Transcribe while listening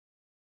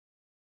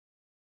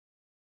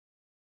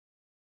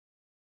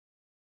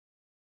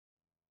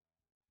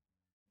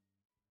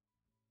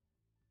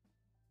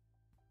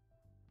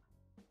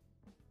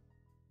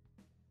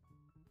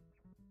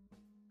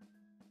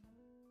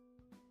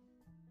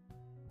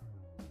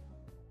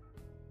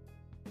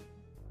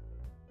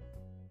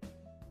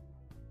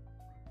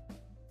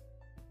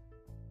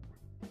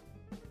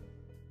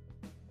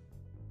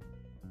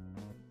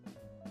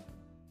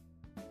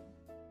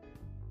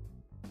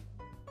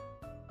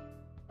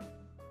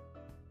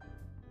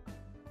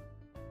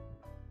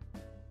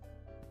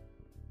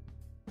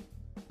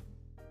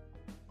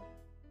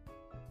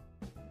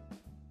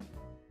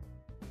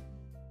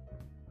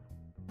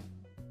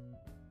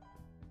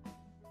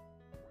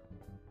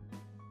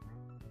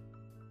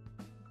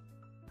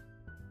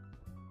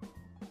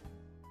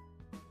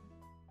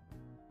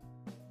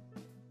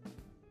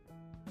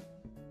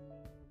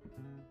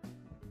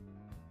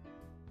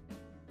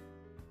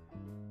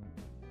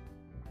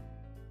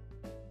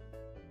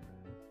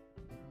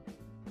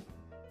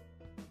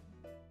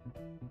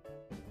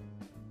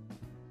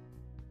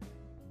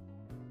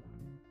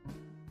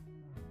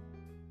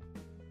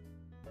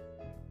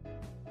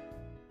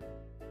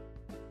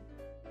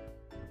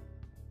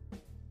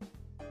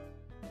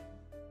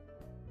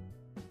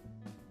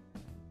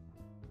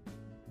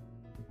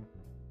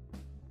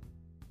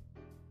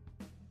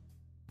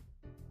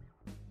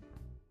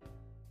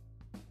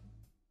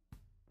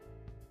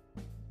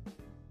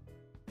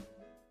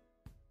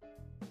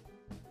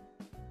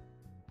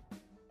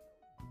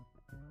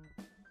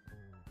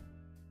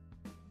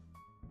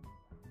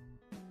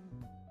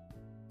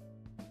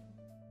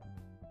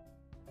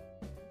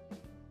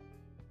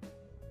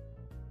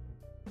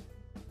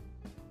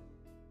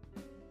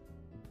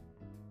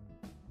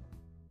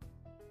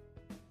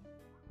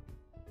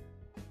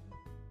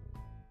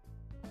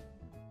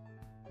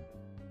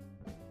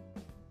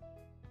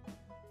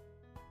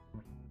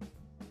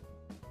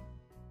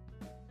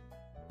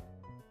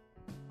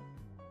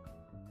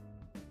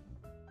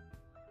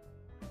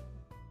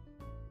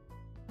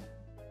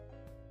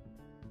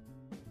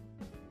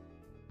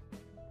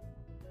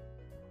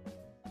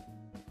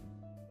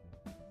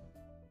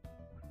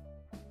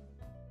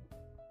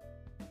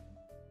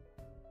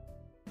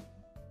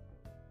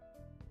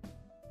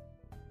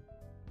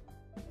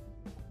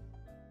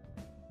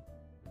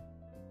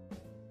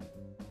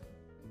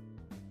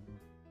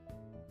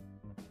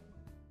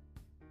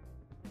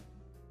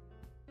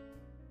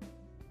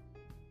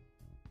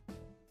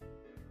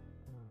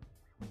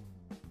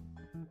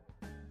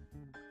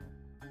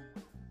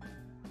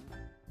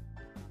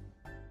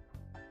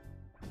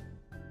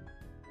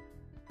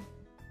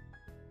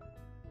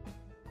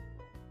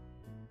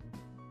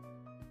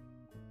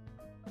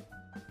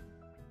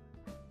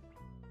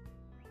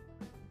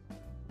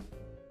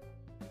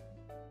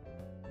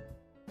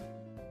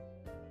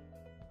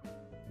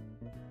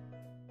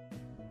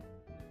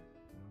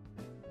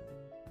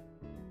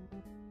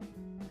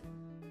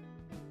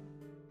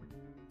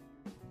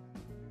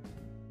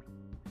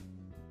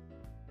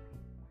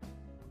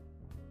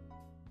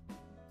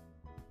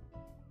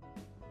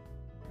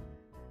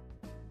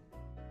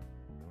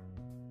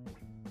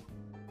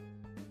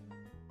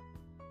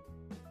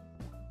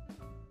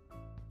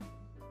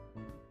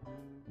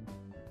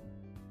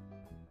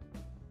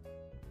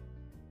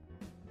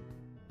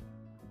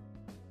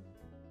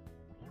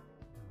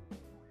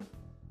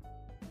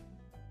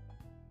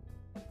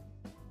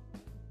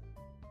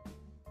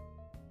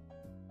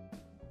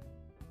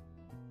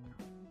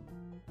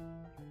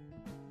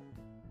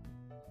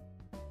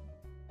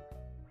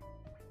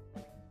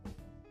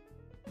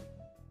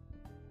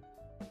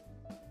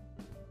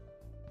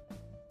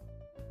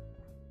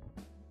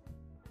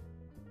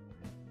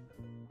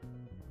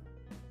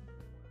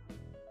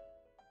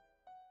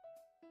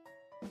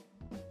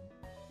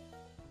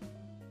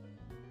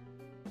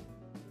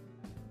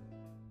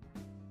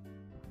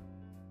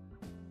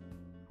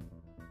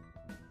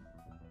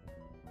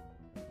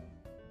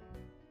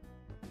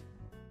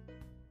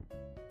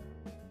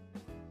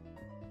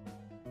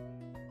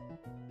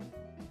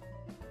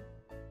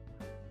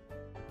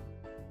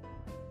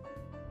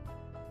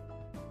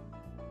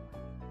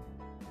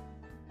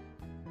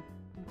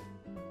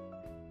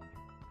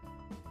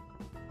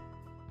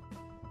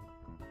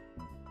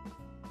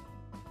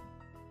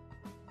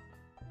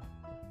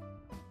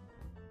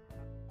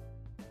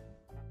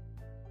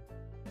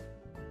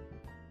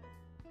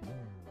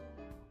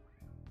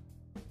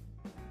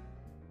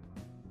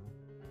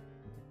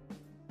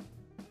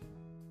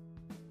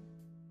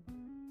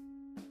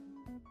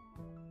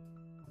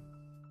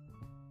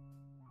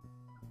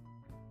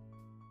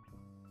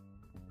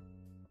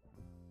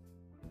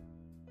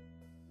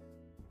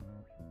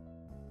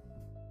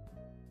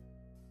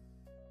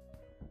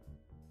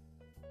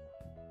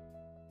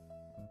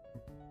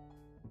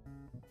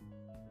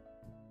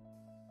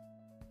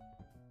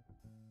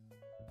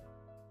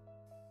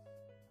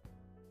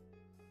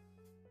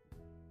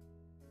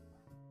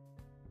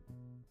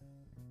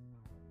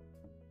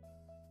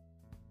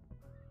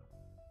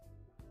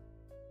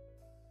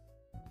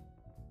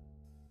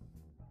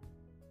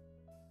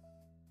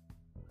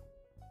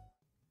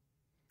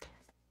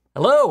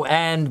Hello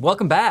and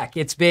welcome back.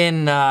 It's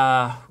been,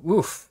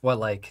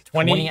 like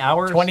 20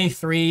 hours?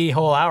 23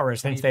 whole hours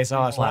since they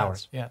saw us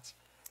last. Yes.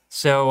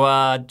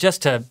 So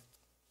just to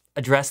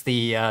address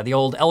the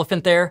old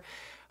elephant there,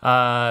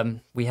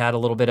 we had a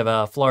little bit of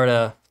a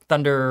Florida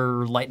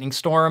thunder lightning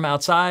storm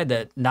outside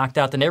that knocked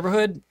out the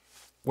neighborhood.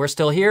 We're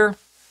still here,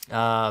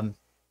 and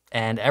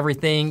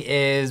everything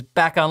is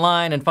back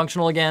online and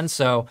functional again.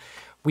 So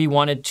we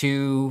wanted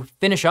to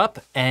finish up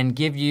and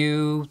give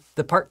you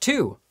the part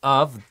 2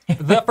 of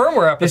the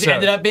firmware episode. This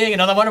ended up being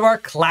another one of our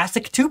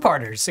classic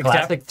two-parters,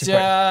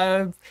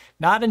 except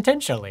not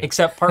intentionally.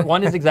 Except part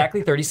 1 is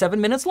exactly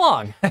 37 minutes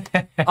long.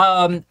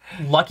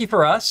 Lucky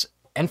for us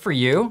and for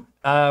you,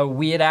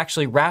 we had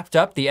actually wrapped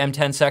up the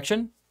M10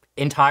 section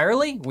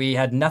entirely. We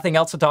had nothing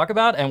else to talk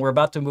about, and we're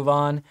about to move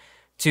on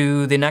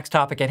to the next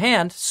topic at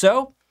hand.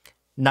 So,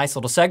 nice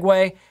little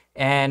segue,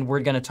 and we're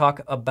going to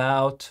talk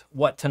about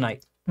what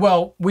tonight?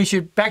 Well, we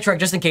should backtrack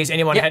just in case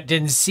anyone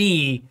didn't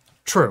see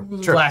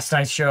last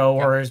night's show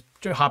or is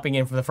hopping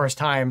in for the first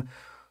time.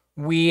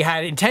 We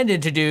had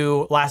intended to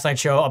do last night's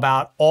show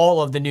about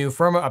all of the new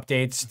firmware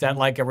updates that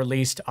Leica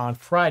released on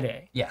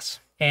Friday. Yes.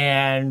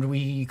 And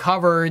we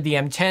covered the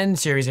M10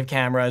 series of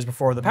cameras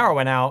before the power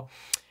went out.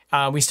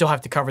 We still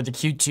have to cover the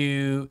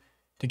Q2,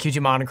 the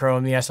Q2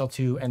 monochrome, the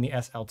SL2, and the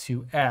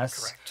SL2-S.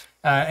 Correct.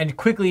 And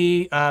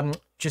quickly,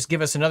 just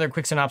give us another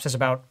quick synopsis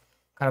about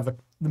kind of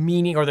the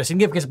meaning or the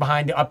significance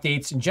behind the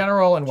updates in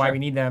general and why we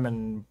need them.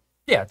 And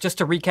yeah, just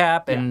to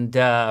recap, and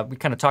we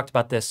kind of talked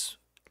about this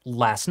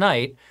last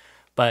night,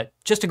 but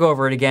just to go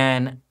over it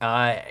again,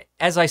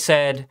 as I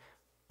said,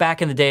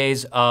 back in the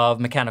days of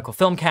mechanical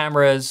film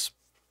cameras,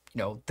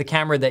 the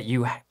camera that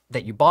you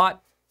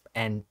bought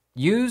and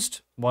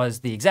used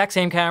was the exact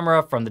same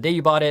camera from the day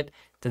you bought it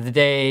to the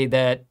day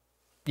that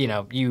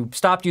you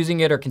stopped using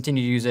it or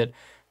continued to use it.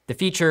 The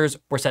features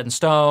were set in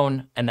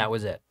stone, and that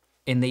was it.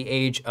 In the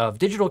age of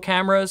digital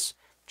cameras,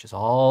 which is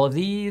all of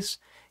these,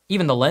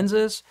 even the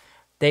lenses,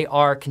 they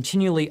are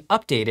continually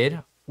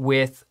updated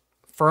with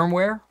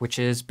firmware, which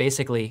is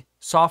basically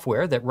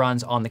software that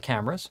runs on the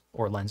cameras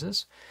or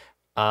lenses.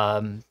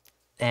 And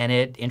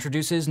it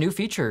introduces new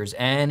features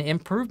and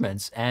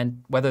improvements,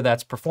 and whether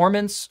that's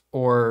performance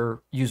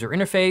or user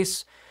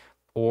interface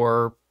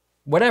or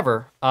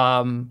whatever,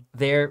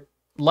 Leica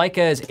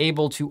is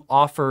able to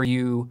offer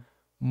you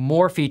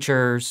more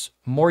features,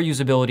 more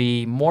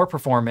usability, more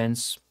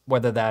performance,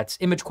 whether that's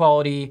image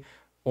quality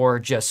or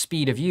just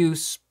speed of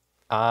use,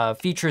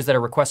 features that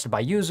are requested by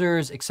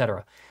users,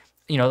 etc.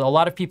 A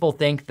lot of people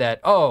think that,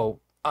 a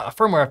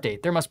firmware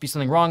update, there must be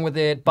something wrong with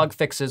it, bug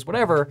fixes,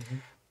 whatever.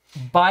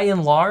 By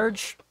and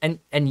large, and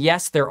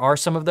yes, there are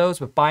some of those,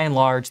 but by and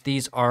large,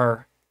 these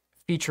are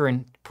feature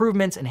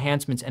improvements,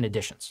 enhancements, and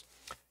additions.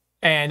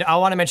 And I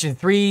want to mention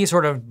 3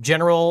 sort of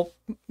general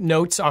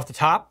notes off the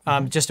top,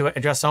 just to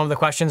address some of the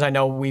questions I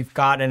know we've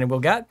got and will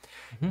get.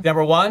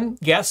 Number 1,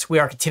 yes, we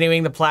are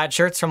continuing the plaid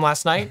shirts from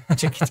last night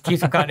to keep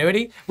some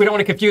continuity. We don't want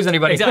to confuse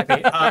anybody.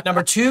 Exactly.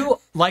 Number 2,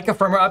 Leica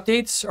firmware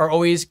updates are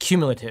always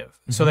cumulative.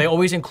 So they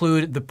always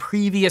include the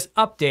previous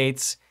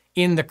updates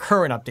in the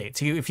current update.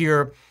 So if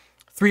you're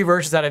 3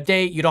 versions out of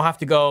date, you don't have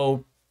to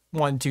go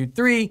 1, 2,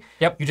 3.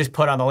 Yep. You just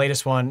put on the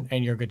latest one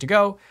and you're good to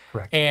go.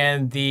 Correct.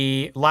 And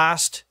the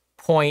last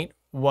point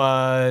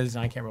was,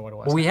 I can't remember what it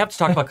was. Well, we have to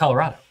talk about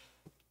Colorado.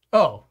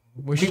 Oh,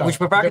 we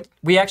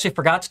actually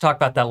forgot to talk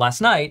about that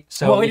last night.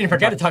 So we didn't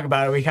forget to talk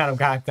about it. We kind of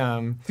got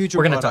future.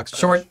 We're going to talk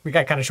short. We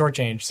got kind of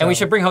shortchanged. So. And we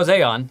should bring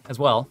Jose on as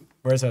well.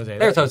 Where's Jose?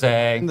 There's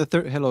Jose.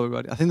 Hello,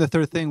 everybody. I think the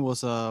third thing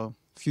was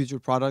future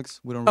products.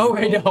 We don't. Oh,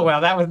 wait, no.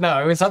 Well, that was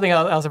it was something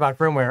else about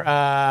firmware.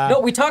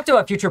 No, we talked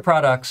about future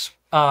products.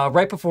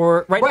 Right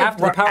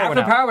after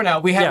the power went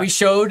out. We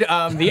showed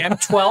the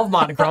M12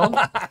 monochrome,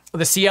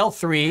 the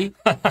CL3.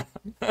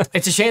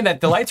 It's a shame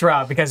that the lights were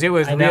out because it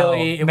was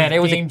really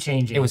game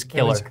changing. It was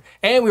killer,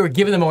 and we were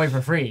giving them away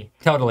for free.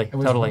 Totally. It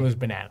was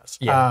bananas.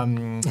 Yeah.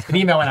 An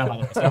email went out by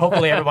the way, so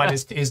hopefully everyone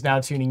is now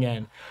tuning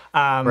in.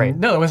 Right.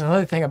 No, there was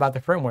another thing about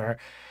the firmware.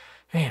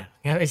 Man,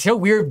 it's so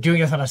weird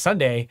doing this on a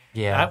Sunday.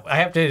 Yeah, I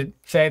have to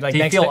say, like,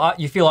 you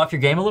feel off your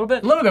game a little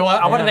bit? A little bit. Well,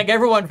 I want to thank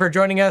everyone for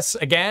joining us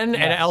again,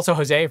 and also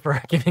Jose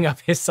for giving up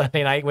his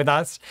Sunday night with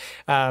us.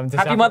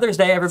 Happy Mother's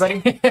Day,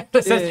 everybody!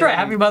 That's right.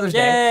 Happy Mother's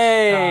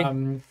Day!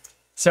 Yay!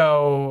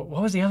 So,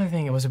 what was the other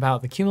thing? It was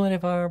about the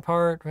cumulative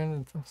part,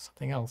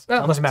 something else. It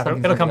doesn't matter.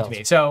 It'll come to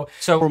me. So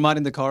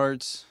formatting the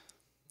cards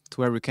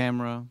to every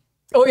camera.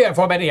 Oh yeah,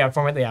 format. Yeah.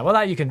 Well,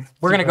 that you can.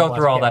 We're gonna go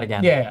through all that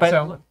again. Yeah. But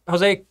so,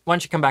 Jose, why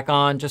don't you come back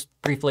on just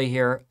briefly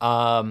here?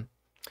 So,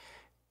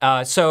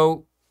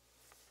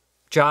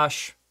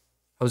 Josh,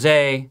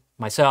 Jose,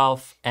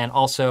 myself, and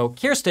also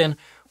Kirsten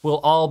will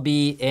all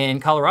be in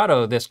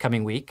Colorado this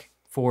coming week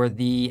for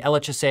the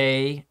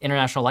LHSA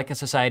International Leica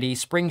Society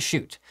Spring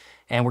Shoot,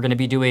 and we're going to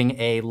be doing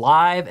a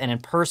live and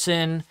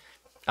in-person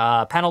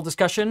panel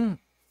discussion,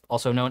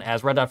 also known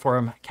as Red Dot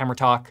Forum Camera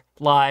Talk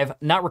Live,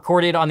 not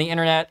recorded on the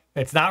internet.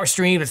 It's not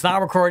streamed, it's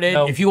not recorded.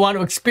 Nope. If you want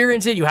to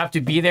experience it, you have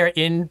to be there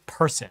in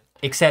person.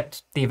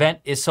 Except the event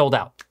is sold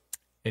out.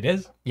 It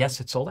is? Yes,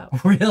 it's sold out.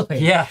 Really?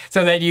 Yeah.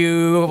 So then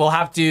you will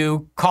have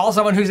to call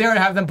someone who's there and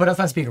have them put us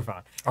on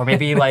speakerphone. Or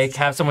maybe like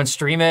have someone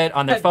stream it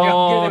on their Give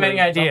phone. them any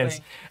ideas.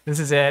 Something. This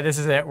is it. This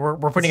is it. We're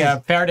putting a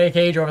Faraday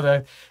cage over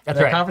the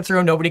right. conference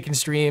room. Nobody can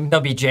stream.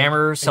 There'll be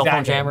jammers, cell phone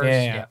Exactly.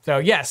 jammers. Yeah. So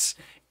yes,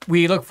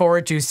 we look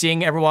forward to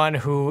seeing everyone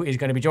who is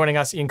going to be joining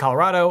us in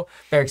Colorado.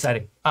 Very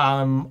exciting.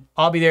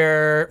 I'll be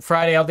there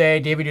Friday all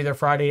day. David, you're there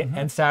Friday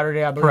and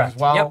Saturday, I believe, Correct.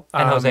 as well. Yep.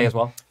 And Jose as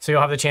well. So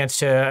you'll have the chance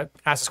to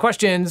ask us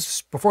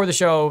questions before the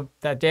show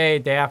that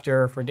day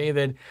after for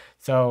David.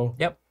 So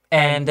Yep.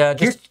 And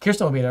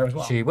Kirsten will be there as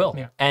well. She will.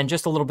 Yeah. And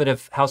just a little bit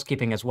of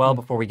housekeeping as well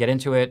before we get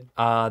into it.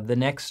 The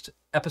next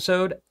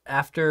episode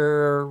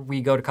after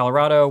we go to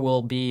Colorado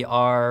will be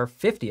our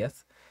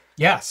 50th.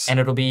 Yes. And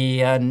it'll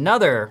be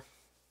another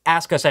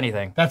Ask Us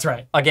Anything. That's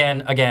right.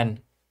 Again.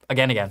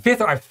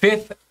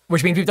 Fifth,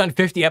 which means we've done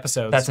 50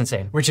 episodes. That's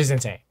insane. Which is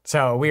insane.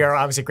 So we are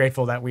obviously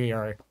grateful that we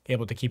are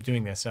able to keep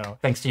doing this. So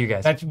Thanks to you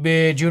guys. that's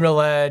June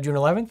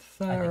 11th,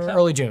 or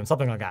early June,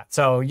 something like that.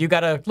 So you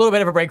got a little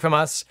bit of a break from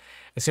us,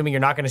 assuming you're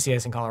not going to see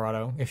us in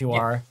Colorado. If you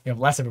are, you have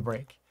less of a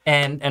break.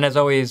 And as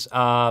always,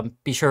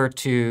 be sure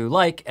to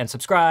like and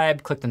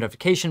subscribe, click the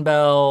notification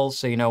bell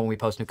so you know when we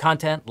post new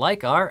content,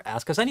 like our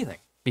Ask Us Anything,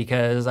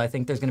 because I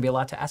think there's going to be a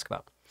lot to ask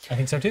about. I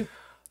think so too.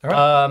 All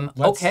right.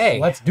 Okay.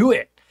 Let's do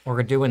it.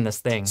 We're doing this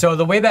thing. So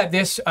the way that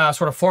this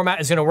sort of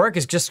format is going to work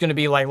is just going to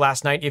be like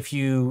last night if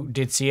you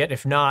did see it.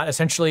 If not,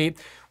 essentially,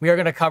 we are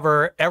going to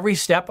cover every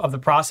step of the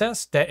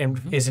process that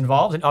is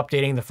involved in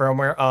updating the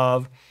firmware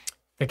of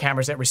the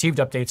cameras that received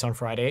updates on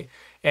Friday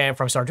and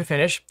from start to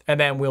finish. And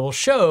then we will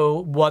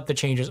show what the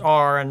changes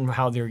are and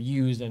how they're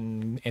used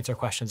and answer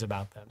questions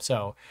about them.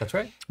 So That's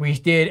right. we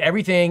did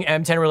everything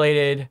M10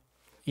 related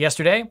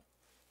yesterday.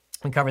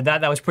 We covered that.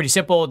 That was pretty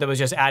simple. That was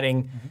just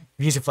adding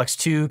VisaFlex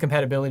 2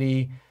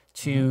 compatibility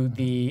to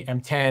the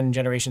M10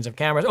 generations of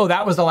cameras. Oh,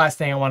 that was the last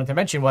thing I wanted to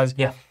mention was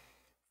firmware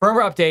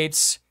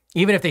updates,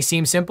 even if they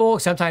seem simple,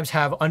 sometimes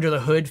have under the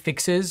hood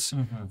fixes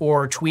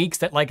or tweaks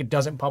that like it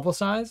doesn't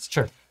publicize.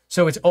 Sure.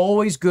 So it's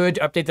always good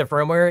to update the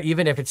firmware,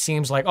 even if it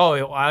seems like,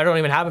 oh, I don't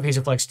even have a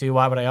VisaFlex 2.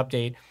 Why would I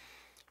update?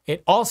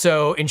 It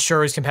also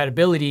ensures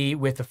compatibility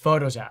with the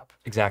Photos app.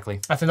 Exactly.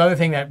 That's another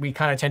thing that we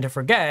kind of tend to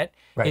forget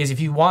is if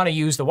you want to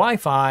use the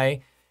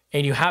Wi-Fi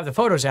and you have the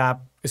Photos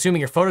app, assuming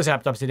your Photos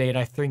app's up to date,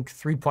 I think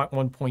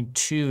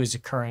 3.1.2 is the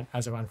current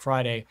as of on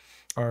Friday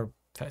or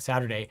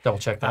Saturday. Double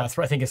check that.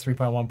 I think it's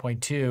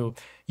 3.1.2.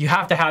 You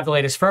have to have the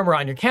latest firmware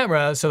on your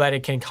camera so that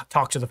it can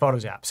talk to the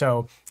Photos app.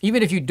 So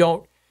even if you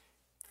don't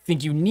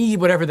think you need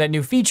whatever that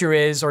new feature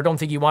is or don't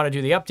think you want to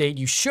do the update,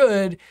 you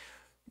should,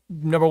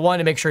 number one,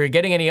 to make sure you're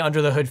getting any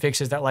under the hood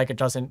fixes that like it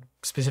doesn't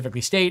specifically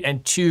state,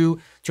 and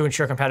two, to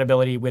ensure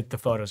compatibility with the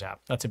Photos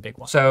app. That's a big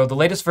one. So the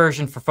latest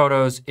version for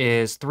Photos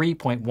is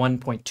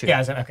 3.1.2.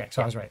 Yeah, okay,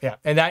 so I was right. Yeah,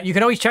 and that you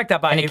can always check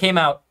that by. And it came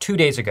out 2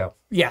 days ago.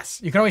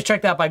 Yes, you can always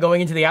check that by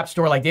going into the App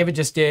Store like David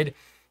just did,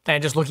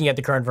 and just looking at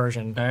the current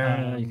version.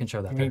 You can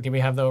show that. Do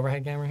we have the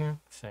overhead camera here?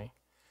 Let's see.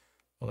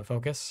 Will it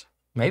focus?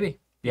 Maybe.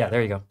 Yeah,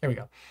 there you go. There we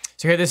go.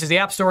 So here, this is the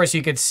App Store, so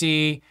you could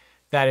see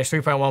that is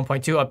 3.1.2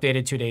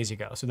 updated 2 days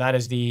ago. So that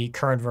is the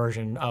current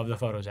version of the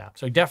Photos app.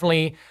 So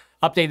definitely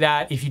update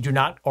that if you do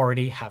not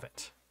already have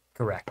it.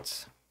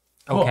 Correct.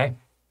 Cool. Okay.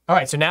 All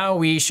right, so now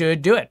we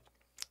should do it.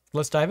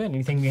 Let's dive in.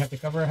 Anything we have to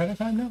cover ahead of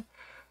time now?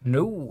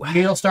 No.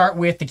 We'll start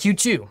with the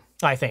Q2,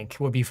 I think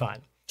would be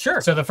fun. Sure.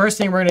 So the first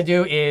thing we're going to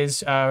do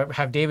is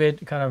have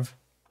David kind of,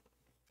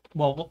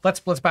 well, let's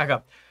back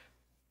up.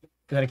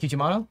 Is that a Q2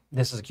 mono?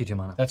 This is a Q2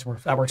 mono. That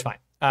works fine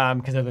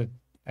because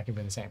that can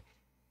be the same.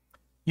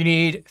 You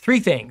need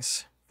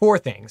 4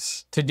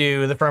 things to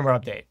do the firmware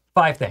update.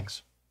 5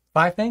 things.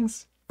 5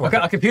 things? Okay,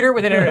 a computer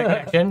with an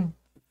internet connection,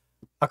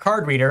 a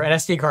card reader, an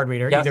SD card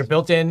reader, either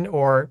built-in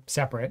or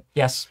separate.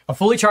 Yes. A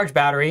fully charged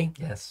battery.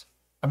 Yes.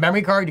 A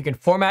memory card you can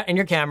format in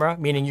your camera,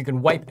 meaning you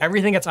can wipe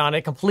everything that's on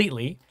it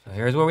completely. So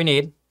here's what we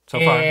need so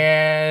far.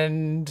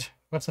 And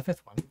what's the 5th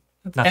one?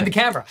 Nothing. And the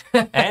camera.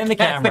 And the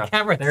camera. The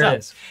camera there it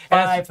is.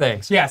 5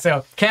 things. Yeah,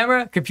 so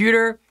camera,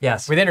 computer,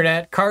 Yes. with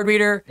internet, card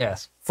reader,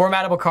 Yes.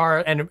 formatable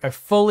card, and a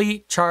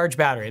fully charged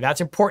battery.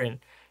 That's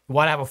important. You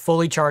want to have a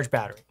fully charged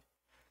battery.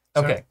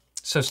 Okay.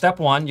 So step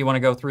 1, you want to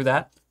go through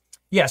that?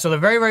 Yeah, so the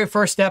very, very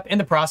first step in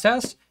the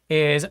process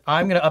is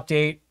I'm going to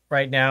update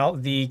right now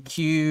the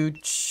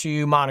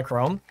Q2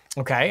 monochrome.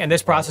 Okay, and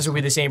this process will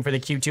be the same for the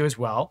Q2 as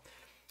well.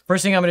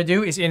 First thing I'm going to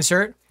do is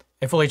insert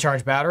a fully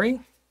charged battery.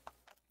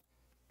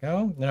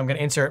 Go. Then I'm going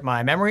to insert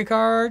my memory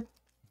card.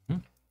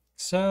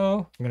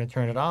 So I'm going to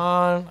turn it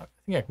on.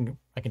 I think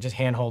I can just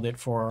handhold it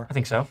for I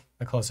think so.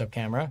 a close-up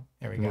camera.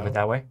 There we go. Move it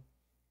that way.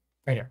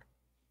 Right here.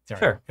 Sorry.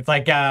 Sure. It's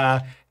like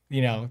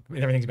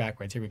everything's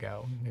backwards. Here we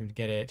go. Let me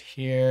get it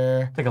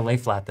here. It's like a lay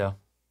flat though.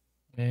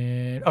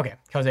 And okay,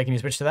 Jose, can you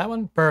switch to that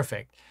one?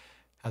 Perfect.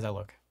 How's that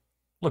look?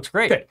 Looks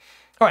great. Good.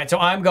 All right, so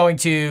I'm going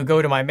to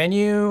go to my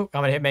menu.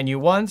 I'm going to hit menu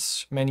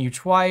once, menu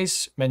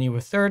twice, menu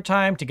a third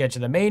time to get to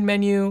the main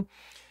menu.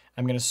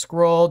 I'm going to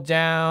scroll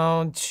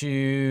down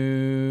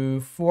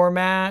to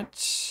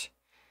format.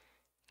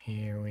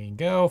 Here we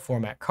go,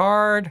 format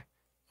card.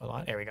 Hold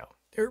on, there we go.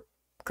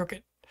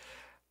 crooked.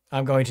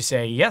 I'm going to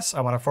say, yes,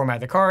 I want to format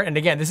the card. And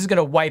again, this is going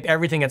to wipe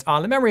everything that's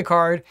on the memory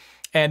card.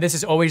 And this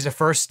is always the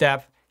first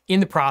step in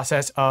the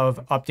process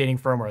of updating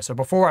firmware. So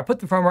before I put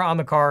the firmware on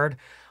the card,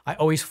 I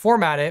always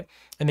format it.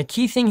 And the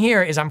key thing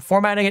here is I'm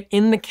formatting it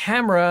in the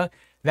camera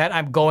that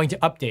I'm going to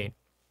update.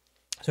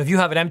 So if you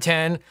have an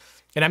M10,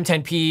 an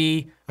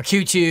M10P, a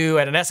Q2,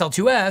 and an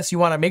SL2-S, you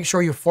want to make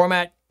sure you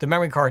format the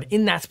memory card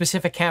in that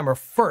specific camera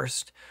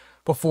first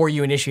before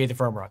you initiate the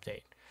firmware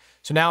update.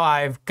 So now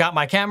I've got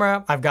my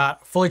camera, I've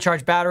got fully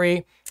charged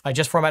battery, I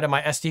just formatted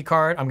my SD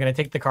card. I'm going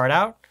to take the card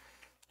out,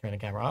 turn the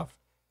camera off.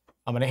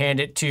 I'm going to hand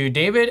it to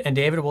David, and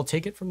David will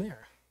take it from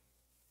there.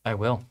 I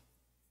will.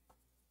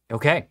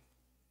 Okay.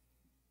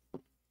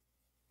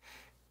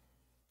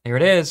 Here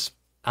it is.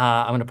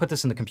 I'm going to put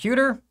this in the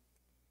computer,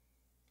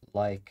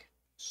 like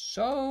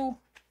so.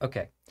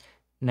 Okay.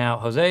 Now,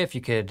 Jose, if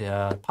you could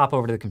pop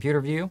over to the computer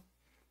view.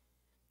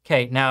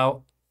 Okay,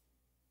 now,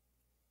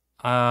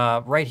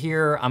 right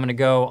here, I'm going to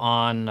go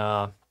on,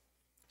 so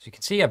you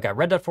can see I've got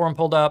Red Dot Forum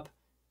pulled up,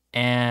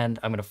 and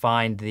I'm going to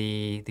find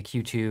the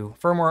Q2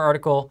 firmware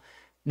article.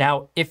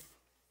 Now, if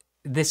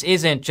this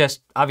isn't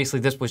just, obviously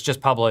this was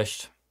just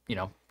published,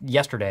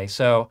 yesterday.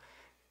 So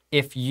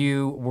if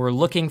you were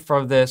looking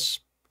for this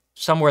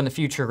somewhere in the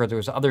future, or there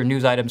was other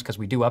news items, because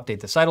we do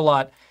update the site a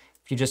lot,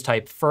 if you just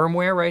type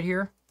firmware right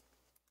here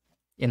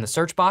in the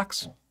search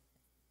box,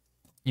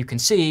 you can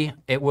see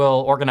it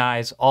will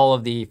organize all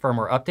of the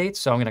firmware updates.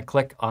 So I'm going to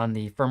click on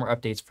the firmware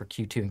updates for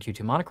Q2 and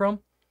Q2 monochrome.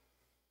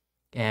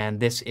 And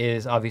this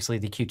is obviously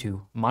the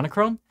Q2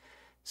 monochrome.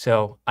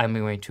 So I'm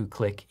going to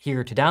click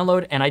here to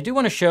download. And I do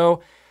want to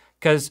show,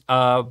 because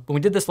when we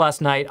did this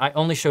last night, I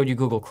only showed you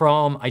Google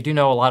Chrome. I do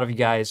know a lot of you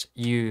guys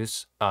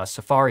use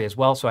Safari as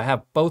well. So I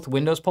have both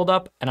windows pulled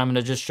up, and I'm going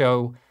to just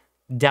show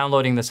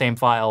downloading the same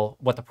file,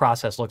 what the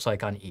process looks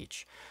like on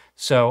each.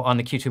 So on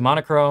the Q2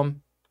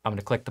 monochrome, I'm going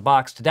to click the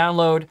box to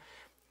download.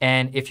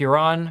 And if you're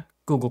on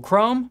Google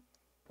Chrome,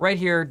 right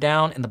here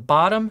down in the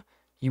bottom,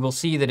 you will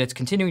see that it's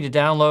continuing to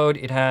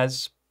download. It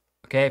has,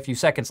 a few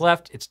seconds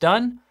left. It's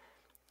done.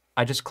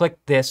 I just click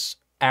this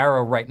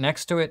arrow right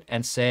next to it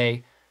and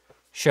say,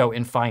 show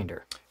in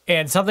Finder.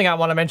 And something I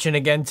want to mention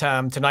again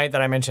tonight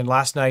that I mentioned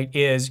last night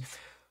is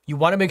you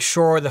want to make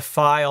sure the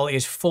file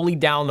is fully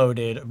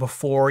downloaded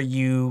before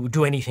you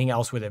do anything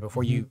else with it,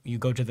 before you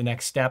go to the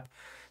next step.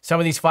 Some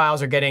of these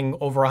files are getting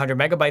over 100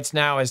 megabytes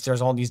now as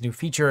there's all these new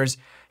features.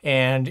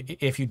 And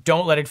if you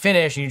don't let it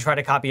finish and you try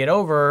to copy it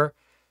over,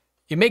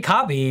 it may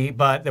copy,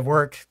 but the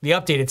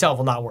update itself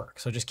will not work.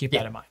 So just keep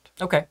that in mind.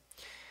 Okay.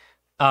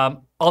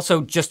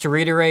 Also, just to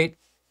reiterate,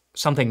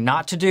 something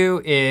not to do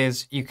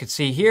is you could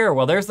see here,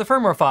 well, there's the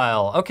firmware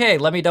file. Okay,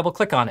 let me double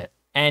click on it.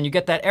 And you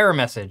get that error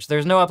message.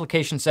 There's no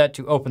application set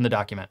to open the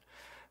document.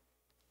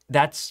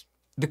 That's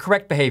the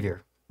correct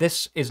behavior.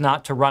 This is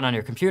not to run on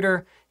your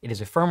computer. It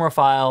is a firmware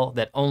file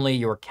that only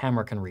your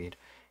camera can read.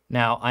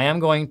 Now, I am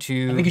going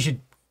to... I think you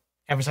should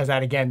emphasize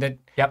that again, that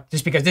Yep.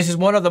 just because this is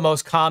one of the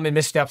most common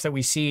missteps that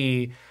we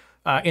see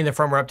in the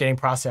firmware updating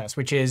process,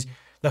 which is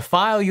the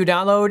file you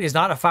download is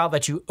not a file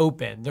that you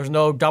open. There's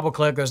no double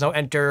click, there's no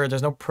enter,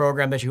 there's no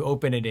program that you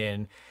open it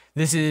in.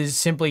 This is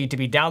simply to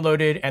be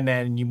downloaded and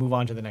then you move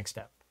on to the next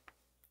step.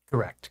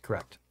 Correct.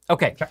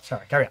 Okay.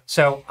 Sorry, carry on.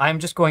 So I'm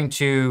just going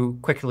to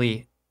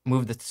quickly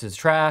move this to the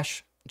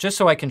trash, just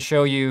so I can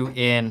show you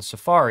in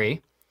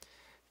Safari.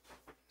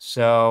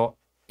 So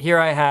here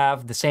I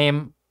have the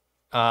same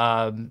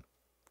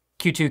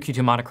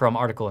Q2 monochrome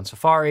article in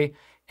Safari,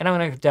 and I'm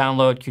going to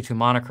download Q2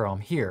 monochrome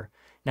here.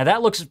 Now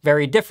that looks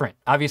very different.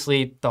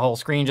 Obviously, the whole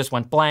screen just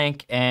went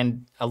blank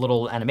and a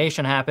little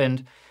animation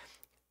happened.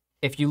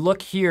 If you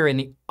look here in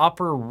the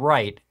upper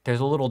right, there's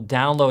a little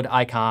download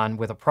icon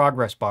with a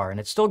progress bar, and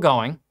it's still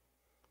going.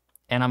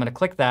 And I'm going to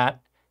click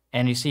that,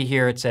 and you see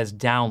here it says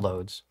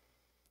downloads.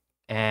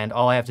 And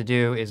all I have to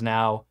do is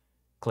now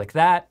click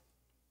that,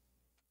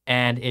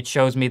 and it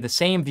shows me the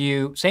same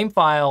view, same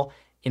file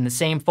in the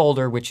same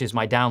folder, which is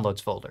my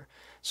downloads folder.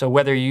 So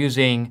whether you're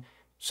using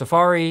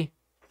Safari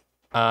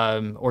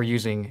or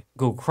using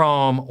Google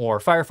Chrome or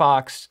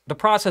Firefox, the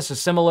process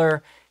is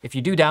similar. If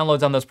you do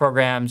downloads on those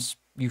programs,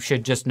 you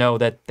should just know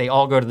that they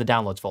all go to the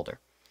downloads folder.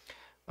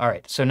 All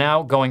right, so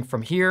now going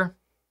from here,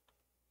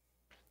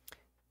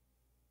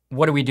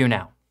 what do we do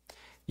now?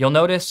 You'll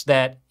notice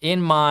that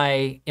in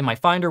my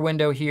Finder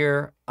window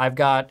here, I've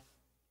got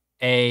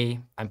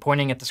I'm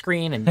pointing at the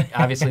screen, and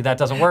obviously that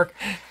doesn't work.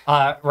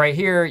 Right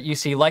here, you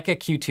see Leica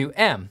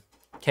Q2M.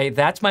 Okay,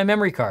 that's my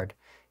memory card.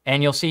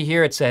 And you'll see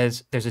here it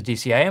says there's a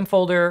DCIM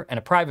folder and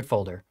a private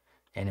folder.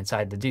 And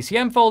inside the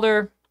DCM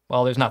folder,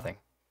 well, there's nothing.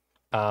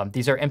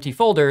 These are empty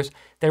folders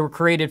that were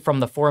created from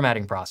the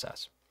formatting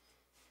process.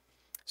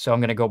 So I'm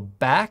going to go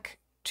back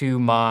to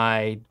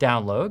my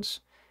downloads,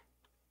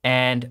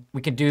 and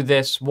we can do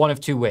this one of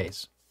two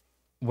ways,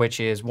 which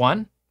is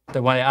one,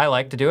 the way I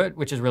like to do it,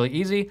 which is really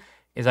easy,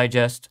 is I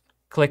just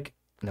click,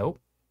 nope.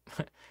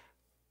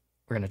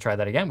 We're going to try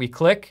that again. We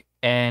click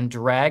and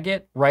drag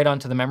it right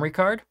onto the memory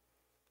card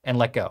and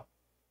let go.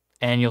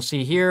 And you'll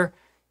see here,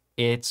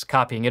 it's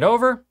copying it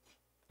over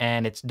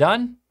and it's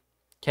done.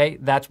 Okay,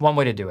 that's one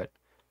way to do it.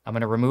 I'm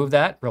going to remove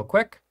that real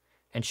quick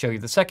and show you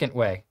the second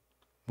way,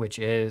 which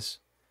is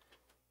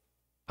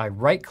I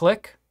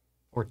right-click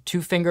or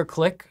two-finger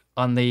click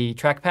on the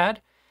trackpad,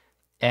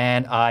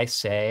 and I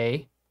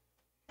say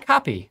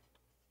copy.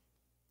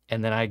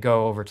 And then I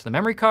go over to the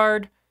memory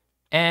card,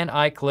 and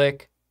I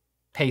click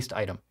paste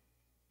item.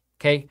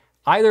 Okay,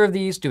 either of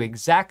these do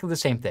exactly the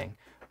same thing.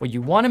 What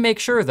you want to make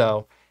sure,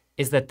 though,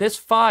 is that this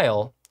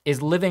file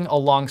is living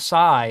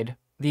alongside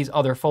these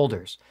other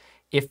folders.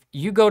 If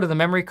you go to the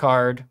memory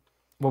card,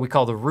 what we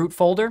call the root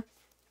folder,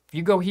 if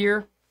you go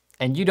here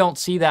and you don't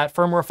see that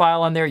firmware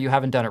file on there, you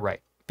haven't done it right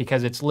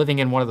because it's living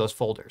in one of those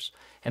folders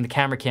and the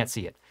camera can't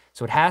see it.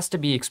 So it has to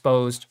be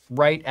exposed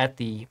right at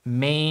the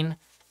main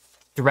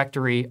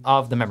directory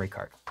of the memory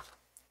card.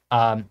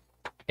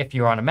 If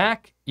you're on a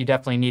Mac, you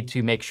definitely need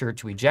to make sure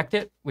to eject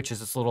it, which is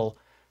this little,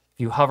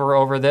 if you hover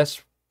over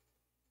this,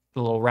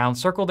 the little round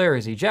circle there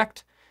is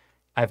eject.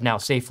 I've now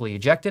safely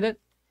ejected it.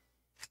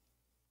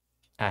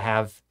 I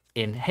have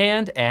in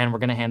hand, and we're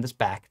going to hand this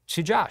back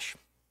to Josh.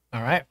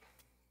 All right.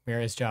 Where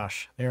is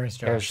Josh? There is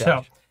Josh. There's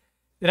Josh. So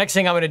the next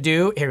thing I'm going to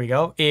do, here we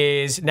go,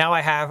 is now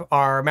I have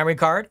our memory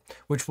card,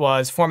 which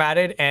was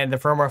formatted, and the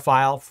firmware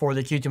file for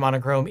the Q2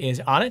 monochrome is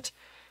on it.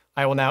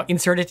 I will now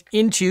insert it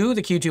into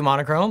the Q2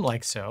 monochrome,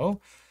 like so.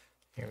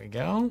 Here we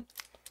go.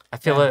 I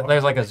feel that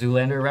there's like a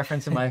Zoolander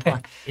reference in my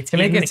mind. It's To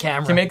make the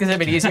camera. To make this a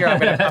bit easier, I'm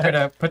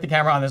gonna put the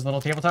camera on this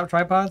little tabletop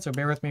tripod. So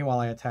bear with me while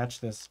I attach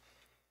this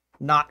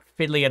not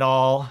fiddly at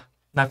all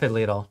Not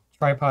fiddly at all.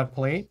 tripod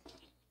plate.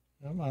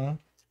 Come on.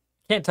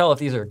 Can't tell if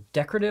these are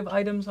decorative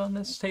items on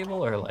this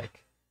table or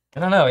like, I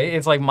don't know.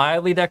 It's like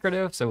mildly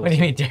decorative. So What do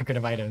you mean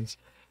decorative items?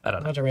 I don't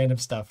A know. bunch of random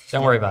stuff.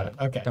 Don't worry about it.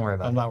 Okay. Don't worry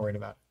about I'm it. not worried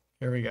about it.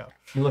 Here we go.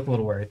 You look a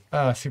little worried.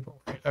 Super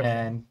worried. Okay.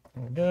 And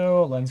There we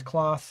go. Lens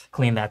cloth.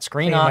 clean that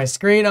screen Clean my off.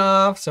 screen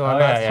off, so I'm Oh,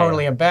 not yeah,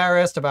 totally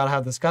embarrassed about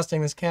how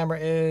disgusting this camera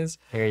is.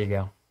 There you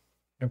go.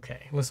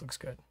 Okay, this looks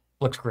good.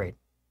 Looks great.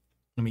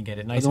 Let me get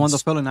it nice. The one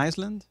that fell in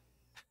Iceland?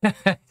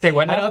 Say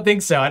what I now? don't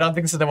think so. I don't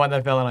think so. The one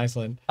that fell in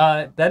Iceland.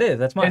 That is.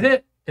 That's mine. Is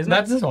it? Isn't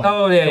That's it? this one.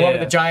 Oh, yeah, The one yeah,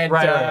 with the giant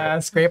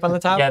right. scrape on the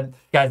top. Yeah,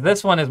 guys,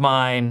 this one is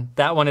mine.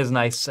 That one is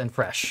nice and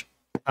fresh.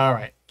 All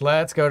right,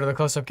 let's go to the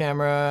close-up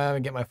camera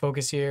and get my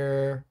focus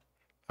here.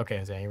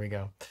 Okay, so here we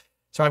go.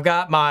 So I've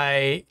got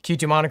my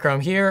Q2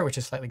 monochrome here, which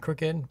is slightly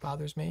crooked.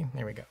 Bothers me.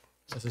 There we go.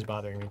 This is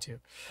bothering me too.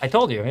 I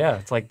told you, yeah,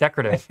 it's like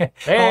decorative. Oh,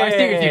 I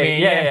see what you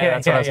mean. Yeah,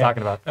 that's what I was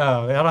talking about.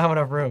 Oh, I don't have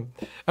enough room.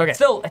 Okay.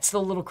 It's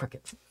still a little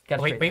crooked.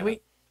 Gotta Wait. straighten it out.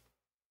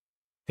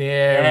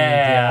 There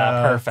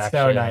Yeah, we go. perfect.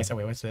 So Yeah. nice. Oh,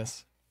 wait, what's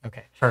this?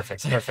 Okay.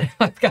 Perfect.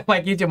 I've got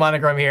my Q2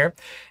 monochrome here,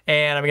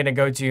 and I'm going to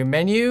go to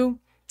menu.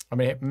 I'm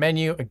going to hit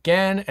menu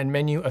again and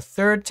menu a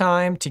third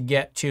time to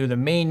get to the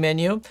main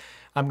menu.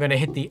 I'm going to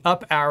hit the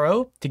up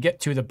arrow to get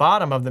to the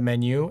bottom of the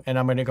menu, and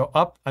I'm going to go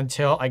up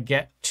until I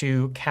get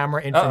to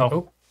camera information.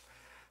 Oh,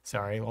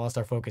 sorry, we lost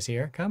our focus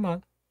here. Come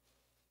on.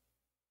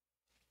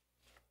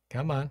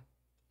 Come on.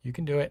 You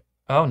can do it.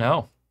 Oh,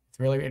 no.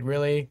 It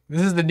really,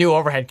 this is the new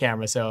overhead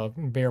camera, so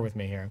bear with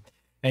me here.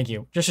 Thank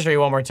you. Just to show you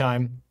one more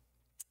time.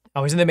 I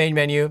was in the main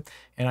menu,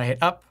 and I hit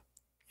up,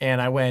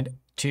 and I went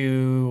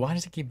to, why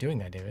does it keep doing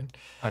that, David?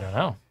 I don't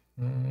know.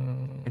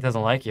 It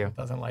doesn't like you.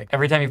 Doesn't like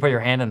Every time you put your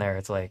hand in there,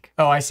 it's like...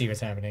 Oh, I see what's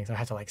happening. So I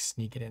have to like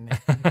sneak it in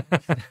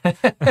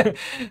there.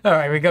 All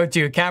right, we go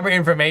to camera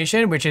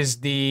information, which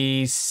is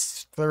the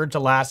third to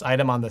last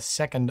item on the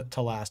second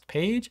to last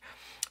page.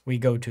 We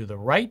go to the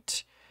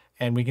right,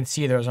 and we can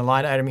see there's a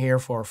line item here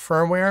for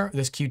firmware.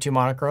 This Q2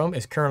 monochrome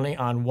is currently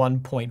on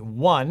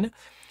 1.1.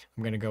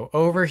 I'm going to go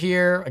over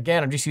here.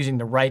 Again, I'm just using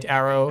the right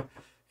arrow,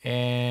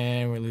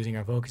 and we're losing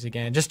our focus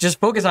again. Just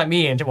focus on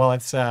me while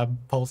it's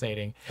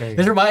pulsating.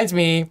 This reminds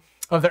me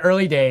of the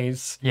early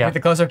days with the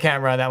close-up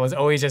camera that was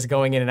always just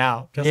going in and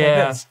out, just like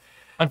this.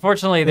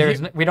 Unfortunately,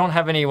 we don't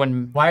have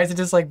anyone. Why is it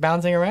just like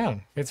bouncing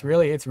around? It's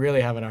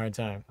really having a hard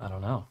time. I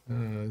don't know.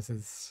 I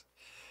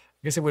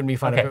guess it wouldn't be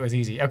fun if it was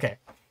easy. Okay,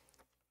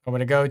 I'm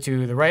gonna go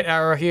to the right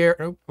arrow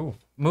here. Ooh,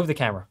 move the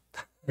camera.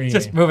 What do you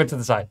Just mean? move it to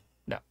the side.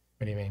 No.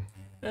 What do you mean?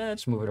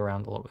 Just move it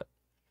around a little bit.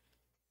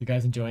 You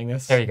guys enjoying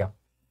this? There you go.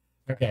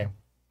 Okay.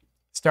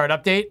 Start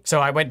update. So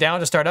I went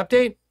down to start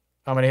update.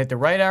 I'm going to hit the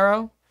right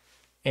arrow.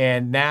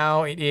 And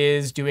now it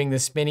is doing the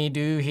spinny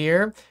do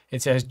here.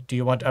 It says, do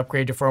you want to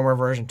upgrade to firmware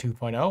version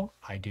 2.0?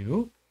 I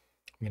do.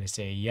 I'm going to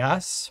say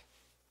yes.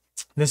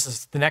 This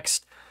is the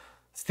next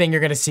thing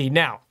you're going to see.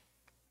 Now,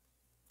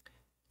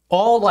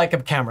 all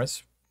Leica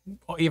cameras,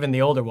 even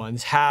the older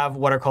ones, have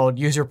what are called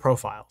user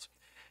profiles.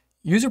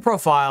 User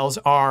profiles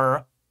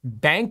are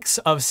banks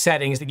of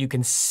settings that you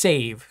can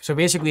save. So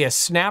basically a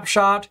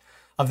snapshot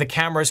of the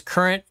camera's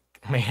current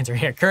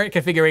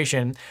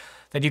configuration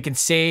that you can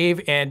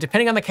save. And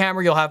depending on the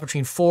camera, you'll have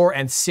between 4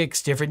 and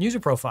 6 different user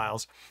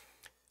profiles.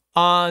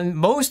 On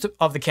most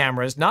of the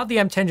cameras, not the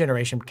M10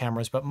 generation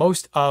cameras, but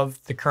most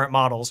of the current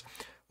models,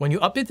 when you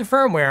update the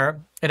firmware,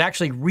 it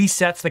actually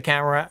resets the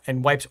camera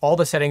and wipes all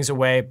the settings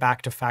away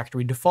back to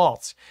factory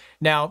defaults.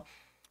 Now,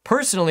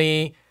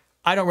 personally,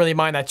 I don't really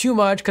mind that too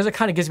much because it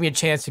kind of gives me a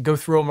chance to go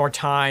through one more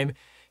time,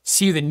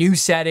 see the new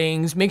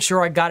settings, make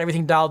sure I got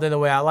everything dialed in the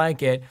way I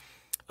like it.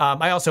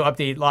 I also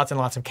update lots and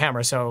lots of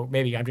cameras, so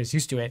maybe I'm just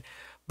used to it.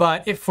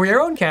 But if for your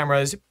own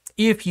cameras,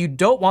 if you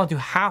don't want to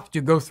have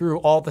to go through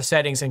all the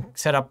settings and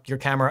set up your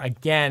camera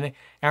again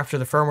after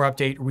the firmware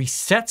update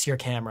resets your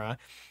camera,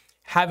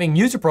 having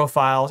user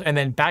profiles and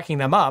then backing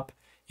them up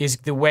is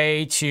the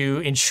way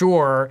to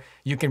ensure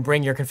you can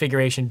bring your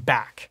configuration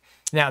back.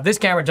 Now, this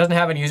camera doesn't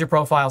have any user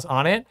profiles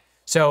on it,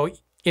 so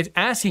it's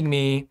asking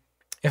me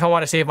if I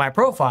want to save my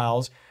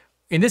profiles.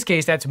 In this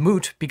case, that's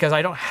moot because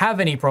I don't have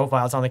any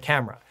profiles on the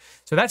camera.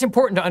 So that's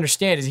important to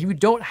understand is if you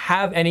don't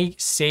have any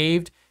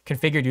saved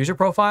configured user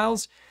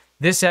profiles,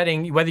 this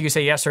setting, whether you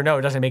say yes or no,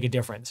 it doesn't make a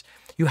difference.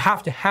 You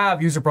have to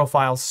have user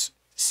profiles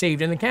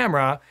saved in the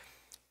camera,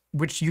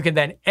 which you can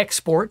then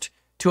export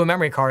to a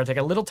memory card. It's like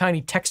a little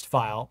tiny text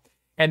file.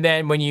 And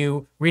then when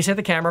you reset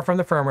the camera from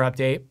the firmware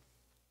update,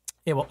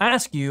 it will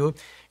ask you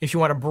if you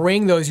want to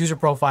bring those user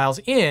profiles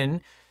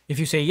in. If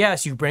you say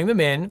yes, you bring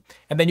them in,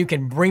 and then you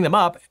can bring them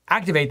up,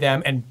 activate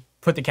them, and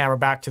put the camera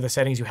back to the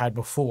settings you had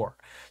before.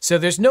 So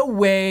there's no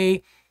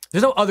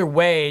other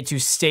way to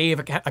save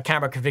a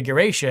camera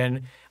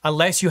configuration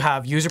unless you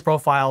have user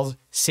profiles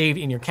saved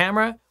in your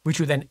camera, which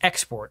you then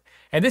export.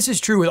 And this is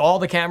true with all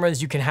the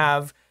cameras. You can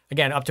have,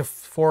 again, up to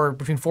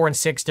between 4 and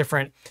 6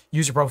 different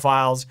user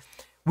profiles.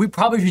 We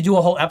probably should do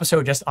a whole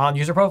episode just on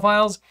user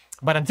profiles,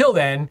 but until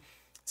then,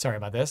 sorry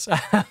about this.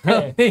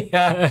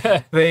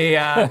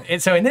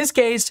 So in this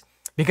case,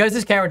 because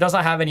this camera does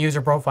not have any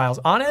user profiles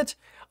on it,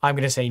 I'm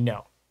going to say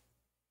no.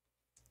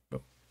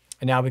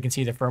 And now we can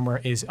see the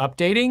firmware is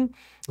updating.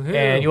 Woohoo.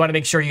 And you want to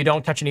make sure you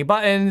don't touch any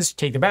buttons,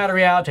 take the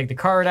battery out, take the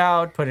card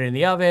out, put it in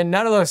the oven,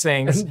 none of those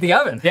things. The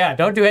oven? Yeah,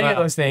 don't do any of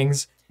those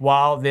things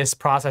while this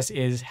process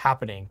is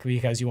happening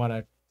because you want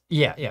to.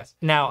 Yeah, yes.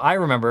 Now, I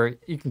remember,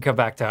 you can come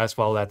back to us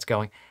while that's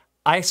going.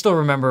 I still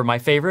remember my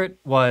favorite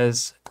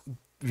was,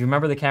 do you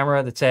remember the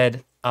camera that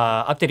said,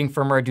 updating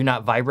firmware, do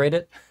not vibrate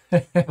it?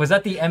 Was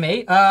that the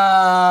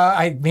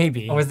M8?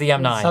 Maybe. Or was it the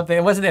M9? Something.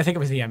 It wasn't. I think it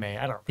was the M8.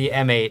 I don't know. The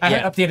M8. I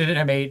had updated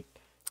an M8.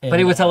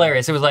 But it was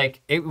hilarious. It was like,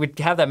 it would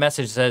have that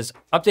message that says,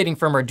 updating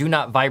firmware, do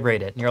not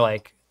vibrate it. And you're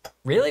like,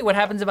 really? What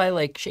happens if I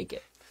like shake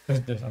it?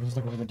 I'm just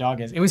looking where the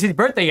dog is. It was his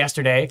birthday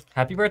yesterday.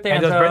 Happy birthday,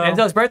 Enzo's Enzo.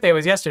 Enzo's birthday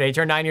was yesterday. He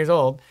turned 9 years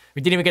old.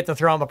 We didn't even get to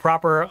throw him a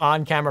proper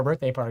on-camera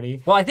birthday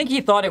party. Well, I think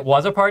he thought it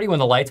was a party when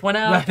the lights went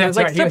out. That's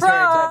like, right.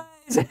 surprise!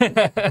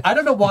 I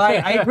don't know why.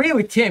 I agree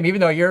with Tim, even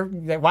though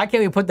why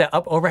can't we put the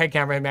overhead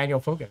camera in manual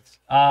focus?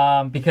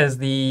 Because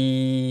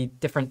the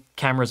different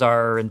cameras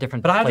are in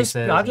different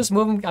places. I'll just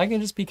move them. I can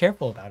just be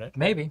careful about it.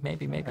 Maybe.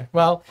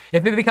 Well,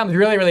 if it becomes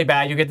really, really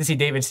bad, you get to see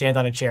David stand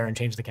on a chair and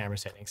change the camera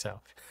setting. So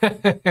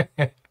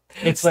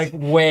it's like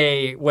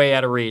way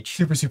out of reach.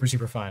 Super, super,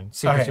 super fun.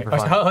 Super fun.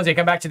 So, Jose,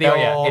 come back to the old.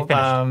 Yeah, it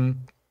finished.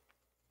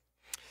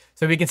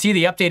 So we can see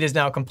the update is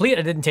now complete.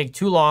 It didn't take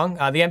too long.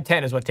 The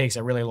M10 is what takes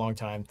a really long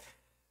time.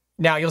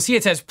 Now, you'll see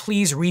it says,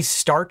 please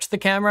restart the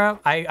camera.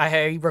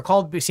 I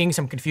recall seeing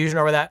some confusion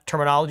over that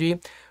terminology.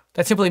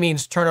 That simply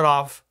means turn it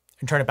off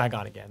and turn it back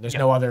on again. There's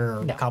no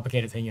other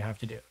complicated thing you have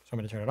to do. So I'm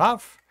going to turn it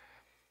off.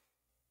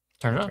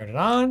 Turn it on. Turn it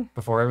on.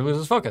 Before it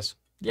loses focus.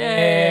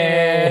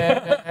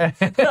 Yay!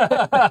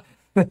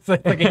 It's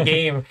like a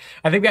game.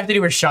 I think we have to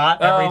do a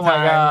shot every time. Oh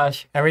my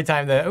gosh. Every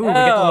time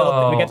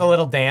we get the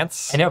little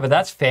dance. I know, but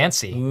that's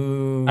fancy.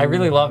 Ooh. I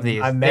really love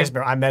these. I'm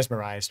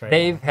mesmerized right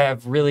They now.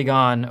 have really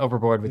gone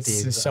overboard with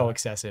these. This is so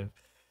excessive.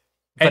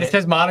 And it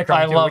says monochrome,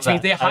 I love which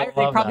means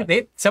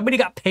that. somebody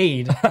got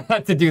paid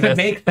to do to this.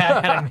 make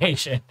that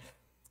animation.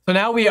 So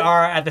now we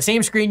are at the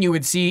same screen you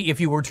would see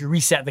if you were to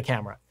reset the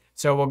camera.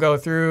 So we'll go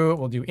through,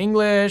 we'll do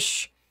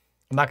English.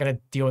 I'm not going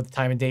to deal with the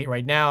time and date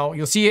right now.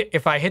 You'll see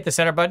if I hit the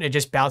center button, it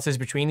just bounces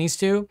between these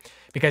two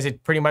because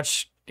it pretty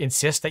much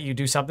insists that you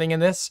do something in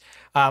this.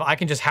 I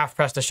can just half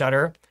press the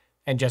shutter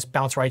and just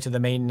bounce right to the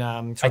main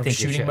sort of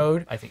shooting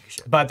mode. I think you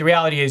should. But the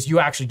reality is you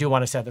actually do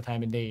want to set the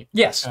time and date.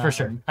 Yes, for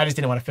sure. I just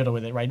didn't want to fiddle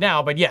with it right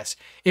now. But yes,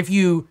 if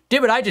you did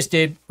what I just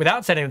did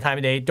without setting the time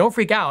and date, don't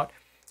freak out.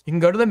 You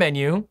can go to the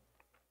menu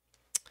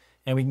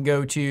and we can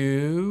go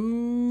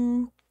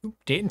to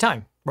date and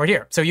time right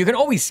here. So you can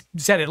always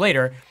set it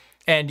later.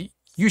 And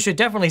you should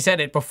definitely set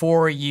it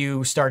before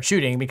you start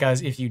shooting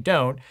because if you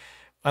don't,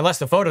 unless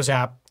the Photos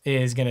app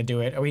is going to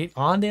do it. Are we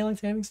on daylight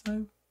savings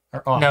time?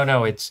 Or off?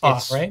 No, it's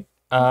off, right?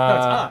 No,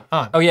 it's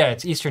on. Oh yeah,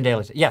 it's Eastern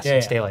Daylight. Yes,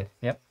 it's daylight.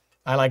 Yep.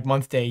 I like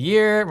month, day,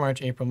 year,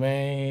 March, April,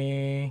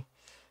 May,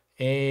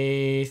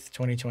 8th,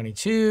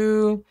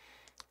 2022.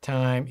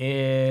 Time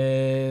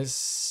is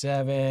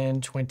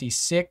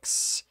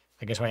 7:26.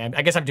 I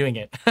guess I'm doing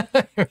it.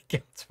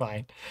 It's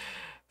fine.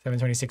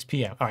 7:26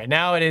 p.m. All right,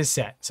 now it is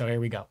set. So here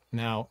we go.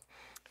 Now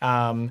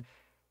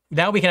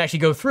we can actually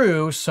go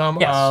through some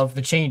of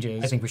the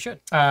changes. I think we should.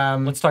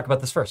 Let's talk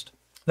about this first.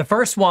 The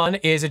first one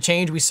is a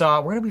change we saw.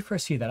 Where did we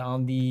first see that?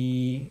 On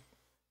the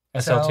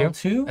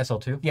SL2?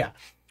 SL2? Yeah,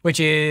 which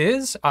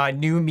is a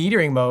new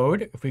metering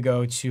mode. If we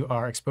go to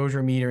our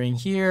exposure metering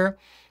here.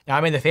 Now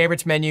I'm in the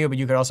favorites menu, but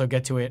you could also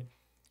get to it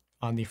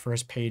on the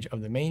first page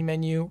of the main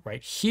menu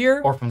right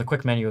here. Or from the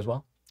quick menu as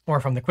well. Or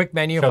from the quick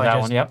menu. Show if I that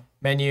just one, yep.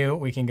 Menu,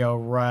 we can go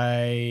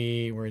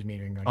right, where's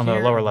metering? Go On here,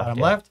 the lower left, bottom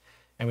yeah. left,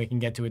 and we can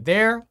get to it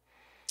there.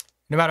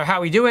 No matter how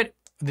we do it,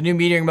 the new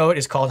metering mode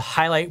is called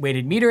highlight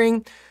weighted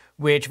metering,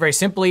 which very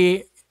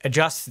simply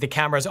adjusts the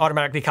camera's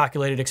automatically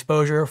calculated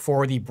exposure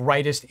for the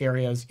brightest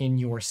areas in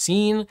your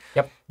scene.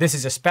 Yep. This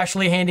is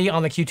especially handy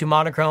on the Q2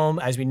 monochrome.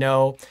 As we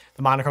know,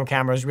 the monochrome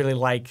cameras really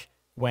like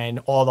when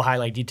all the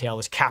highlight detail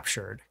is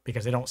captured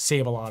because they don't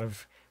save a lot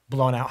of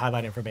blown out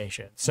highlight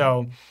information.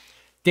 So,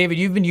 David,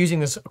 you've been using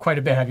this quite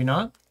a bit, have you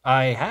not?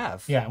 I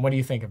have. Yeah, and what do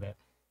you think of it?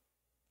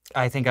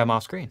 I think I'm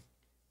off screen.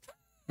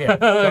 Yeah,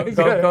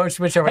 go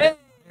switch over.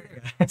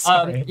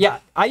 Sorry. Yeah,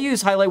 I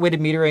use highlight weighted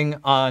metering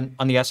on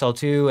the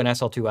SL2 and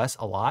SL2-S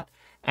a lot.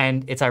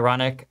 And it's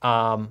ironic.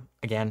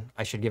 Again,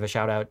 I should give a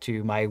shout out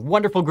to my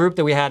wonderful group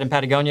that we had in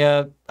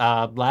Patagonia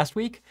last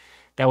week.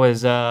 That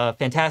was a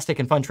fantastic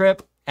and fun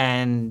trip.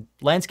 And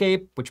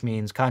landscape, which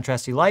means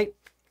contrasty light.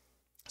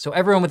 So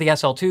everyone with the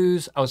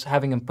SL2s, I was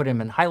having them put them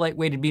in highlight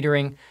weighted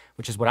metering,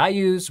 which is what I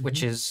use,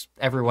 which is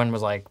everyone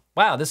was like,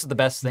 wow, this is the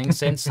best thing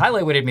since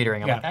highlight weighted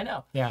metering. I'm like, I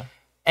know. Yeah.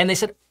 And they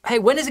said, hey,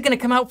 when is it going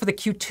to come out for the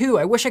Q2?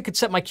 I wish I could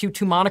set my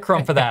Q2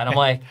 monochrome for that. I'm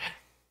like,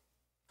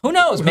 who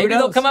knows? Maybe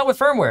they'll come out with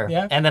firmware.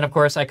 Yeah. And then, of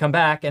course, I come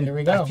back, and Here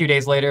we go. a few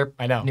days later,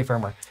 I know. new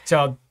firmware.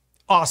 So,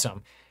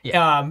 awesome.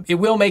 Yeah. It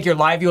will make your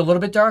live view a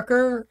little bit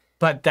darker,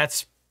 but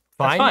that's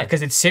fine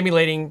because it's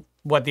simulating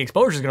what the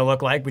exposure is going to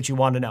look like, which you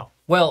want to know.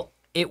 Well,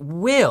 it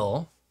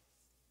will,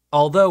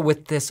 although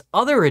with this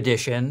other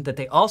addition that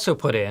they also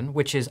put in,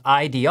 which is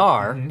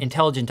IDR,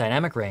 Intelligent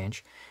Dynamic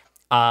Range,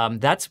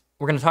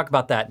 we're going to talk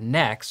about that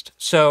next.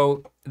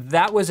 So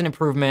that was an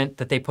improvement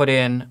that they put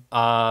in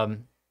so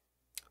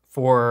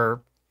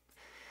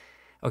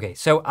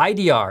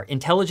IDR,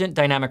 Intelligent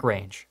Dynamic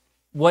Range.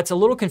 What's a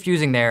little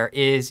confusing there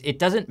is it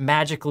doesn't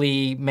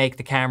magically make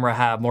the camera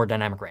have more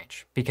dynamic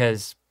range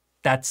because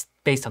that's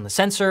based on the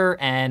sensor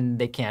and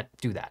they can't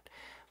do that.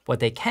 What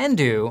they can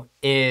do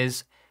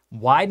is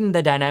widen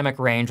the dynamic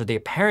range or the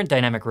apparent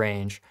dynamic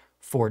range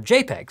for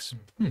JPEGs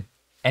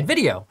and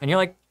video. And you're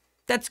like,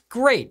 that's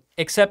great,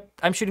 except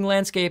I'm shooting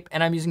landscape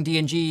and I'm using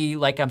DNG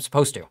like I'm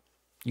supposed to.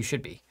 You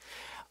should be.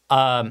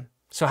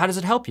 So how does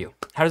it help you?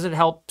 How does it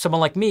help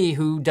someone like me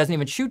who doesn't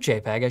even shoot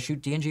JPEG, I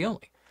shoot DNG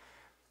only?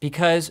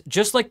 Because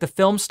just like the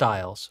film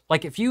styles,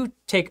 like if you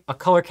take a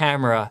color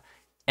camera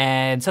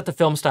and set the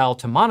film style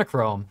to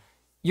monochrome,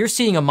 you're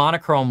seeing a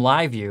monochrome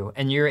live view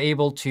and you're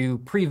able to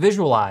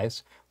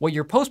pre-visualize what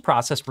your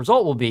post-process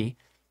result will be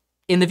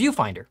in the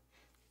viewfinder.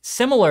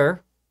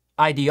 Similar,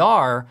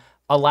 IDR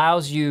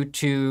allows you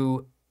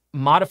to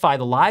modify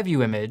the live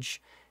view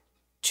image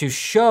to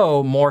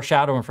show more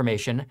shadow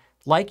information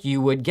like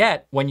you would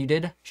get when you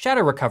did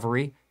shadow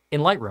recovery in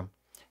Lightroom.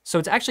 So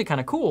it's actually kind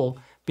of cool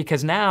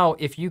because now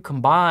if you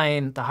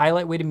combine the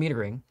highlight weighted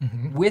metering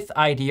with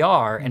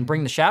IDR and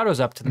bring the shadows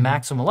up to the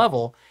maximum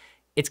level,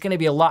 it's going to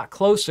be a lot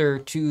closer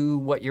to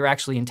what you're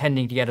actually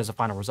intending to get as a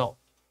final result.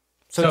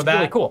 So it's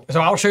really cool.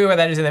 So I'll show you where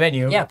that is in the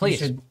menu. Yeah,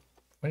 please.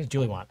 What does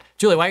Julie want?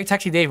 Julie, why are you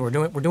texting David? We're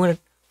doing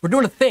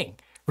a thing.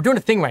 We're doing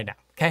a thing right now.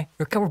 Okay,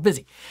 we're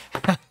busy.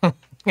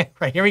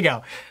 Right, here we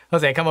go.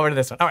 Jose, come over to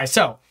this one. All right,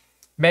 so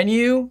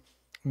menu,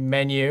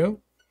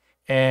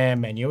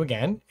 and menu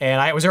again. And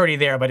I was already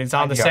there, but it's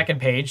on the second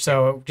page.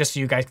 So just so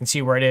you guys can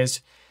see where it is.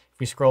 If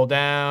we scroll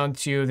down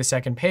to the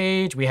second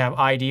page, we have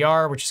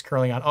IDR, which is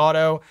currently on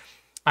auto.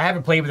 I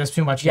haven't played with this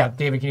too much yet.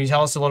 David, can you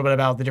tell us a little bit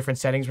about the different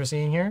settings we're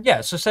seeing here?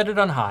 Yeah, so set it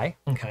on high.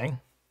 Okay.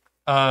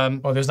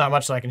 Well, there's not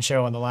much that I can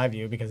show on the live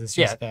view because it's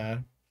just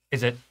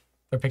Is it?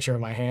 a picture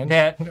of my hand.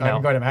 Yeah, I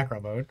can go to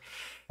macro mode.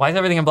 Why is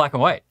everything in black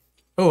and white?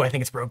 Oh, I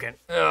think it's broken.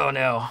 Oh,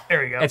 no.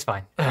 There we go. It's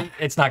fine.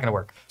 It's not going to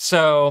work.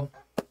 So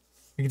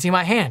you can see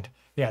my hand.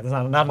 Yeah, there's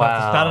not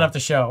enough to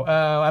show.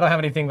 I don't have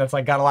anything that's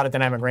like got a lot of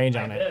dynamic range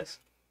on it.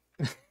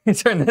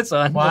 Turn this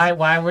on. What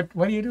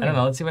are you doing? I don't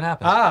know. Let's see what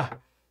happens.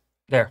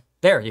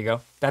 There you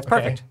go. That's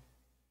perfect.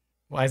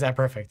 Why is that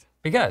perfect?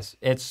 Because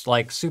it's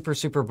like super,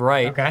 super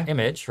bright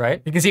image,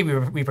 right? You can see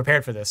we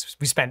prepared for this.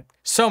 We spent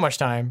so much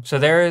time. So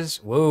there's,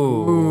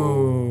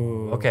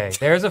 okay,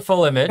 there's a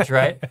full image,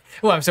 right?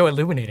 Oh, I'm so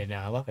illuminated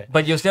now. I love it.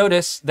 But you'll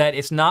notice that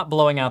it's not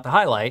blowing out the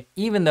highlight,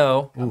 even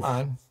though,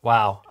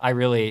 wow, I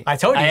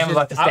told you, I am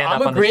about to stand up on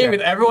the chair. I'm agreeing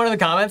with everyone in the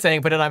comments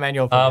saying put it on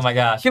manual focus. Oh my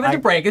gosh. Give it a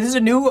break. This is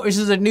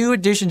a new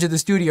addition to the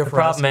studio for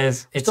us. The problem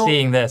is it's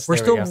seeing this.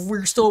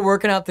 We're still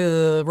working out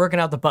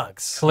the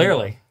bugs.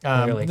 Clearly.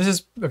 This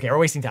is okay, we're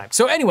wasting time.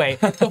 So anyway,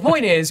 the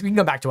point is, we can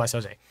go back to us,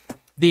 Jose.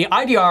 The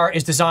IDR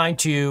is designed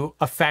to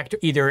affect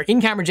either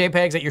in-camera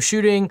JPEGs that you're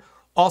shooting,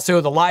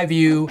 also the live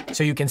view,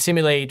 so you can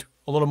simulate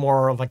a little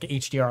more of like an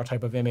HDR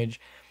type of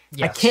image.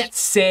 Yes. I can't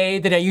say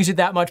that I use it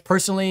that much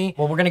personally.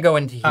 Well, we're gonna go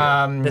into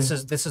here. This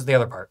is the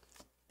other part.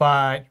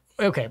 But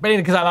okay, but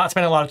because I'm not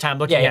spending a lot of time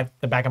looking at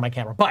the back of my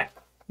camera, but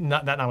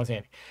not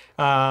notwithstanding.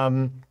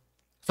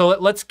 So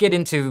let's get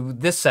into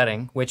this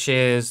setting, which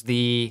is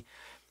the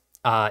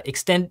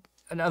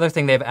another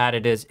thing they've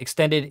added is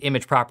extended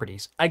image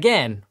properties.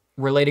 Again,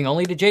 relating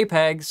only to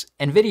JPEGs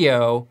and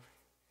video,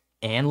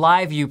 and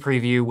live view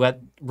preview,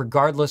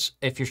 regardless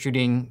if you're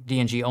shooting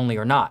DNG only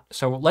or not.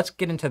 So let's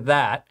get into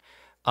that.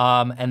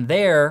 And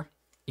there,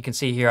 you can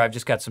see here, I've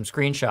just got some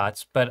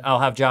screenshots, but I'll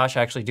have Josh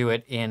actually do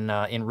it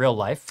in real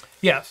life.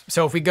 Yeah,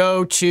 so if we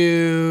go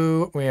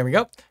to, there we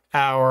go,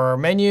 our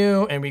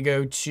menu, and we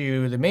go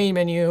to the main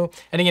menu.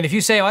 And again, if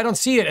you say, oh, I don't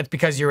see it, it's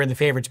because you're in the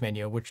favorites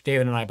menu, which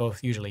David and I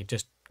both usually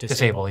just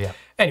disable. Yeah.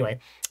 Anyway,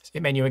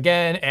 hit menu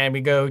again, and we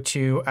go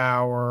to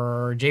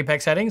our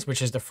JPEG settings,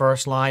 which is the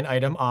first line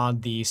item on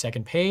the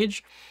second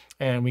page.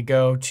 And we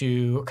go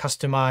to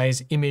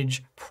customize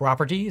image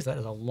properties. That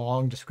is a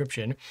long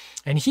description.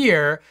 And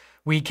here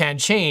we can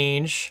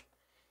change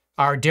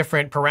our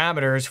different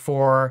parameters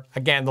for,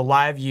 again, the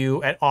live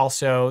view and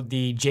also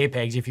the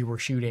JPEGs if you were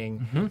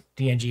shooting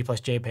DNG plus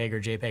JPEG or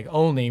JPEG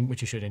only,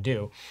 which you shouldn't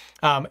do.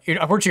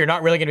 Unfortunately, you're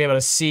not really going to be able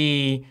to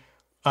see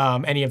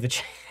any of the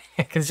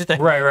because it's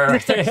just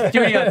right.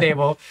 shooting on the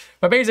table.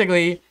 But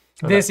basically,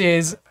 this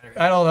is,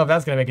 I don't know if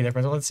that's going to make a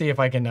difference. Let's see if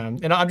I can,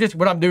 and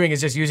what I'm doing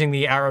is just using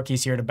the arrow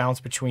keys here to bounce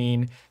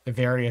between the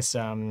various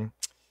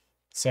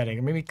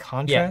setting. Maybe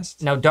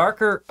contrast. Yeah. Now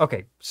darker.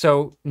 Okay.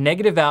 So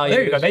negative values.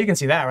 There you go. Now you can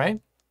see that, right?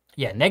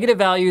 Yeah. Negative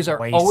values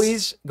are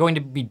always going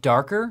to be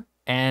darker,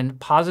 and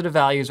positive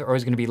values are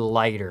always going to be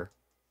lighter.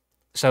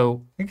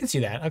 So you can see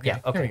that. Okay. Yeah.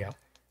 Okay. There we go.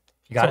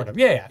 You got sort it. Of.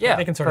 Yeah. Yeah.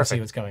 They can sort of see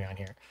what's going on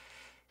here.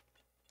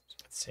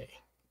 Let's see.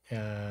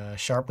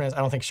 Sharpness. I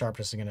don't think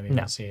sharpness is going to be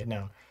able to see it.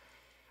 No.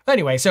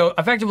 Anyway, so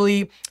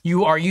effectively,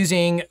 you are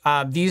using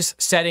these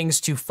settings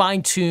to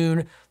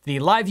fine-tune the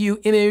live view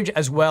image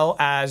as well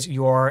as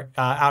your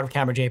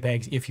out-of-camera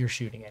JPEGs if you're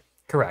shooting it.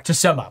 Correct. To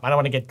sum up, I don't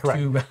want to get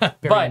too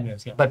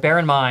but bear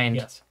in mind,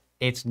 yes,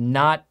 it's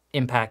not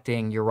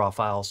impacting your raw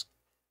files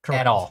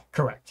at all.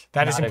 Correct.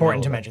 That is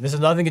important to mention. This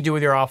has nothing to do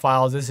with your raw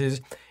files. This is,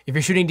 if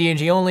you're shooting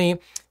DNG only,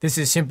 this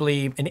is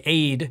simply an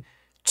aid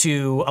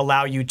to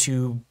allow you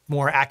to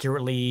more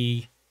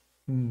accurately,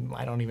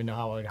 I don't even know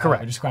how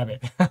to describe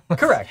it.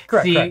 Correct.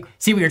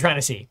 See what you're trying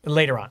to see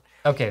later on.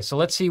 Okay, so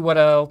let's see what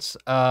else.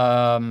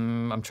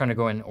 I'm trying to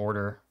go in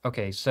order.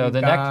 Okay, so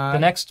the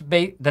next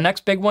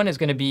big one is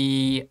going to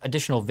be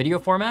additional video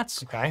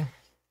formats. Okay.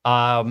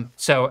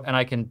 And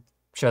I can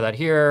show that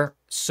here.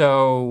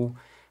 So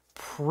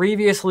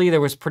previously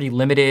there was pretty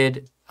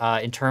limited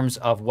in terms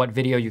of what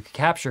video you could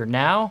capture.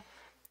 Now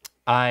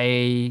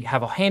I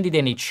have a handy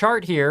dandy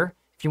chart here.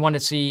 If you want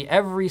to see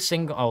every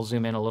single, I'll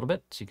zoom in a little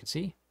bit so you can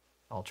see.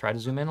 I'll try to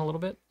zoom in a little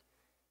bit.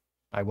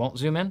 I won't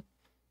zoom in.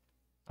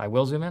 I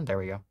will zoom in. There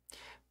we go.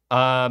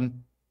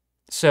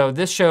 So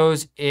this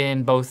shows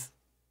in both,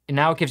 and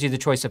now it gives you the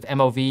choice of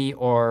MOV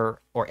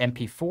or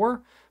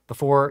MP4.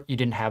 Before, you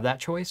didn't have that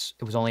choice.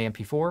 It was only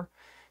MP4.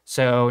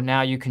 So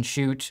now you can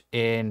shoot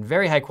in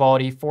very high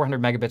quality,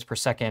 400 megabits per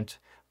second,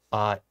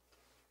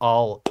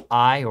 all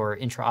eye or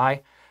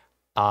intra-eye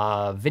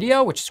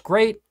video, which is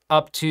great,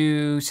 up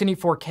to Cine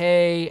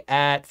 4K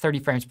at 30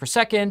 frames per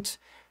second,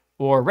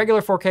 or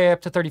regular 4K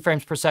up to 30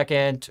 frames per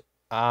second.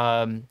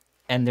 And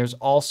there's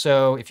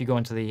also, if you go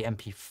into the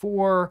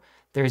MP4,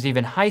 there's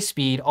even high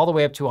speed all the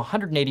way up to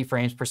 180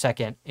 frames per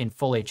second in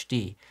full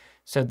HD.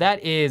 So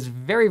that is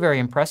very, very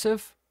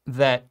impressive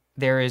that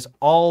there is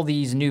all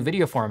these new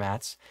video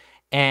formats.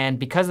 And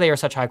because they are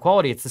such high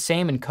quality, it's the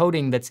same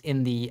encoding that's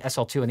in the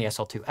SL2 and the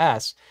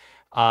SL2-S,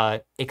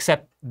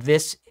 except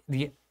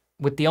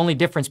with the only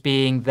difference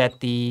being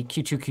that the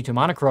Q2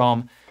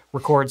 monochrome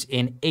records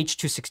in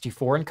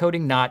H.264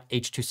 encoding, not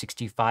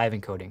H.265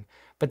 encoding.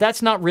 But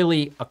that's not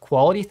really a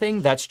quality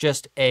thing. That's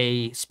just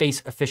a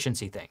space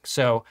efficiency thing.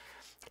 So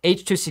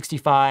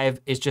H.265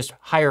 is just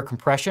higher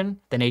compression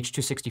than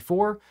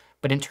H.264.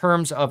 But in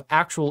terms of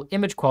actual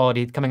image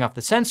quality coming off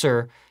the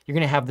sensor, you're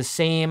going to have the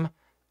same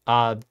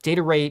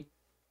data rate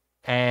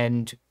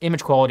and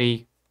image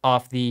quality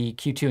off the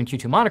Q2 and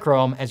Q2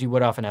 monochrome as you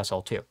would off an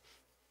SL2,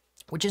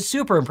 which is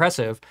super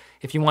impressive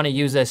if you want to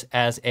use this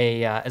as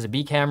a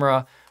B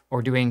camera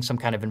or doing some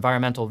kind of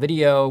environmental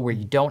video where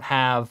you don't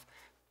have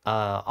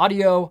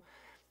audio,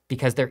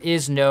 because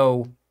there's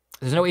no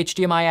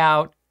HDMI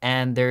out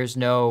and there's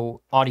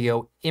no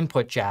audio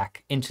input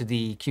jack into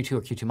the Q2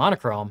 or Q2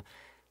 monochrome.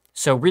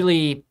 So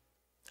really,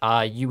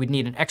 you would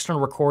need an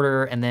external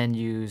recorder and then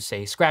use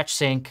a scratch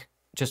sync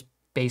just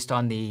based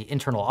on the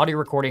internal audio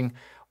recording.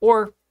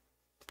 Or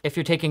if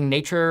you're taking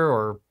nature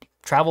or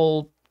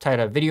travel type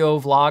of video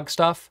vlog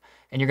stuff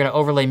and you're going to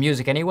overlay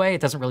music anyway,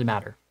 it doesn't really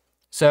matter.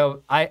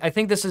 So I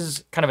think this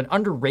is kind of an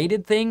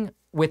underrated thing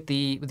with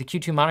the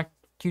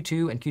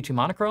Q2 and Q2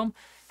 monochrome,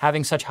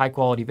 having such high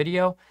quality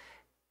video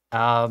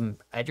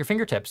at your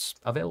fingertips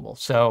available.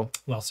 So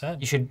well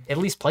said. You should at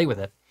least play with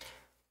it.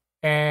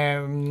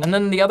 And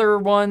then the other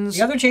ones.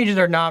 The other changes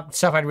are not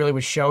stuff I really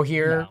would show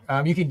here.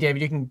 No.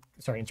 David, you can,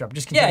 sorry to interrupt,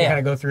 just continue to kind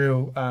of go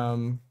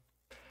through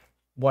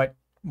what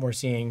we're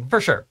seeing. For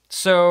sure.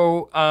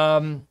 So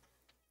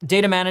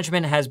data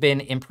management has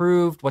been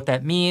improved. What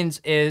that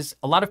means is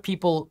a lot of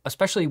people,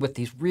 especially with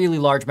these really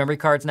large memory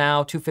cards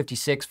now,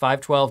 256,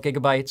 512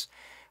 gigabytes,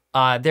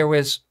 there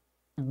was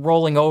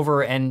rolling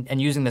over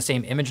and using the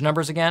same image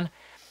numbers again.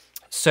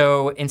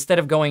 So instead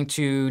of going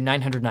to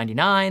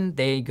 999,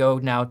 they go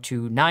now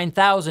to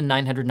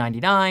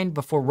 9,999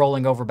 before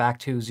rolling over back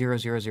to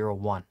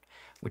 0001,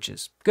 which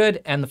is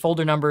good. And the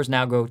folder numbers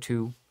now go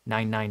to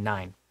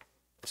 999.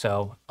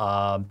 So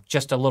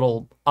just a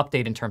little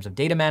update in terms of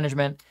data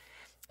management.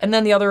 And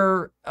then the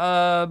other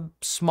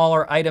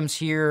smaller items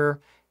here,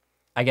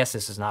 I guess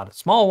this is not a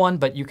small one,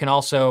 but you can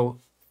also,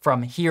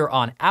 from here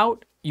on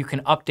out, you can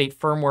update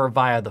firmware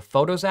via the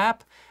Photos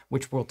app,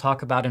 which we'll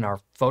talk about in our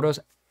Photos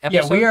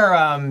episode. Yeah, we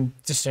are,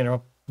 just to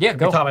interrupt. Yeah,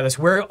 go. Talk about this.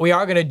 We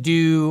are going to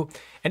do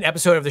an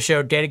episode of the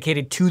show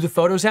dedicated to the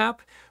Photos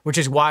app, which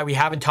is why we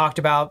haven't talked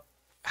about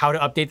how to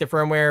update the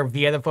firmware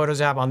via the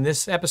Photos app on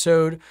this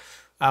episode.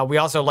 We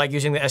also like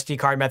using the SD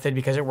card method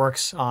because it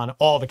works on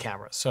all the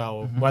cameras.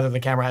 So whether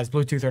the camera has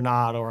Bluetooth or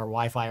not, or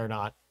Wi-Fi or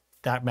not,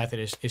 that method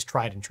is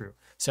tried and true.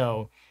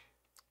 So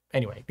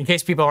anyway, in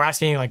case people are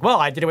asking, like, well,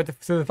 I did it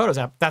through the Photos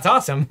app. That's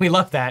awesome. We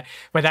love that.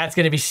 But that's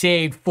going to be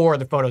saved for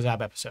the Photos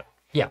app episode.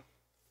 Yeah.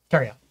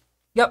 Carry on.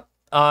 Yep.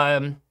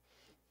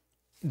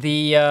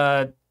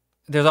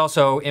 There's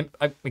also,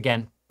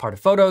 again, part of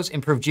Photos,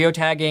 improved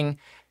geotagging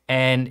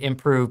and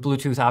improved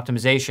Bluetooth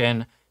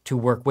optimization to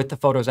work with the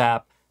Photos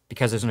app.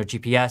 Because there's no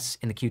GPS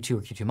in the Q2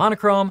 or Q2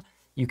 monochrome,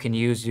 you can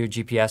use your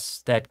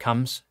GPS that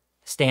comes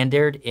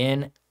standard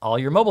in all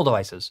your mobile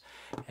devices.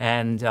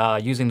 And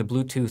using the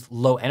Bluetooth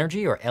low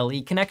energy or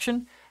LE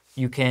connection,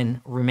 you can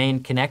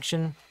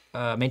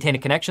maintain a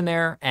connection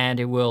there, and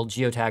it will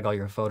geotag all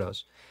your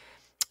photos.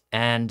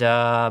 And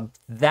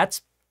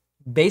that's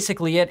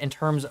basically it in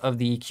terms of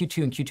the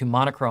Q2 and Q2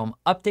 monochrome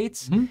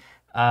updates.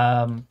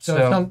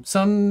 So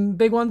some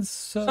big ones.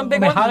 Some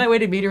big ones. Highlight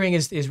weighted metering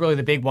is really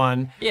the big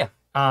one. Yeah.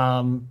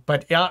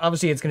 But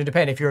obviously it's going to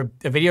depend. If you're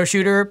a video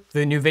shooter,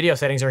 the new video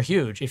settings are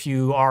huge. If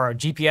you are a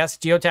GPS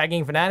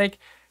geotagging fanatic,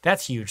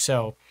 that's huge.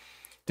 So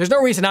there's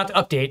no reason not to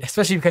update,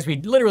 especially because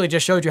we literally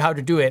just showed you how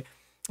to do it.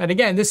 And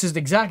again, this is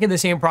exactly the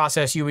same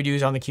process you would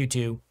use on the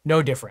Q2,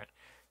 no different.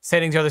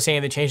 Settings are the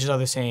same, the changes are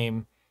the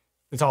same,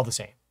 it's all the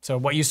same. So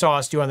what you saw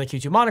us do on the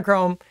Q2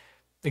 monochrome,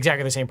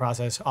 exactly the same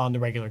process on the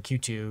regular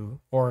Q2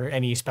 or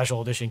any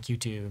special edition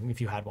Q2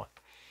 if you had one.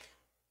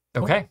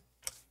 Okay.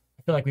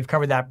 I feel like we've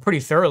covered that pretty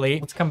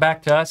thoroughly. Let's come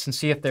back to us and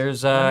see if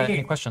there's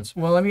any questions.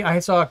 Well, I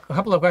saw a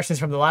couple of questions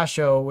from the last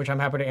show, which I'm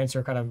happy to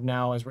answer kind of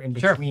now as we're in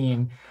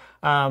between.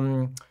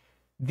 Sure.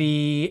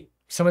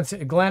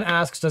 Glenn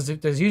asks, does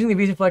using the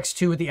VisiFlex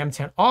 2 with the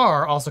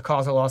M10R also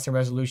cause a loss in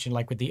resolution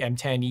like with the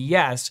M10?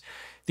 Yes.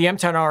 The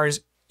M10R's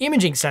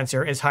imaging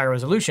sensor is higher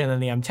resolution than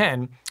the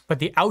M10, but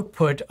the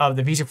output of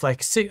the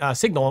VisiFlex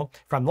signal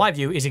from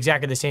LiveView is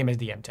exactly the same as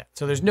the M10.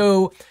 So there's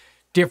no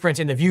difference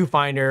in the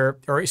viewfinder,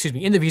 or excuse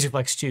me, in the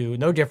VisiFlex 2,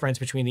 no difference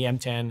between the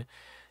M10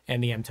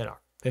 and the M10R.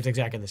 It's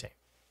exactly the same.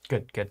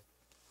 Good, good.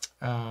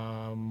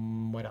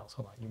 What else?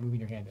 Hold on, you're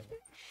moving your hand in.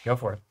 Go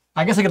for it.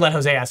 I guess I could let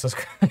Jose ask those.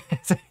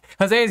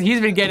 Jose,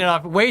 he's been getting it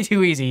off way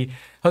too easy.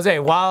 Jose,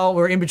 while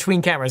we're in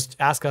between cameras,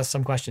 ask us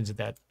some questions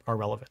that are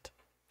relevant.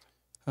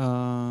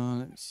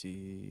 Let me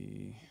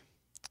see.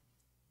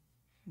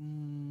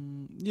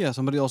 Yeah,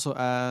 somebody also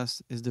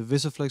asked, is the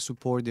VisiFlex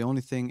support the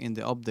only thing in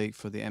the update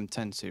for the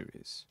M10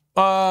 series?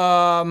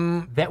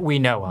 That we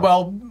know of.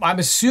 Well, I'm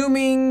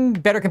assuming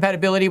better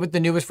compatibility with the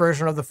newest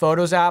version of the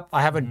Photos app.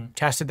 I haven't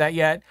tested that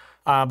yet,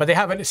 but they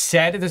haven't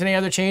said if there's any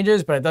other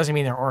changes, but it doesn't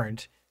mean there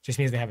aren't. It just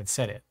means they haven't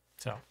said it.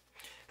 So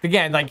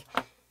again, like,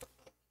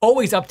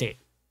 always update.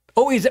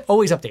 Always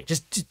update.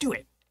 Just do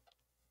it.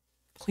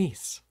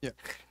 Please. Yeah.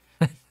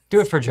 Do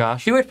it for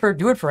Josh. Do it for Enzo.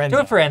 Do it for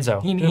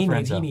Enzo. He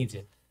needs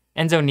it.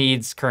 Enzo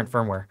needs current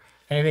firmware.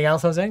 Anything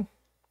else, Jose?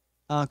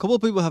 A couple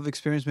of people have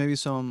experienced maybe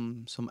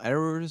some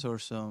errors or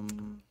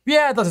some...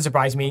 Yeah, it doesn't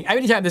surprise me.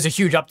 Anytime there's a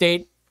huge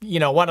update,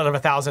 1 out of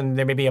 1,000,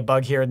 there may be a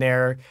bug here and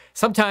there.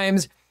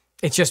 Sometimes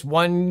it's just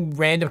one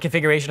random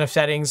configuration of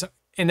settings.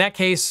 In that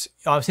case,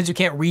 since you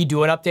can't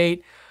redo an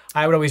update,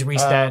 I would always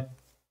reset.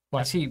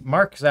 I see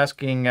Mark is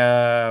asking,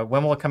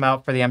 when will it come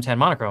out for the M10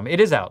 monochrome?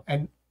 It is out.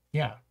 And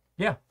yeah.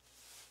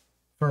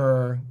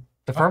 For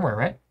the firmware,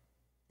 right?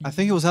 I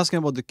think he was asking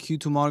about the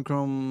Q2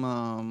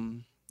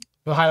 monochrome...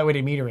 the highlight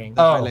weighted metering.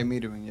 Highlight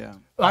metering, yeah.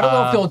 I don't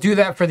know if they'll do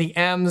that for the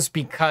M's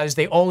because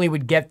they only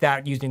would get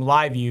that using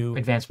LiveView.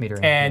 Advanced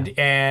metering.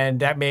 And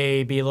that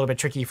may be a little bit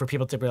tricky for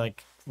people to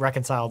like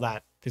reconcile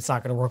that. It's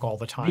not going to work all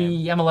the time.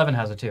 The M11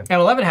 has it too.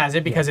 M11 has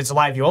it because it's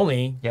LiveView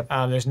only. Yep.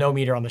 There's no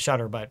meter on the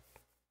shutter, but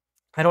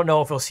I don't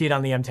know if we'll see it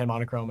on the M10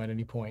 monochrome at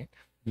any point.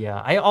 Yeah,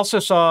 I also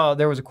saw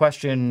there was a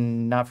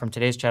question, not from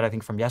today's chat, I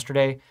think from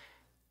yesterday,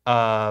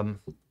 about,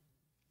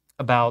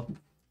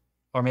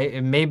 or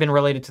it may have been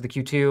related to the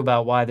Q2,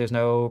 about why there's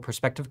no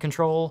perspective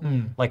control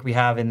like we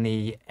have in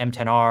the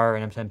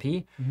M10R and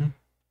M10P.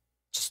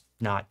 Just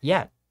not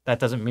yet. That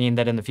doesn't mean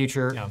that in the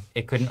future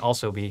it couldn't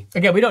also be.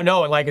 Again, we don't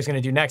know what Leica's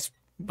going to do next.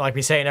 Like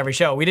we say in every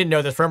show, we didn't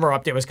know the firmware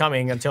update was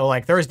coming until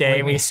like Thursday.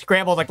 And we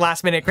scrambled like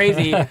last minute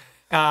crazy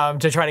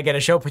to try to get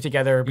a show put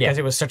together because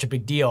it was such a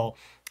big deal.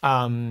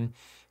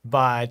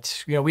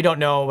 But we don't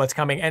know what's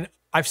coming. And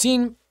I've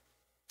seen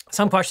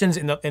some questions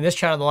in this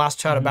chat and the last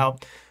chat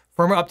about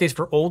firmware updates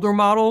for older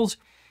models.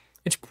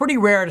 It's pretty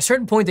rare. At a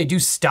certain point, they do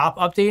stop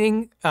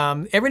updating.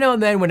 Every now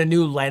and then, when a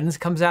new lens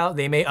comes out,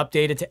 they may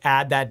update it to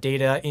add that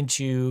data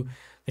into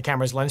the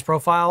camera's lens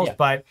profiles. Yeah.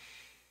 But,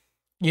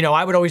 you know,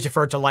 I would always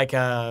defer to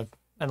Leica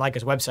and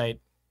Leica's website.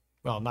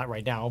 Well, not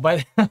right now,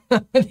 but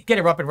get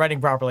it up and running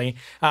properly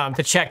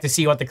to check to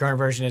see what the current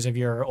version is of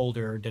your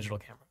older digital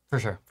camera. For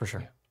sure, for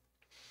sure.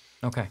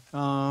 Okay.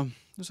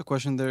 There's a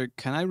question there.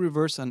 Can I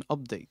reverse an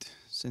update?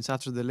 Since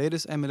after the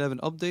latest M11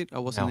 update, I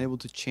wasn't able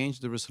to change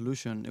the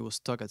resolution. It was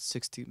stuck at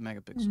 60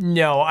 megapixels.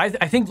 No, I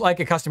think like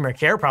a customer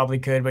care probably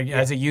could, but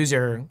as a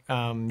user,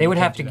 they would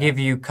have to give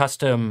you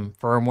custom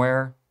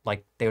firmware.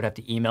 Like they would have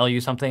to email you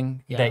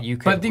something that you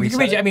could. But you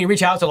can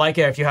reach out to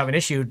Leica if you have an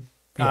issue.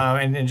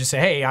 And just say,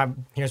 hey,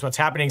 here's what's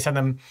happening. Send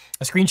them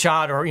a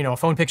screenshot or a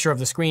phone picture of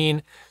the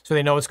screen so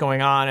they know what's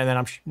going on, and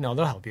then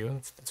they'll help you.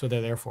 That's what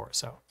they're there for.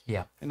 So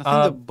yeah. And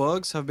I think the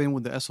bugs have been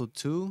with the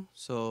SL2,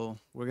 so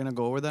we're gonna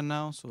go over that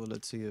now. So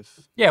let's see if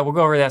we'll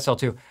go over the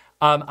SL2.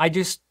 I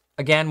just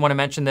again want to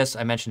mention this.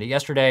 I mentioned it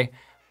yesterday.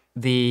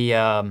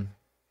 The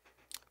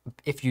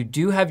if you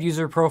do have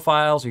user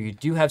profiles or you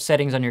do have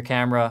settings on your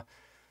camera,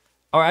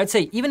 or I'd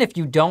say even if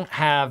you don't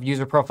have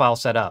user profiles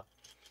set up,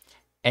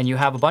 and you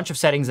have a bunch of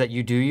settings that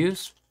you do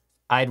use,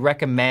 I'd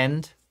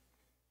recommend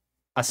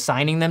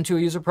assigning them to a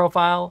user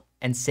profile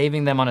and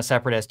saving them on a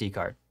separate SD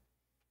card.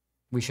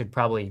 We should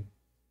probably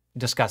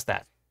discuss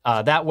that.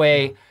 That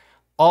way,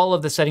 all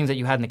of the settings that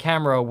you had in the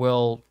camera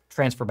will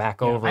transfer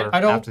back over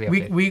after the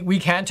update. We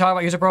can talk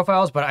about user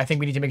profiles, but I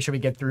think we need to make sure we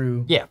get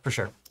through for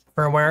sure.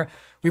 firmware.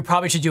 We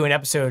probably should do an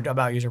episode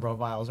about user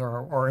profiles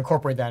or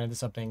incorporate that into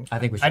something. I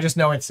think we should. I just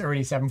know it's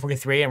already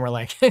 7:43 and we're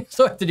like,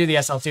 still have to do the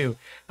SL2.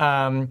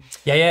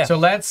 So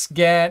let's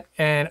get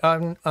an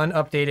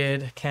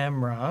unupdated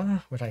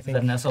camera, which I think...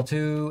 Is that an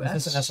SL2-S?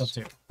 This is an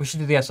SL2. We should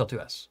do the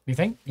SL2-S. You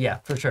think? Yeah,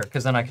 for sure,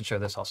 because then I can show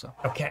this also.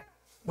 Okay,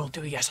 we'll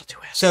do the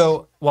SL2-S.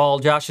 So while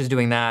Josh is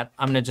doing that,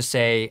 I'm going to just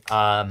say,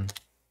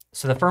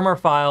 so the firmware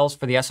files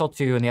for the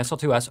SL2 and the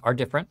SL2-S are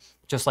different,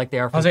 just like they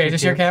are for Jose, is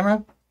this your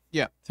camera?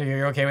 Yeah. So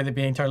you're okay with it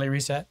being totally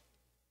reset?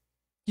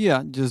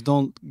 Yeah, just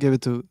don't give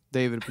it to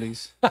David,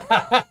 please.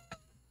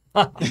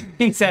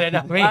 He said it,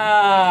 not me.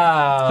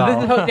 Oh.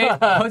 So this is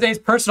Jose's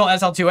personal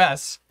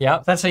SL2S.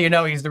 Yep. That's how you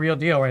know he's the real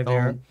deal right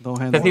there. Don't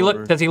hand it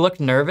over. Does he look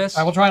nervous?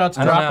 I will try not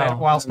to drop it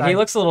whilst he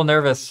looks a little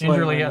nervous.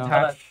 gingerly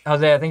attached.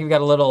 Jose, I think you've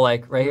got a little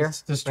like right here.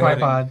 This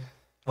tripod.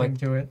 Wipe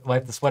to it.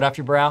 Wipe the sweat off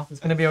your brow.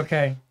 It's gonna be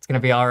okay. It's gonna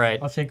be all right.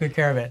 I'll take good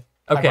care of it.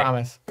 Okay. I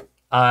promise.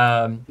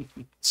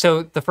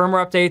 So the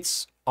firmware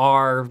updates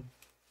are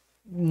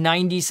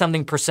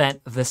 90-something%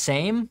 the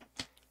same.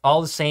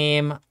 All the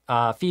same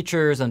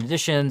features and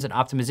additions and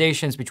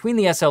optimizations between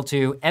the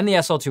SL2 and the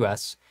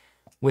SL2S,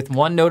 with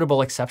one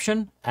notable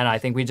exception, and I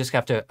think we just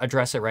have to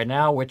address it right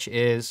now, which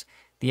is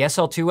the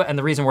SL2, and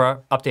the reason we're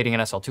updating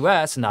an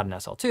SL2S and not an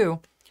SL2,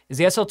 is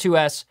the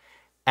SL2S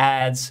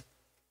adds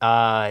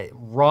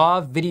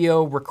raw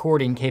video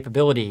recording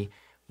capability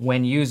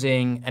when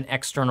using an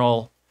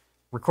external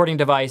recording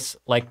device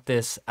like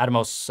this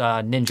Atomos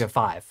Ninja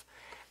 5.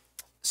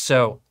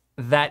 So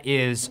that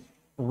is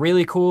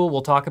really cool.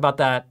 We'll talk about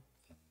that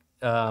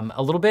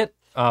a little bit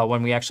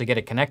when we actually get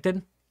it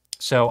connected.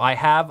 So I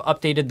have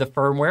updated the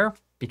firmware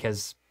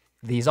because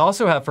these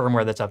also have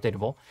firmware that's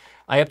updatable.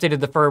 I updated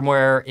the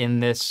firmware in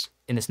this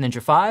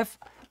Ninja 5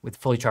 with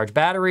fully charged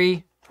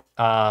battery,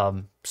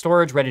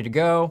 storage ready to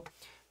go,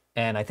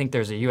 and I think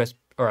there's a USB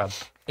or a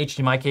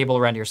HDMI cable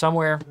around here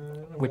somewhere,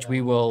 which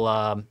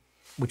we'll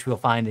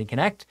find and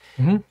connect.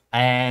 Mm-hmm.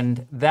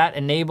 And that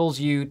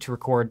enables you to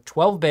record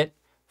 12-bit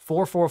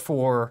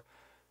 444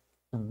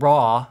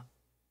 raw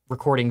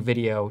recording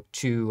video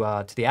to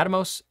the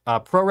Atomos,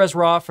 ProRes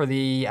RAW for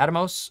the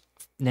Atomos,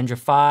 Ninja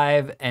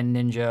 5 and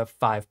Ninja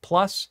 5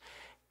 Plus,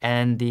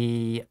 and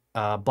the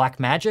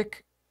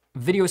Blackmagic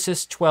Video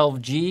Assist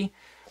 12G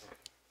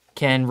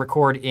can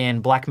record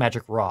in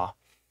Blackmagic RAW,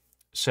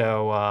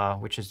 so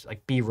which is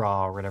like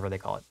B-RAW or whatever they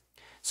call it.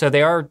 So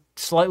they are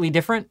slightly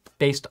different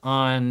based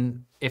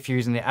on if you're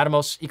using the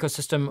Atomos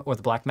ecosystem or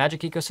the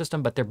Blackmagic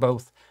ecosystem, but they're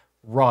both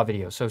raw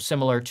video. So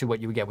similar to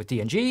what you would get with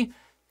DNG,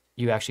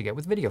 you actually get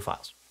with video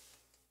files.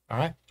 All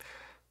right.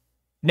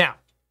 Now,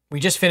 we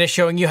just finished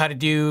showing you how to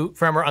do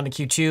firmware on the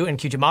Q2 and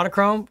Q2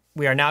 monochrome.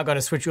 We are now going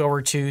to switch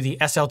over to the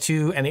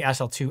SL2 and the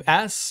SL2S.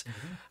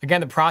 Mm-hmm. Again,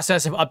 the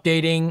process of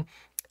updating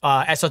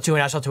SL2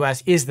 and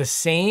SL2S is the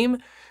same.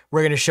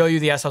 We're going to show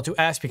you the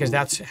SL2S because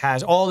that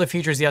has all the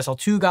features the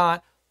SL2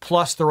 got,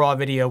 plus the raw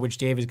video, which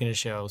Dave is going to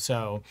show.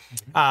 So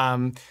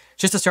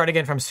just to start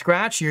again from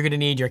scratch, you're going to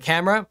need your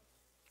camera.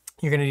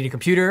 You're going to need a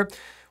computer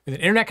with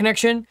an internet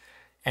connection,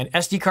 an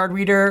SD card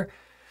reader,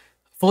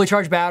 fully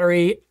charged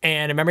battery,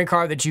 and a memory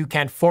card that you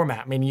can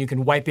format, meaning you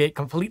can wipe it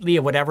completely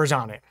of whatever's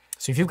on it.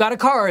 So if you've got a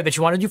card that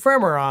you want to do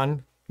firmware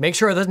on, make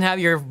sure it doesn't have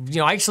your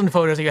Iceland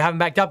photos that you haven't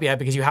backed up yet,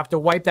 because you have to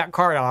wipe that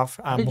card off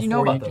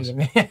before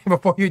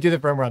you do the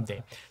firmware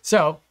update.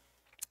 So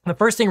the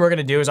first thing we're going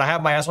to do is I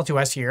have my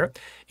SL2S here,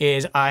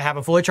 is I have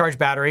a fully charged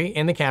battery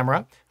in the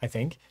camera, I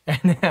think.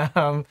 And do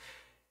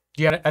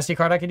you have an SD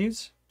card I could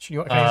use? Can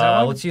I use that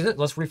one? Let's use it.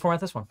 Let's reformat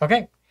this one.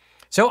 Okay.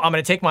 So I'm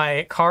going to take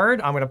my card.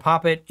 I'm going to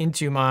pop it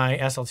into my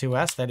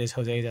SL2-S. That is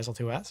Jose's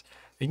SL2-S.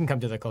 You can come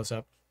to the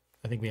close-up.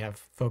 I think we have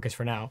focus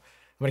for now.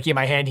 I'm going to keep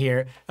my hand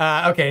here.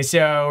 Okay,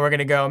 so we're going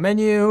to go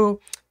menu,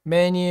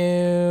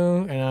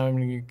 and I'm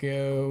going to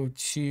go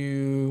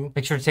to...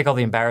 Make sure to take all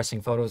the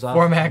embarrassing photos off.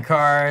 Format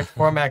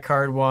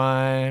card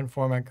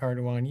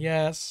one,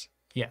 yes.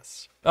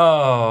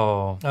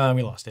 Oh.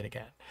 We lost it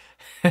again.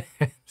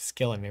 It's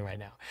killing me right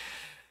now.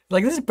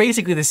 Like, this is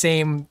basically the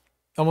same,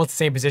 almost the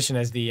same position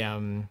as the,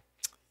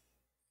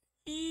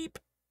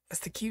 that's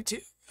the Q2.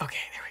 Okay,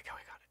 there we go.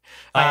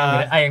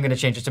 I am gonna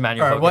change it to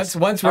manual focus.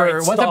 Once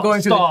I'm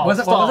going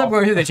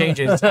through the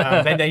changes,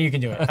 then you can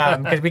do it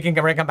because we're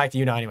gonna come back to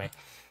you now anyway.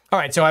 All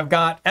right, so I've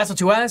got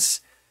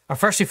SL2-S, a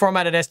freshly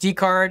formatted SD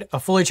card, a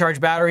fully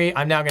charged battery.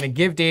 I'm now gonna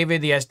give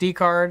David the SD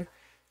card,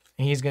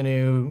 and he's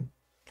gonna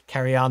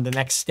carry on the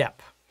next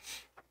step.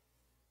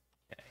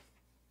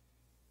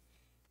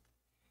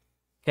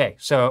 Okay,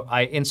 so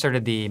I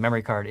inserted the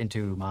memory card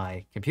into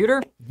my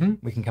computer.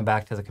 We can come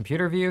back to the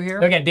computer view here.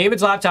 Again,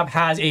 David's laptop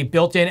has a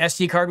built-in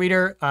SD card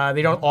reader.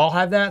 They don't all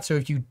have that, so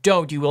if you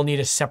don't, you will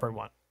need a separate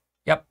one.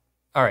 Yep.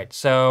 All right,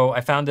 so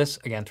I found this,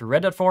 again, through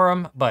Red Dot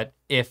Forum, but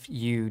if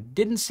you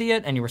didn't see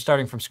it and you were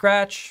starting from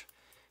scratch,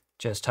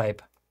 just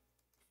type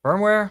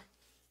firmware.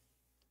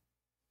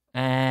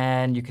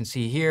 And you can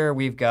see here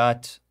we've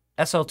got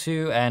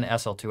SL2 and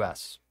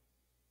SL2-S.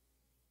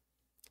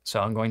 So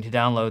I'm going to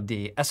download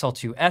the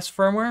SL2-S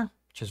firmware,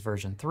 which is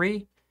version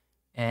 3.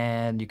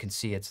 And you can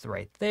see it's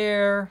right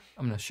there.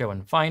 I'm going to show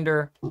in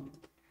Finder.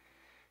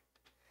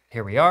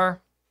 Here we are.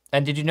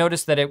 And did you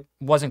notice that it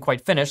wasn't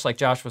quite finished, like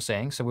Josh was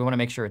saying? So we want to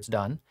make sure it's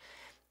done.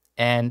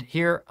 And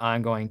here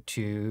I'm going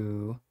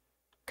to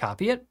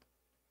copy it.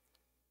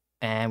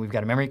 And we've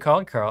got a memory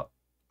card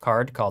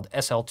called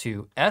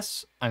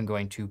SL2-S. I'm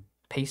going to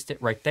paste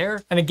it right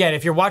there. And again,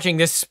 if you're watching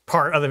this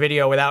part of the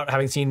video without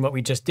having seen what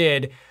we just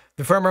did,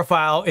 the firmware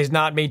file is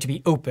not made to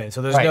be open.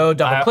 So there's no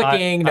double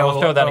clicking. I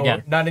will show that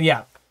again.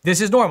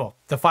 This is normal.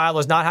 The file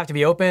does not have to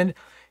be opened.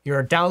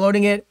 You're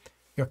downloading it,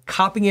 you're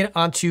copying it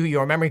onto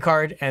your memory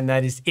card, and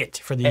that is it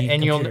for the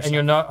computer stuff.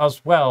 You'll not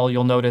as well.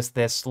 You'll notice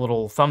this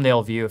little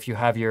thumbnail view. If you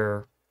have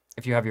your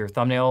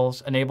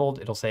thumbnails enabled,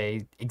 it'll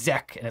say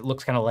exec, and it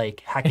looks kind of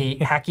like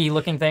hacky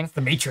looking thing. It's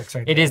the Matrix,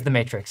 right? It is the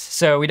Matrix.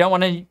 So we don't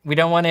want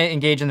to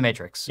engage in the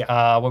Matrix.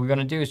 Yeah. What we're going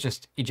to do is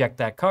just eject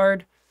that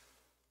card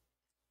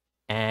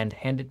and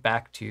hand it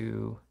back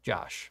to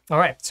Josh. All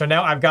right. So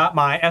now I've got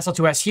my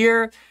SL2-S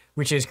here,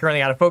 which is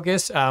currently out of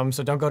focus. So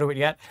don't go to it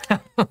yet.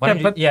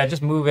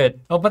 Just move it.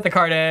 I'll put the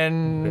card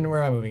in.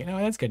 Where am I moving it? Oh,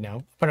 that's good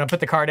now. But I'll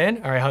put the card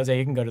in. All right, Jose,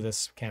 you can go to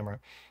this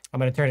camera. I'm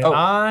going to turn it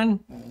on.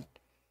 There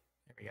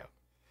we go.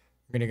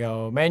 We're going to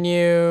go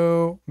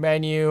menu.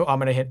 I'm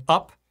going to hit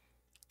up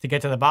to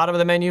get to the bottom of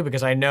the menu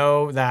because I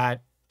know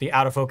that the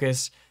out of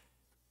focus.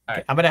 All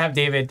right. I'm going to have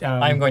David.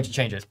 I'm going to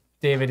change it.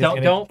 David is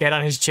going to get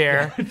on his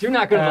chair. Do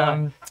not go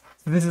to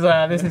this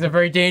is a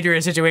very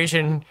dangerous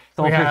situation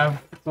we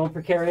have. So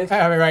precarious.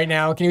 Right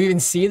now. Can you even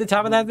see the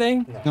top of that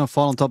thing? It's gonna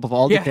fall on top of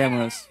all the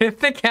cameras. If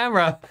the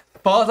camera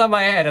falls on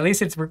my head, at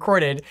least it's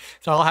recorded,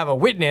 so I'll have a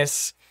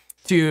witness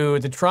to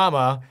the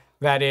trauma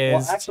that is.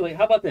 Well, actually,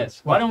 how about this?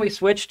 Why don't we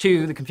switch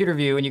to the computer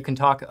view and you can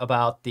talk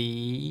about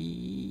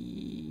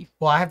the.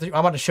 Well,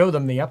 I want to show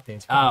them the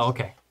updates. Oh,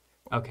 okay.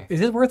 Okay.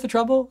 Is it worth the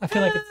trouble? I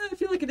feel like it's. I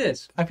feel like it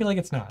is. I feel like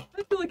it's not.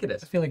 I feel like it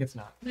is. I feel like it's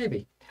not.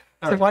 Maybe.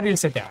 So why don't you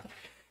sit down?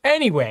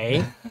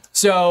 Anyway,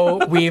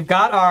 so we've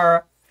got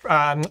our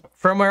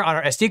firmware on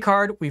our SD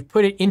card. We've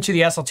put it into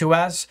the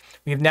SL2-S.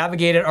 We've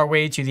navigated our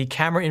way to the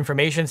camera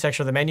information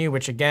section of the menu,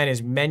 which again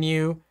is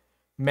menu,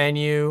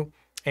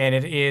 and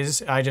it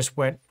is, I just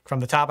went from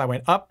the top, I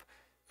went up.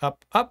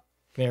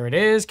 There it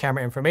is,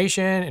 camera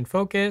information and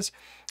focus.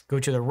 Go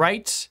to the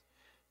right.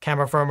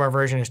 Camera firmware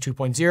version is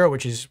 2.0,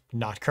 which is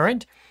not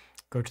current.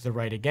 Go to the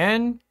right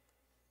again.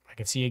 I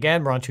can see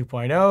again, we're on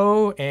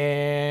 2.0,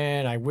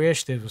 and I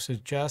wish this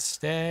would just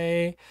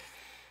stay.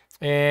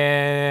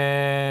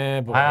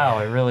 And boy. Wow,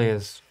 it really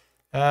is.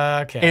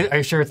 Okay. Are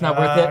you sure it's not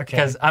worth it?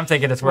 Because I'm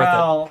thinking it's worth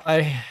it.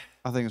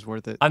 I think it's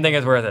worth it. I'm thinking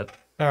it's worth it.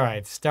 All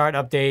right, start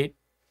update,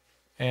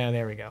 and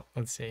there we go.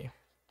 Let's see.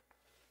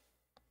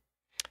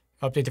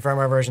 Update to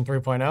firmware version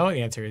 3.0.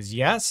 The answer is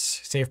yes.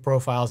 Save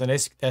profiles and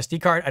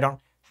SD card. I don't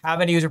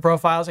have any user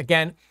profiles.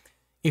 Again,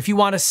 if you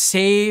want to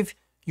save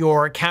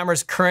your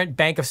camera's current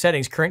bank of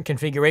settings, current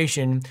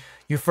configuration,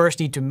 you first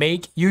need to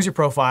make user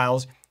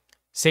profiles,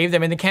 save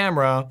them in the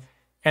camera,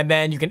 and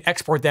then you can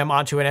export them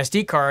onto an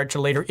SD card to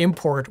later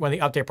import when the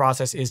update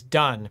process is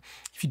done.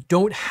 If you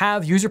don't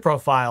have user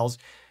profiles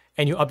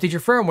and you update your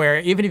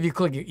firmware, even if you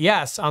click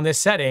yes on this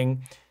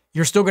setting,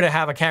 you're still going to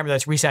have a camera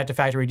that's reset to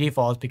factory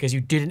defaults because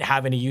you didn't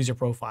have any user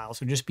profiles.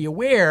 So just be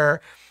aware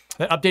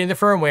that updating the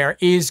firmware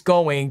is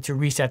going to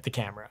reset the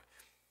camera.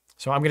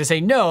 So I'm going to say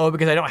no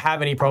because I don't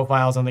have any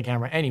profiles on the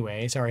camera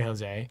anyway. Sorry,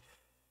 Jose.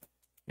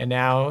 And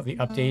now the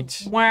update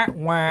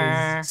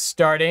is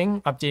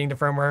starting, updating the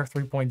firmware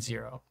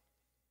 3.0.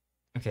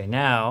 Okay,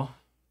 now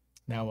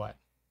what?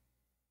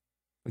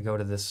 we go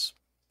to this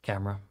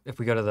camera. If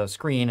we go to the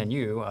screen and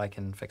I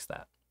can fix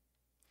that.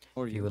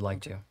 Or if you would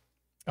like to.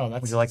 Oh,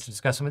 that's. Would you like to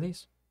discuss some of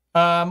these?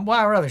 Well,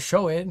 I'd rather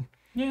show it.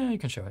 Yeah, you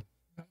can show it.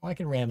 I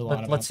can ramble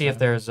on. Let's see if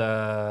there's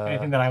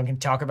anything that I can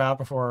talk about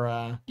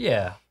before.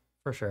 Yeah,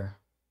 for sure.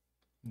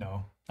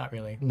 No, not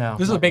really. No.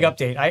 This is a big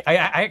update. I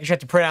actually had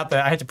to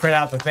print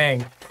out the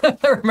thing.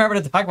 Remember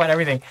to talk about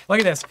everything. Look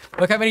at this.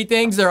 Look how many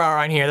things there are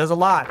on here. There's a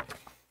lot.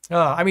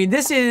 I mean,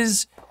 this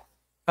is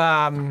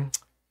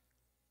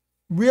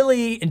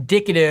really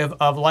indicative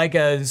of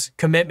Leica's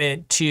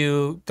commitment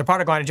to the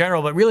product line in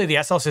general, but really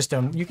the SL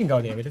system. You can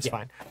go, David. It's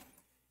fine.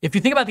 If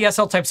you think about the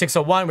SL Type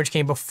 601, which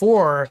came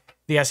before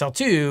the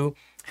SL2,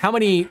 how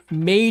many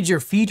major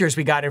features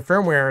we got in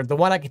firmware, the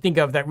one I can think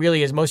of that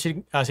really is most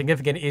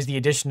significant is the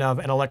addition of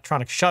an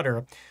electronic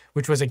shutter,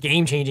 which was a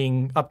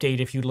game-changing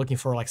update if you're looking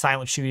for like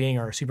silent shooting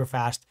or super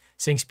fast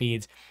sync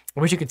speeds.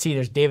 I wish you could see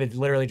there's David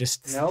literally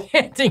just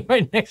standing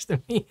right next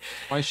to me.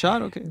 My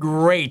shot, okay.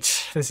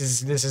 Great. This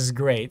is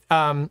great.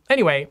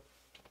 Anyway,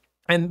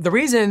 and the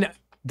reason,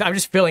 I'm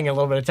just filling a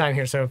little bit of time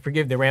here, so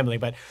forgive the rambling,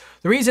 but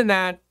the reason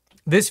that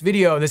this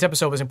video, this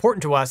episode was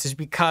important to us is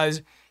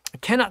because I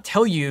cannot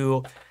tell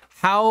you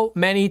how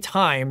many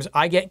times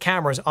I get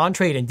cameras on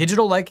trade-in,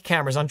 digital Leica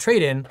cameras on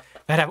trade-in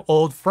that have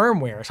old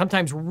firmware,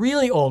 sometimes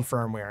really old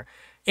firmware.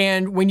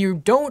 And when you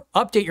don't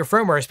update your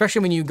firmware,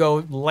 especially when you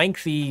go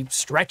lengthy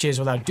stretches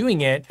without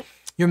doing it,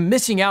 you're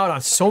missing out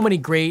on so many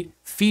great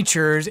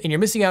features and you're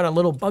missing out on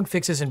little bug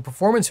fixes and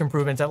performance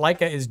improvements that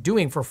Leica is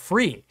doing for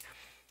free.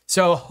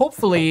 So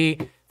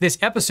hopefully this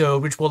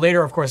episode, which will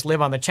later, of course,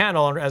 live on the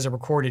channel as a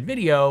recorded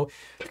video,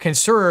 can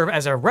serve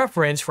as a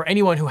reference for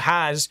anyone who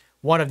has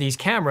one of these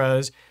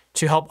cameras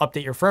to help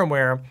update your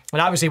firmware.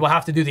 And obviously we'll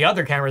have to do the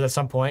other cameras at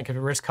some point because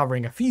we're just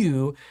covering a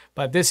few,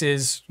 but this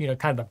is, you know,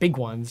 kind of the big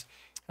ones.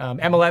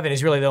 M11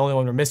 is really the only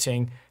one we're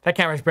missing. That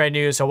camera's brand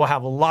new, so we'll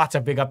have lots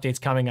of big updates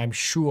coming, I'm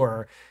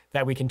sure,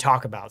 that we can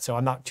talk about. So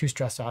I'm not too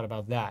stressed out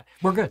about that.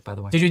 We're good, by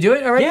the way. Did you do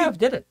it already? Yeah, I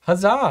did it.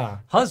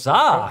 Huzzah.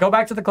 Huzzah. Go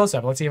back to the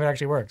close-up. Let's see if it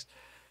actually works.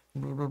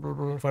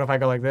 What if I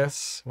go like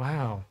this?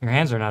 Wow. Your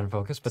hands are not in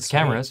focus, but the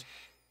camera is.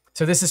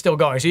 So this is still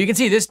going. So you can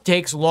see this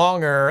takes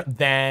longer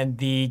than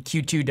the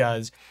Q2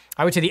 does.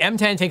 I would say the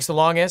M10 takes the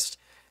longest.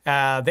 The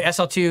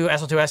SL2,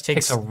 SL2-S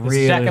takes a the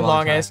really second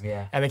long longest. time,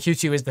 yeah. And the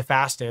Q2 is the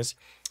fastest.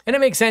 And it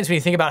makes sense when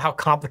you think about how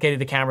complicated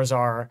the cameras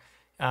are.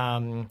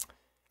 I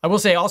will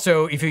say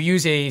also, if you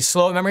use a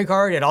slow memory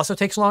card, it also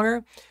takes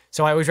longer.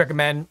 So I always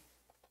recommend,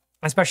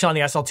 especially on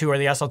the SL2 or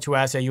the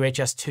SL2S, a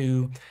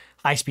UHS-2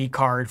 high-speed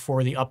card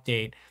for the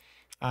update.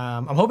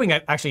 I'm hoping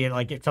that actually,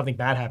 like, if something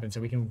bad happens,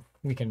 so we can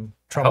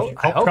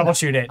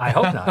troubleshoot it. I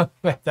hope not.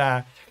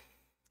 But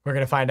we're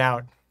gonna find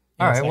out.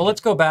 All right. Well, let's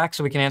go back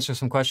so we can answer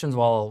some questions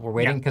while we're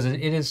waiting, because it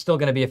is still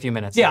going to be a few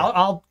minutes. Yeah,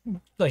 I'll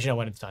let you know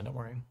when it's done. Don't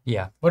worry.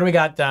 Yeah. What do we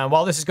got?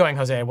 While this is going,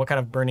 Jose, what kind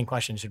of burning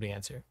questions should we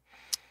answer?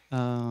 Let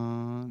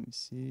me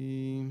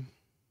see.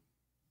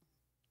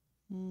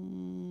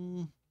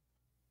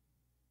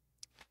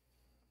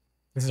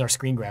 This is our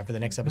screen grab for the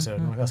next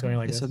episode. What else going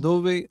like Is this?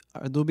 Adobe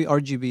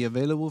RGB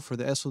available for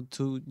the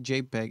SL2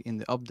 JPEG in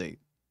the update?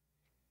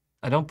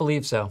 I don't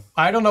believe so.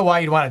 I don't know why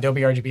you'd want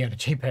Adobe RGB on a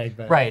JPEG,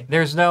 but Right.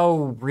 There's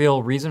no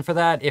real reason for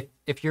that.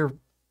 If you're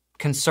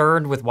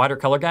concerned with wider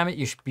color gamut,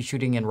 you should be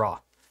shooting in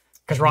RAW.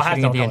 because RAW has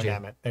shooting no at the color engine.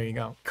 gamut. There you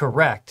go.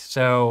 Correct.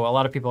 So a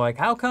lot of people are like,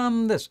 how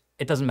come this?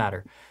 It doesn't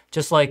matter.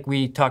 Just like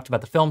we talked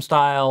about the film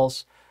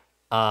styles,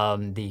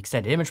 the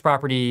extended image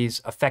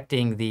properties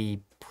affecting the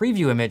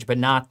preview image, but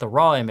not the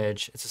raw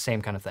image. It's the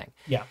same kind of thing.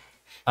 Yeah.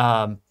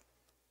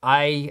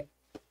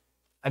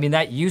 I mean,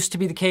 that used to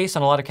be the case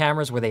on a lot of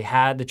cameras where they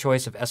had the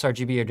choice of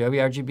sRGB or Adobe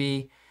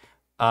RGB.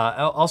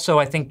 Also,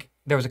 I think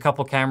there was a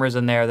couple cameras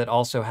in there that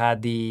also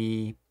had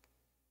the,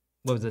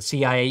 what was it,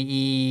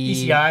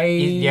 CIE?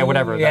 ECI? Yeah,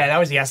 whatever. Yeah, that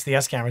was the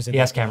S cameras. The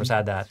S cameras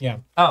had that. Yeah.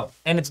 Oh,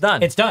 and it's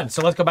done. It's done.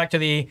 So let's go back to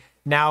the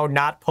now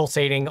not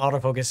pulsating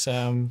autofocus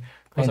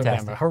close-up Fantastic.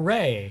 camera.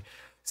 Hooray.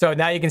 So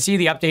now you can see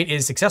the update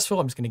is successful.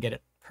 I'm just going to get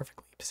it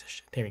perfectly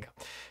positioned. There we go.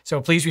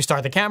 So please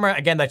restart the camera.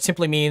 Again, that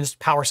simply means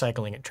power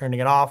cycling it, turning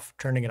it off,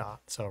 turning it on.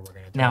 So we're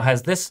going to now,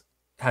 has this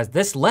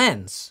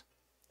lens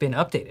been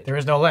updated? There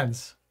is no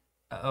lens.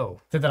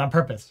 Oh. Did that on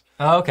purpose.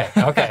 Okay,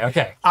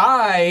 okay.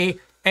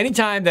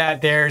 Anytime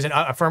that there's a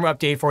firmware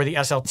update for the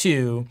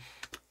SL2,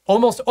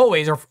 almost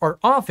always or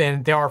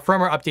often there are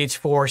firmware updates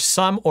for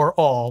some or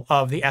all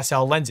of the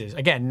SL lenses.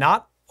 Again,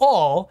 not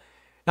all,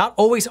 not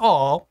always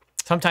all,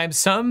 sometimes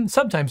some,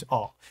 sometimes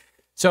all.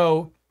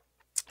 So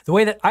the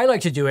way that I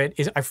like to do it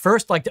is I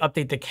first like to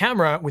update the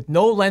camera with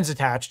no lens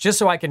attached, just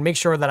so I can make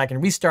sure that I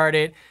can restart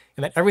it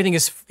and that everything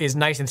is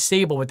nice and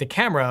stable with the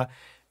camera.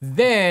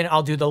 Then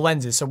I'll do the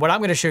lenses. So what I'm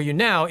going to show you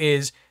now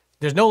is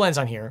there's no lens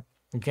on here.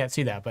 You can't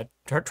see that, but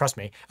trust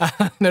me.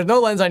 There's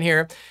no lens on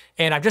here.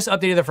 And I've just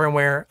updated the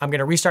firmware. I'm going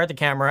to restart the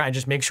camera and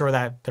just make sure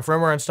that the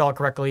firmware installed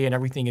correctly and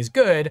everything is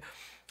good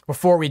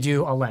before we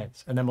do a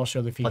lens. And then we'll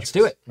show the features. Let's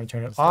do it. I'm going to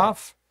turn it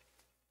off.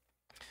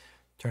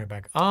 Turn it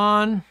back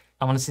on.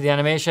 I want to see the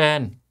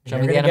animation. Show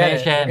me You're the gonna get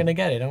it. animation. You're going to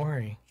get it. Don't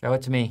worry. Show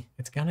it to me.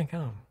 It's going to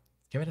come.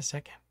 Give it a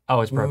second.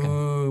 Oh, it's broken.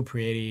 Ooh,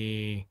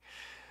 pretty.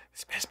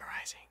 It's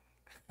mesmerizing.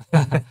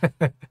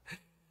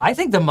 I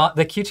think the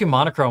Q2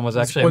 monochrome was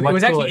actually it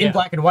was actually in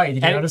black and white.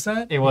 Did you notice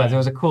that? It was. It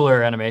was a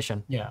cooler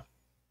animation. Yeah.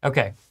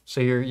 Okay,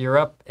 so you're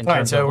up in All right,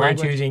 terms so of we're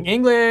language. choosing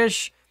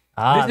English.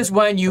 This is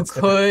when you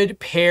could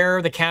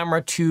pair the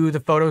camera to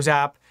the Photos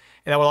app,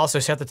 and that will also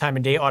set the time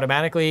and date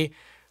automatically.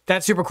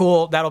 That's super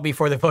cool. That'll be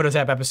for the Photos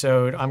app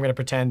episode. I'm going to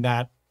pretend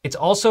that. It's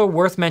also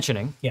worth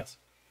mentioning. Yes.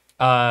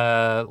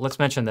 Let's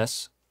mention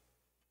this.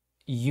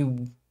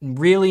 You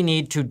really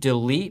need to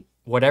delete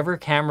whatever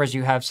cameras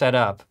you have set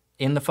up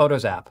in the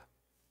Photos app.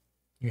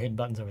 You're hitting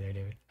buttons over there,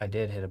 David. I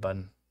did hit a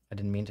button. I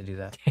didn't mean to do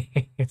that.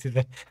 I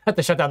have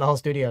to shut down the whole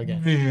studio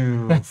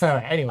again. All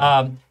right,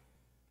 anyway.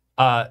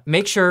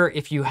 Make sure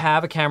if you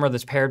have a camera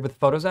that's paired with the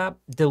Photos app,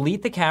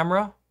 delete the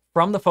camera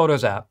from the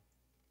Photos app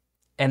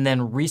and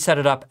then reset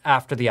it up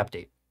after the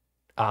update.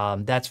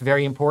 That's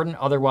very important.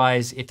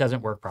 Otherwise, it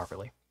doesn't work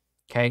properly.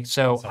 Okay,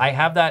 so I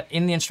have that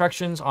in the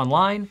instructions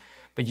online,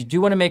 but you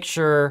do want to make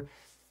sure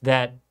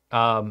that,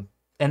 and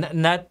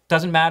that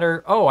doesn't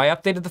matter, oh, I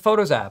updated the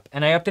Photos app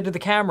and I updated the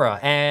camera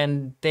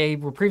and they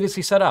were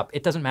previously set up.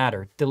 It doesn't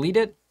matter. Delete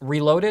it,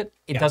 reload it.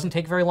 It doesn't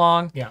take very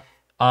long. Yeah.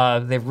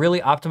 They've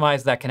really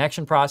optimized that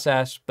connection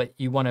process, but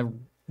you want to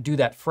do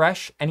that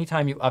fresh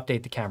anytime you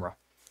update the camera.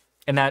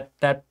 And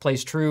that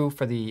plays true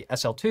for the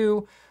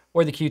SL2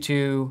 or the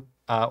Q2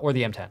 or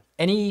the M10.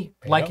 Any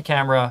Leica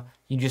camera,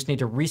 you just need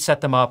to reset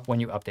them up when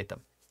you update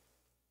them.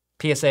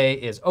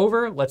 PSA is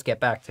over. Let's get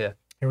back to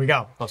Here we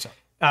go. close up.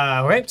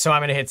 All right, so I'm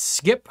going to hit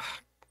skip.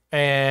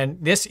 And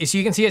this, so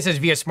you can see it says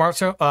via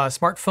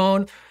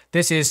smartphone.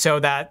 This is so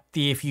that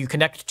if you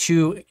connect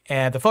to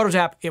the Photos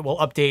app, it will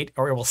update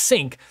or it will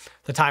sync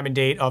the time and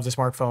date of the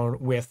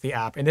smartphone with the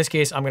app. In this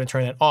case, I'm going to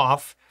turn it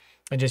off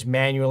and just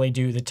manually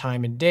do the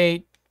time and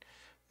date.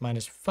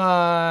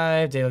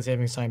 -5, daylight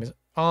savings time is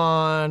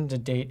on. The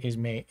date is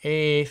May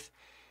 8th.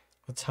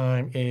 The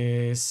time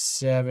is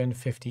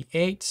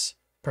 7:58.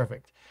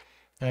 Perfect.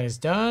 That is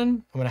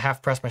done. I'm going to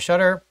half press my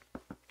shutter.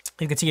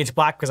 You can see it's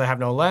black because I have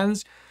no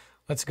lens.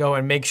 Let's go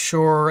and make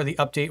sure the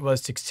update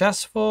was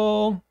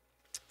successful.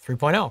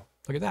 3.0.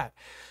 Look at that.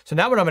 So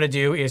now what I'm going to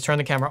do is turn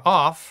the camera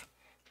off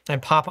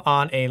and pop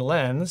on a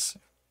lens.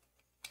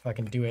 If I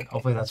can do it.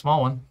 Hopefully that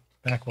small one.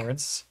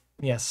 Backwards.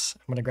 Yes.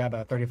 I'm going to grab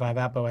a 35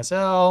 Apo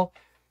SL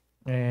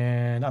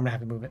and I'm going to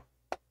have to move it.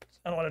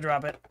 I don't want to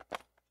drop it.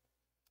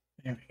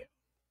 There we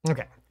go.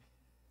 Okay.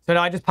 So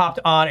now I just popped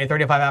on a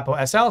 35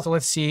 Apo SL. So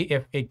let's see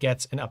if it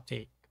gets an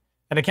update.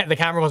 And the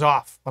camera was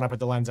off when I put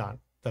the lens on.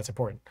 That's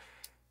important.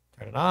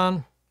 Turn it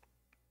on.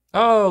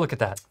 Oh, look at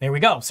that. There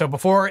we go. So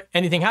before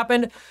anything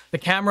happened, the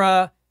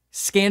camera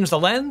scans the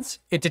lens.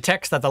 It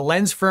detects that the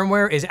lens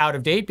firmware is out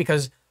of date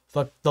because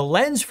the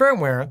lens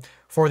firmware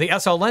for the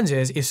SL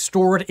lenses is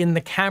stored in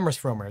the camera's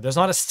firmware. There's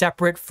not a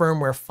separate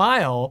firmware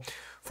file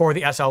for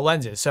the SL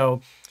lenses.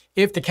 So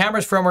if the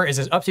camera's firmware is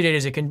as up to date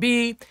as it can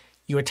be,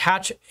 you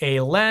attach a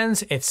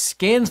lens, it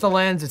scans the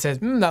lens, it says,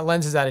 that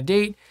lens is out of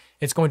date.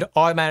 It's going to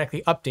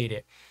automatically update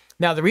it.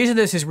 Now, the reason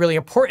this is really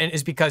important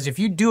is because if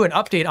you do an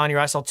update on your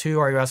SL2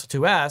 or your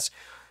SL2-S,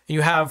 and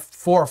you have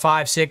 4 or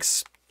 5,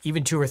 6,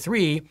 even 2 or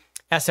 3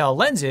 SL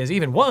lenses,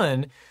 even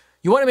one,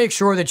 you want to make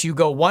sure that you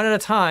go one at a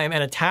time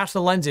and attach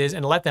the lenses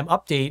and let them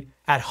update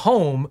at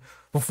home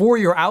before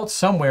you're out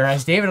somewhere,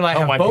 as David and I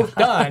have both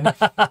done.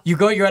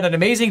 You're at an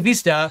amazing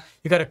vista,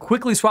 you got to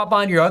quickly swap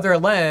on your other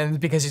lens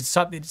because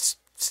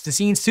the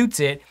scene suits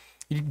it.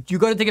 You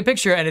go to take a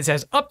picture and it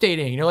says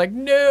updating. And you're like,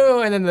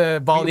 no, and then the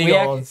bald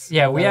eagle.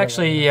 We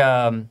actually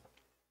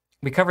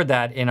we covered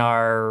that in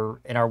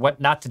our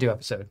what not to do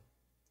episode.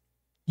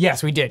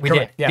 Yes, we did. We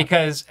Correct. did Yeah.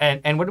 because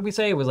and what did we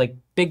say? It was like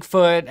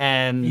Bigfoot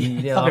and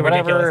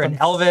whatever and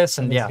Elvis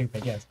and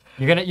stupid, yes.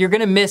 You're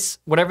gonna miss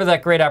whatever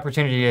that great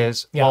opportunity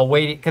is while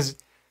waiting because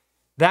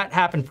that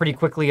happened pretty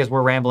quickly as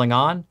we're rambling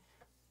on.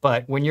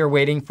 But when you're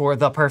waiting for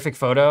the perfect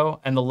photo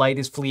and the light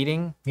is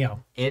fleeting,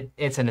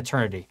 it's an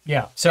eternity.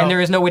 Yeah. So and there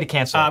is no way to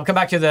cancel. Come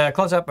back to the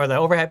close-up or the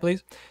overhead,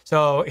 please.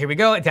 So here we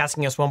go. It's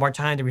asking us one more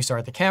time to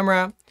restart the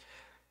camera.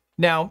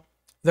 Now,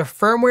 the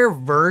firmware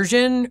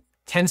version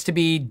tends to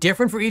be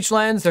different for each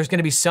lens. There's going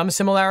to be some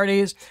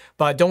similarities,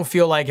 but don't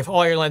feel like if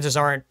all your lenses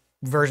aren't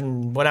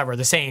version whatever,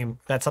 the same,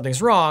 that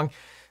something's wrong.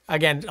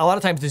 Again, a lot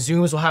of times the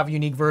zooms will have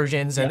unique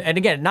versions. And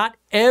again, not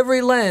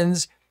every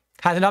lens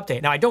has an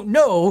update. Now, I don't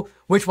know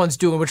which ones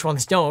do and which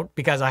ones don't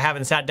because I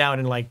haven't sat down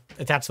and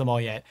attached them all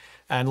yet.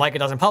 And Leica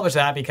doesn't publish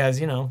that because,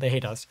 they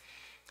hate us.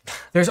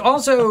 There's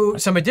also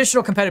some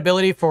additional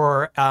compatibility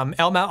for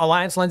L-mount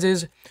Alliance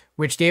lenses,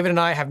 which David and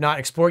I have not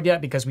explored yet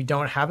because we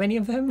don't have any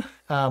of them,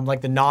 like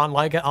the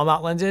non-Leica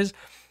L-mount lenses.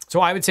 So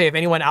I would say if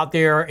anyone out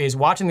there is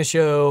watching the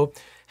show,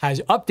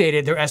 has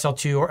updated their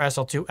SL2 or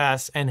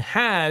SL2-S and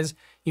has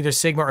either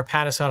Sigma or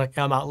Panasonic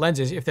L-mount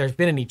lenses, if there's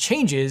been any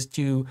changes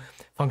to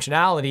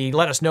functionality,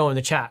 let us know in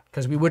the chat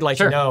because we would like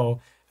to know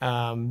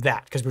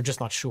that because we're just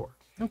not sure.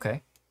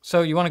 Okay.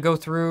 So you want to go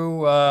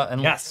through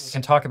and we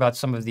can talk about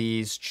some of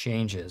these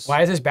changes.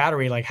 Why is this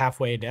battery like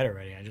halfway dead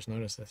already? I just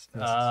noticed this.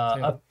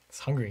 It's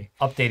hungry.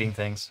 Updating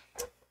things.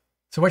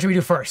 So what should we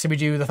do first? Should we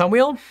do the thumb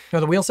wheel or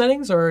the wheel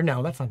settings or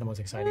no? That's not the most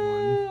exciting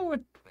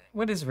one.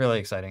 What is really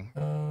exciting?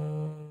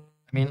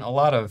 I mean,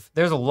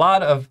 there's a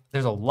lot of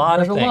things.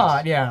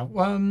 Yeah.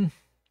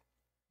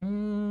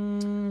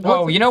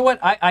 Oh, you know what?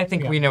 I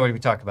think we know what we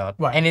talk about.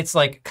 What? And it's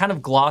like kind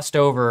of glossed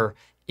over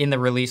in the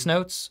release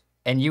notes,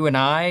 and you and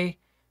I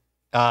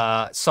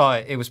saw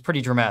it. It was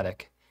pretty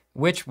dramatic,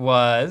 which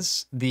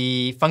was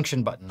the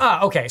function button.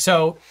 Okay.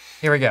 So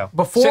here we go.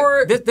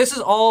 Before this is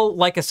all,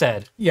 like I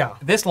said. Yeah.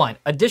 This line,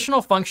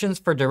 additional functions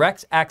for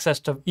direct access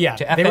to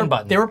FN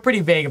buttons. They were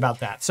pretty vague about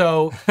that.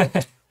 So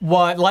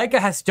what Leica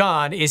has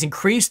done is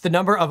increase the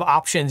number of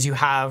options you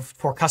have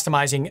for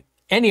customizing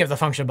any of the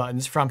function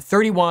buttons from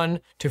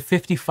 31 to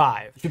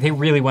 55. They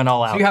really went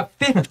all out. So you have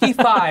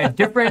 55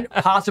 different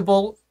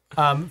possible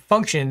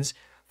functions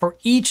for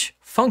each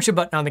function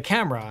button on the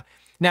camera.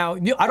 Now,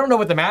 I don't know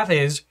what the math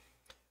is,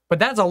 but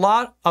that's a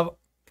lot of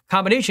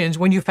combinations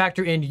when you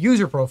factor in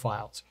user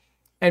profiles.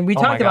 And we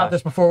talked about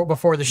this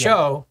before the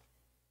show.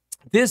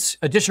 This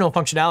additional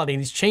functionality,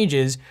 these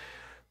changes,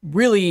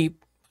 really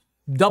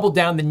doubled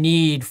down the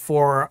need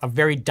for a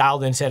very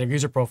dialed-in set of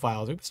user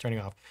profiles. Oops,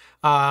 turning off.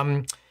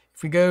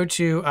 If we go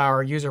to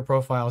our user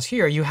profiles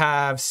here, you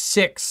have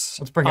 6.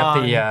 Let's bring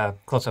up the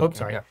close-up. Oops,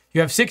 sorry. Yeah.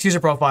 You have 6 user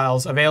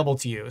profiles available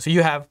to you. So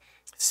you have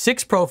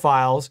 6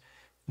 profiles,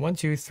 1,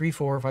 2, 3,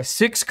 4, 5,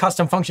 6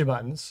 custom function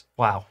buttons.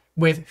 Wow.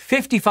 With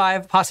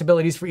 55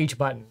 possibilities for each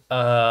button.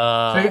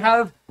 So you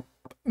have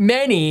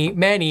many,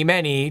 many,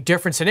 many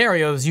different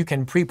scenarios you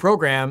can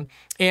pre-program.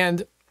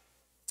 And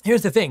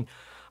here's the thing.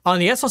 On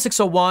the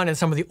SL601 and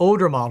some of the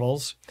older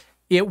models,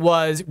 it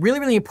was really,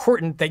 really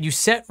important that you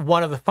set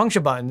one of the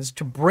function buttons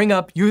to bring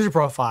up user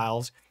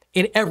profiles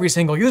in every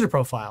single user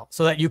profile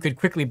so that you could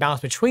quickly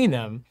bounce between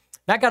them.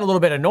 That got a little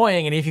bit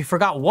annoying, and if you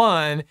forgot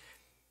one,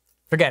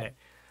 forget it.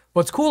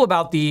 What's cool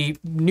about the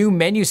new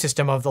menu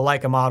system of the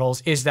Leica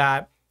models is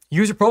that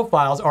user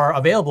profiles are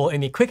available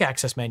in the quick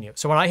access menu.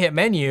 So when I hit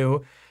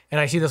menu and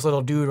I see this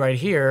little dude right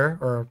here,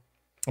 or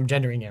I'm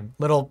gendering him,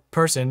 little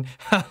person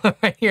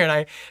right here, and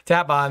I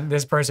tap on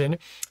this person,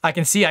 I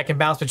can see I can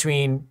bounce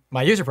between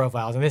my user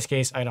profiles. In this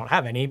case, I don't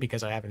have any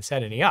because I haven't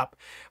set any up.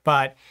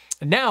 But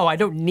now I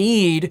don't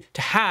need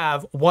to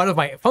have one of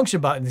my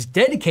function buttons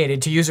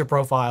dedicated to user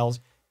profiles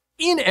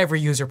in every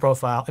user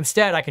profile.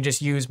 Instead, I can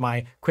just use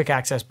my quick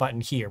access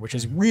button here, which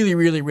is really,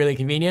 really, really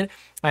convenient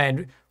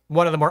and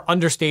one of the more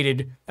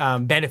understated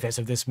benefits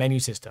of this menu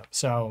system.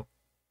 So,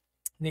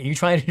 are you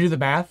trying to do the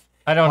math?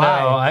 I don't know.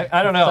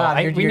 I don't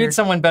know. We need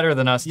someone better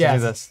than us to do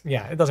this.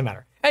 Yeah, it doesn't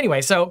matter. Anyway,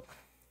 so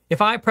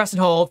if I press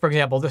and hold, for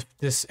example,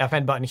 this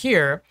FN button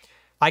here,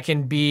 I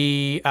can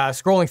be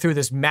scrolling through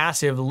this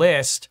massive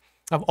list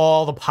of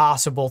all the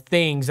possible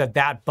things that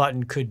that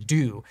button could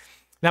do.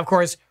 Now, of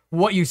course,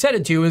 what you set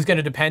it to is going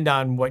to depend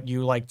on what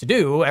you like to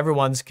do.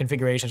 Everyone's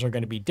configurations are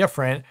going to be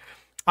different.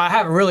 I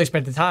haven't really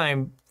spent the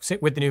time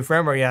with the new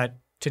firmware yet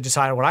to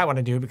decide what I want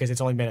to do because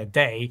it's only been a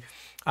day.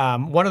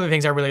 One of the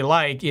things I really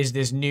like is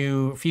this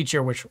new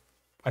feature, which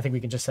I think we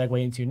can just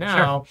segue into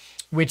now,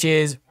 which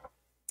is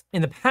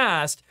in the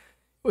past,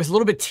 it was a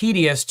little bit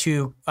tedious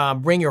to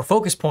bring your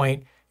focus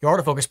point, your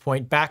autofocus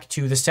point back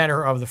to the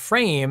center of the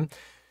frame.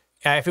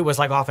 If it was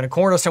like off in a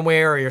corner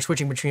somewhere, or you're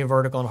switching between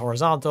vertical and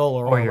horizontal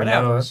or your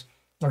whatever. nose.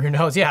 Or your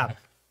nose, yeah.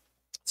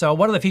 So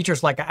one of the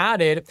features Leica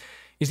added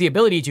is the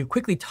ability to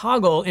quickly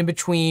toggle in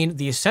between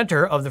the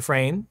center of the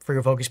frame for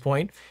your focus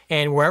point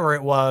and wherever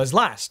it was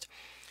last.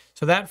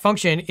 So that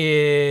function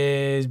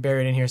is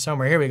buried in here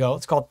somewhere. Here we go.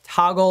 It's called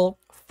toggle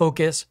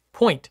focus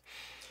point.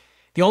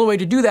 The only way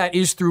to do that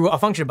is through a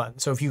function button.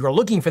 So if you are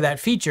looking for that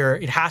feature,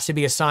 it has to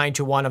be assigned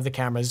to one of the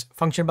camera's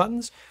function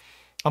buttons.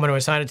 I'm going to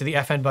assign it to the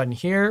FN button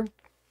here.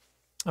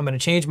 I'm going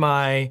to change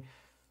my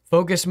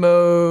focus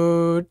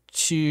mode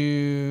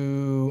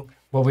to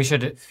we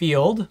should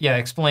field. Yeah,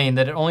 explain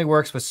that it only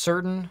works with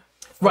certain.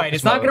 Right,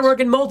 it's not going to work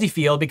in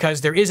multi-field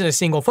because there isn't a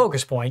single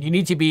focus point. You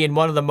need to be in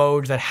one of the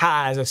modes that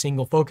has a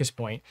single focus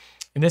point.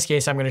 In this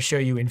case, I'm going to show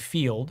you in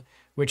field,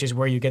 which is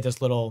where you get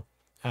this little,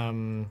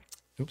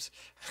 this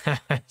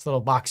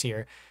little box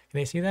here. Can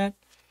they see that?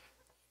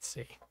 Let's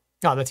see.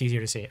 Oh, that's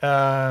easier to see.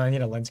 I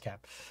need a lens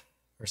cap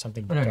or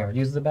something. No,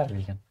 use the battery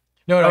again.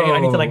 No,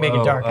 I need to like make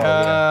it dark.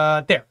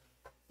 There.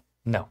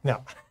 No.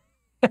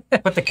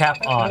 Put the cap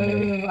on.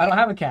 I don't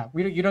have a cap.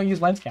 You don't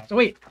use lens caps. Oh,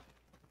 wait.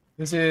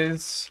 This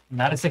is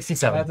not a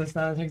 67. That's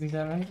not a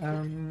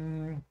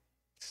 67.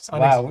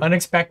 Wow.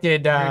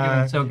 Unexpected. You're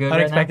doing so good.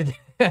 Unexpected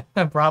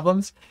right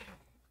problems.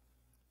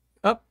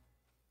 Oh,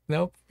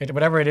 nope.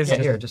 Whatever it is.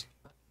 Yeah, here, just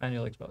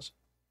manually expose.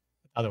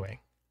 Other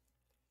way.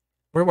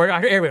 Here we go.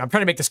 I'm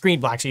trying to make the screen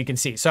black so you can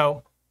see.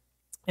 So,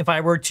 if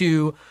I were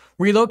to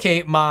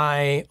relocate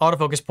my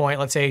autofocus point,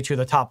 let's say to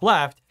the top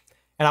left,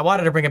 and I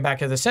wanted to bring it back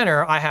to the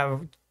center, I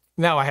have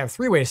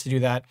 3 ways to do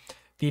that.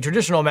 The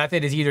traditional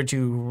method is either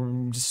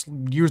to just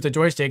use the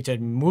joystick to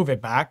move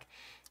it back,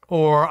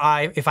 or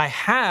if I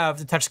have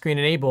the touchscreen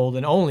enabled,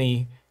 and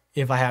only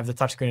if I have the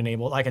touchscreen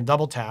enabled, I can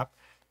double tap.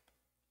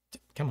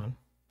 Come on.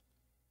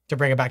 To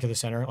bring it back to the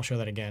center. I'll show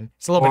that again.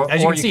 It's a little bit,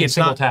 as you can see, it's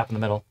single not tap in the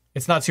middle.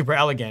 It's not super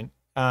elegant.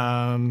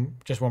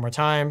 Just one more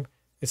time.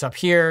 It's up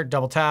here,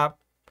 double tap.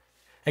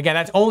 Again,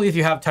 that's only if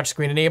you have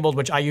touchscreen enabled,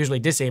 which I usually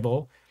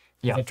disable.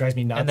 Yeah. It drives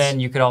me nuts. And then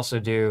you could also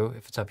do,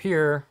 if it's up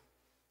here,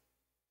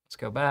 let's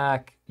go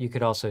back. You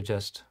could also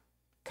just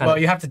well,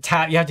 you have to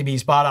tap. You have to be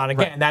spot on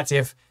again. Right. That's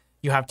if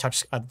you have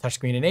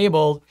touchscreen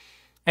enabled.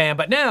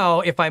 But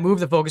now, if I move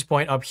the focus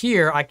point up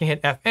here, I can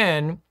hit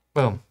FN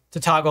boom to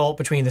toggle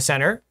between the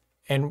center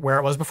and where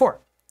it was before.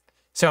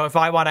 So if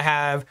I want to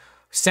have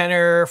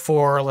center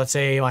for, let's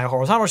say, my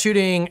horizontal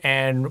shooting,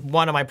 and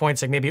one of my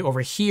points, like maybe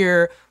over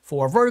here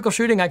for vertical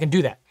shooting, I can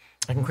do that.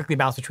 I can quickly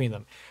bounce between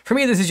them. For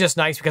me, this is just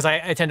nice because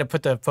I tend to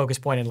put the focus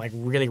point in like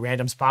really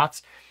random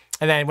spots.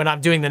 And then when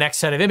I'm doing the next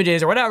set of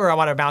images or whatever, I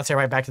want to bounce it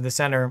right back to the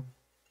center.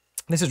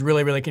 This is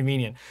really, really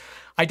convenient.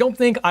 I don't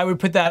think I would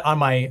put that on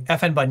my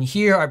FN button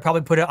here. I'd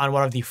probably put it on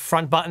one of the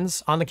front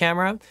buttons on the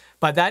camera,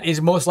 but that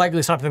is most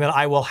likely something that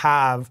I will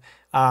have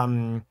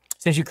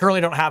since you currently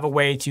don't have a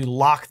way to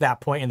lock that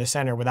point in the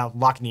center without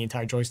locking the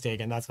entire joystick,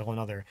 and that's a whole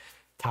other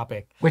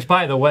topic. Which,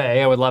 by the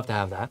way, I would love to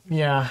have that.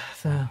 Yeah,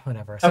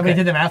 whatever. Somebody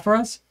did the math for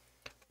us?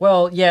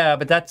 Well, yeah,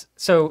 but that's,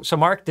 so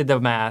Mark did the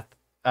math.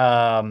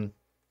 I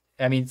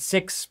mean,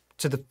 6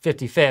 to the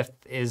 55th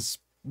is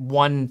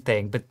one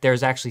thing, but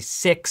there's actually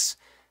 6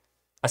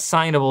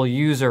 assignable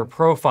user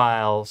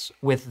profiles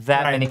with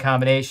that many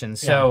combinations.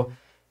 So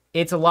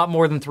it's a lot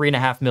more than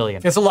 3.5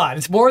 million. It's a lot.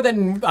 It's more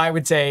than I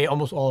would say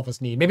almost all of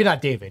us need. Maybe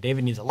not David.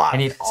 David needs a lot. I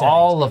need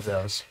all of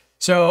those.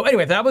 So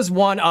anyway, that was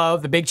one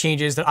of the big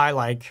changes that I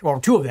like, or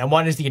 2 of them.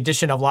 One is the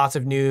addition of lots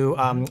of new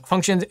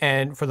functions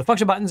and for the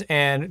function buttons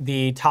and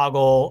the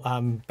toggle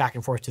back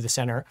and forth to the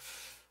center.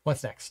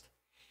 What's next?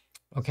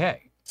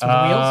 Okay. So the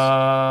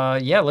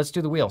wheels? Yeah, let's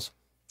do the wheels.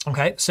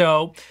 Okay,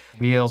 so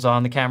wheels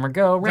on the camera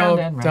go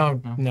round and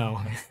round.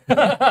 No.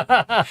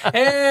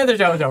 And there's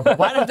no.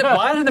 Why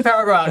did the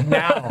power go out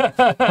now?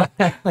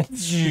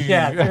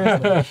 Yeah,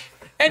 seriously.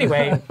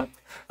 Anyway,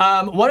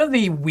 one of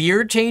the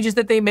weird changes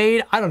that they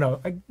made, I don't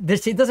know,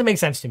 it doesn't make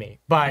sense to me,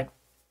 but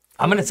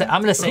I'm gonna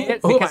say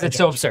it because it's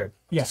so absurd.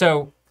 Yeah.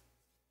 So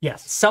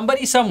yes,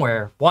 somebody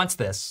somewhere wants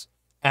this,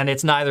 and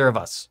it's neither of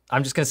us.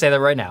 I'm just gonna say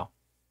that right now.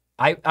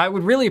 I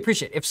would really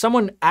appreciate if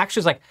someone actually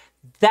is like,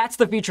 that's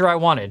the feature I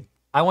wanted.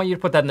 I want you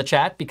to put that in the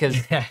chat because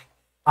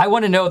I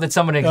want to know that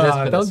someone exists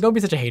for this. Don't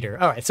be such a hater.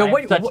 All right, so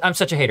I'm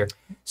such a hater.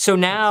 So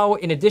now,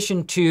 in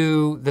addition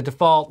to the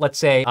default, let's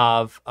say,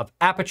 of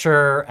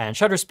aperture and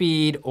shutter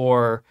speed,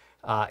 or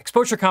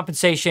exposure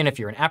compensation if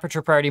you're in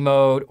aperture priority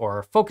mode,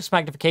 or focus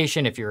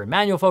magnification if you're in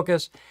manual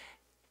focus,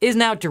 is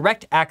now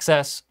direct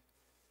access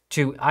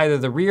to either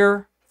the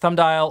rear thumb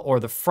dial or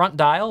the front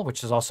dial,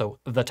 which is also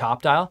the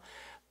top dial,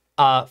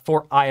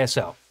 for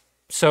ISO.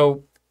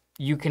 So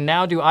you can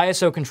now do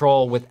ISO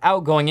control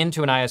without going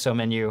into an ISO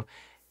menu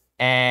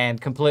and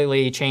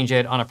completely change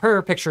it on a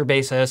per picture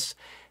basis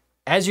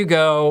as you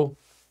go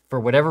for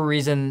whatever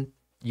reason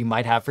you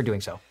might have for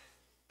doing so.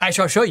 I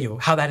shall show you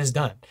how that is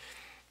done.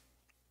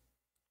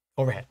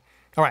 Overhead.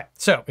 All right,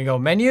 so we go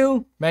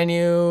menu,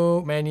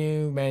 menu,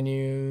 menu,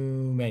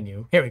 menu,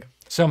 menu. Here we go.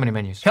 So many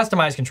menus.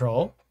 Customize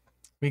control.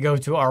 We go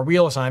to our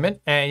wheel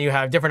assignment, and you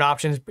have different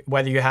options,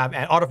 whether you have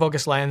an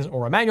autofocus lens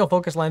or a manual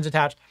focus lens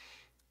attached.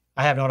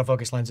 I have an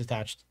autofocus lens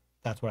attached.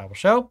 That's what I will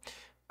show.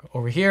 Go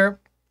over here.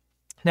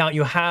 Now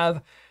you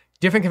have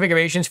different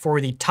configurations for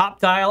the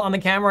top dial on the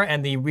camera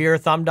and the rear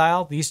thumb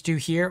dial. These 2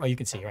 here, oh, you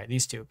can see, right?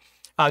 These 2,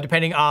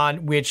 depending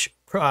on which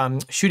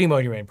shooting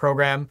mode you're in,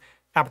 program,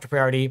 aperture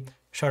priority,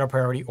 shutter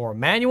priority, or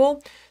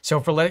manual. So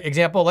for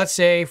example, let's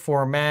say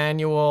for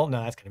manual,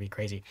 no, that's gonna be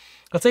crazy.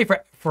 Let's say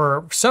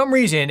for some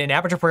reason in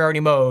aperture priority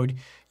mode,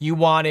 you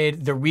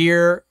wanted the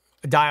rear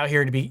dial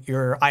here to be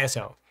your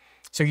ISO.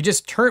 So you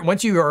just turn,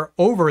 once you are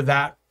over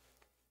that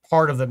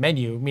part of the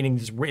menu, meaning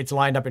it's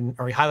lined up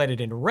or highlighted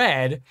in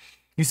red,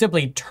 you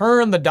simply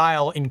turn the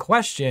dial in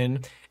question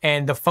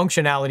and the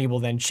functionality will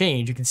then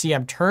change. You can see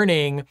I'm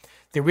turning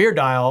the rear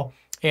dial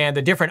and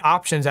the different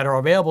options that are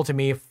available to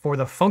me for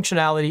the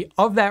functionality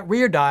of that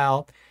rear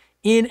dial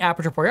in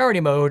aperture priority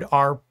mode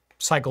are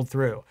cycled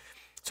through.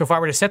 So if I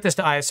were to set this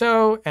to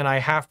ISO and I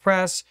half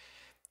press,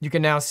 you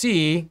can now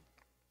see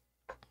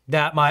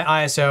that my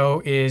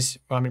ISO is,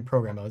 well, I'm in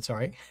program mode,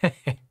 sorry.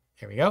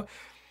 There we go.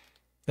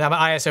 Now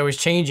my ISO is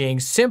changing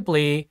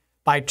simply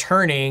by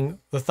turning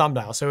the thumb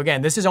dial. So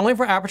again, this is only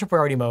for aperture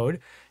priority mode.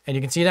 And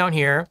you can see down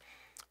here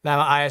that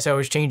my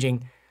ISO is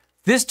changing.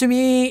 This to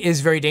me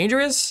is very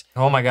dangerous.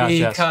 Oh my gosh,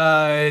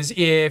 because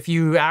if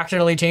you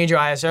accidentally change your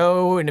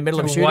ISO in the middle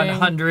of shooting,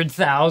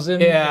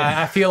 100,000.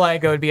 Yeah, I feel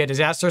like it would be a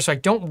disaster. So I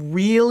don't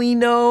really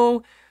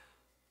know.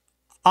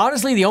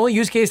 Honestly, the only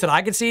use case that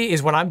I could see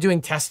is when I'm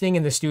doing testing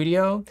in the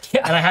studio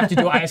and I have to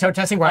do ISO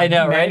testing where I'm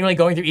manually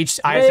going through each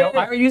ISO.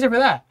 I would use it for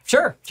that.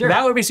 Sure.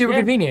 That would be super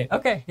convenient.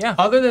 Okay, yeah.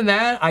 Other than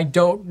that, I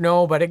don't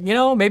know, but you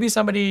know, maybe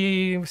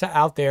somebody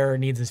out there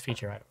needs this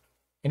feature. I don't know.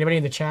 Anybody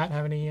in the chat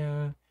have any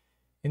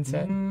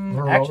insight?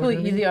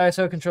 Actually, easy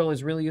ISO control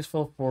is really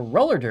useful for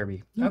roller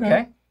derby.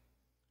 Okay.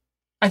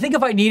 I think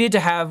if I needed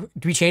to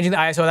be changing the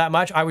ISO that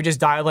much, I would just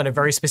dial in a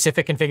very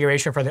specific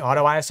configuration for the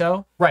auto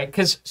ISO. Right,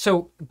 because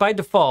so by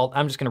default,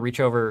 I'm just going to reach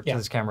over to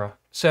this camera.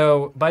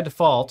 So by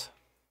default,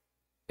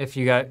 if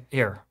you got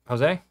here,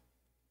 Jose,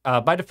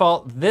 by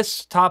default,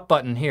 this top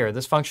button here,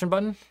 this function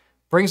button,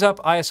 brings up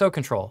ISO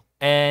control.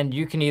 And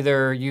you can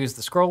either use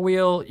the scroll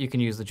wheel, you can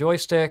use the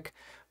joystick,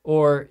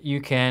 or you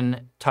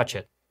can touch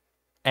it.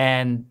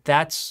 And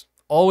that's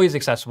always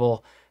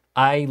accessible.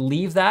 I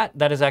leave that.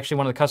 That is actually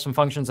one of the custom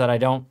functions that I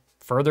don't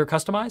further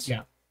customize.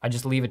 Yeah. I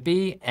just leave it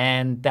be,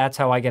 and that's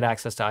how I get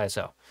access to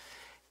ISO.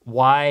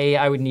 Why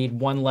I would need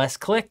one less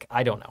click,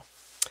 I don't know.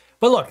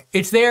 But look,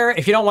 it's there.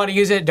 If you don't want to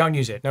use it, don't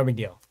use it. No big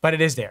deal. But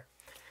it is there.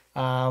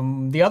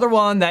 The other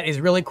one that is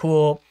really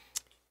cool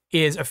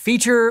is a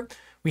feature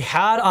we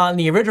had on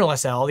the original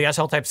SL, the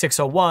SL Type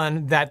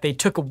 601, that they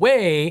took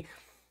away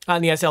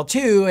on the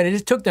SL2, and it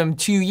just took them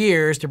 2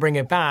 years to bring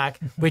it back,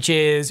 which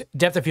is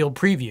depth of field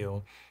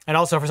preview. And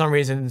also, for some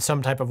reason,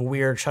 some type of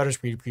weird shutter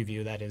speed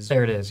preview that is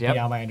there it is, yep.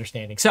 beyond my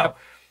understanding. So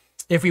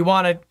if we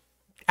want to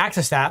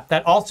access that,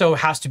 that also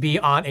has to be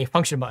on a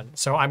function button.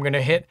 So I'm going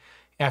to hit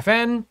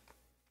FN,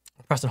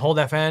 press and hold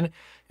FN,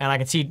 and I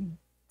can see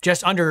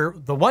just under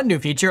the one new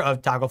feature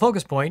of toggle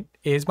focus point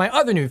is my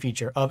other new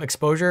feature of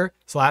exposure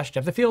 / depth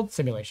of field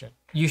simulation.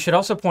 You should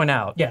also point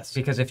out, yes,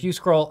 because if you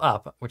scroll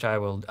up, which I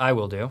will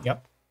do.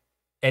 Yep.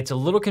 It's a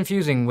little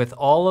confusing with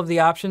all of the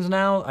options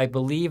now. I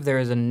believe there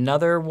is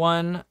another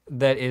one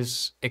that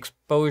is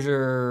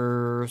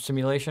exposure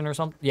simulation or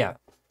something. Yeah.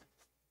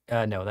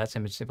 No, that's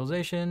image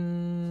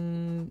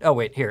stabilization. Oh,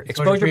 wait, here.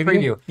 Exposure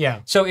preview. Yeah.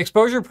 So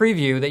exposure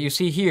preview that you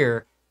see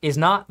here is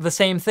not the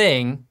same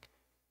thing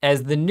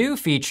as the new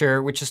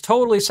feature, which is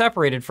totally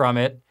separated from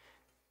it.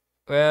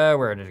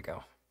 Where did it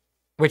go?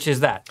 Which is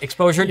that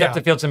exposure depth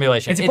of field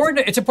simulation. It's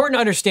important to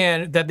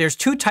understand that there's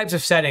two types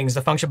of settings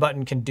the function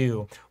button can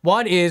do.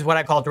 One is what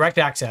I call direct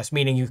access,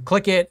 meaning you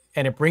click it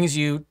and it brings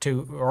you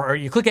to, or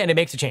you click it and it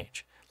makes a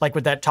change, like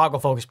with that toggle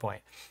focus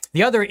point.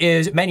 The other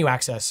is menu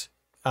access.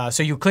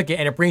 So you click it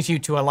and it brings you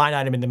to a line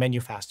item in the menu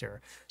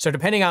faster. So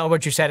depending on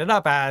what you set it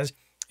up as,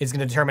 is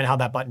going to determine how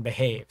that button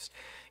behaves.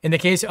 In the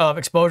case of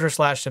exposure /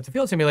 depth of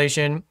field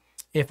simulation,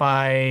 if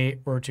I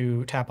were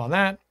to tap on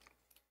that,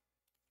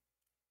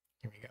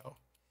 here we go.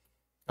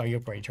 Oh, you'll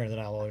probably turn it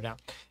all the way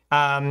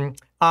down.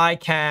 I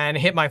can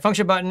hit my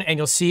function button and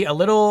you'll see a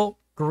little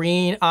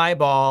green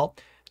eyeball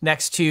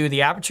next to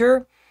the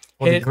aperture.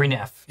 Or the green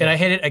F. And I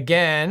hit it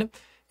again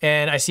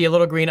and I see a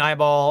little green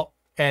eyeball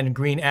and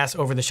green S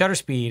over the shutter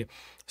speed.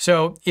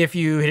 So if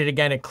you hit it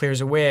again, it clears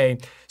away.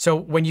 So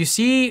when you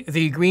see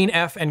the green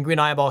F and green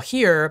eyeball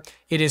here,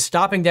 it is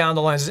stopping down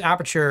the lens's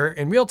aperture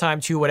in real time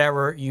to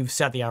whatever you've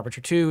set the aperture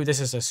to. This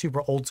is a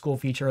super old school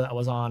feature that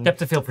was on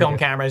depth of field film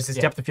cameras. It's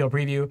depth of field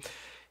preview.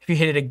 If you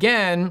hit it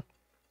again,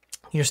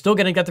 you're still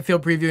getting depth of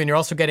field preview and you're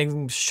also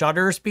getting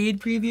shutter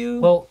speed preview.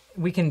 Well,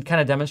 we can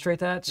kind of demonstrate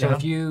that. So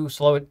if you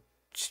slow it,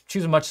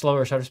 choose a much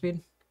slower shutter speed.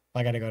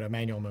 I got to go to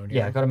manual mode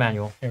here. Yeah, go to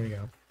manual. There we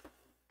go.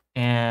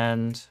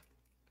 And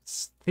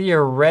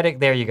theoretic,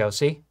 there you go.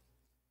 See?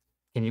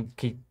 Can you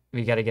keep?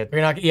 We got to get.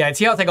 You're not. Yeah.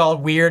 See how it's like all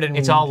weird and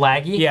it's all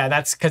laggy. Yeah,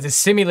 that's because it's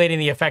simulating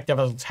the effect of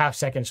a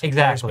half-second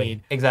shutter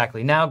speed.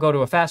 Exactly. Now go to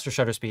a faster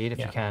shutter speed if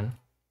you can.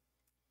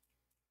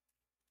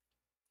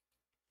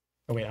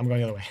 Oh wait, I'm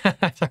going the other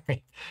way.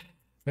 Sorry.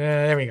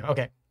 There we go.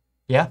 Okay.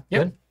 Yeah.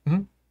 Yep.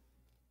 Good.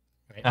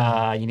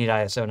 Right. You need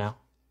ISO now.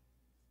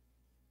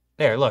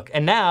 There. Look,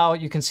 and now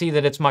you can see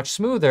that it's much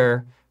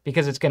smoother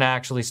because it's going to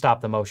actually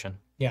stop the motion.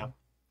 Yeah.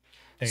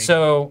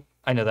 So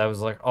I know that was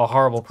like a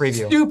horrible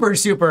preview. Super,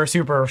 super,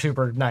 super,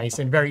 super nice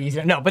and very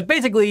easy. No, but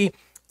basically,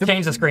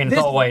 change the screen. It's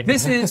all white.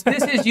 This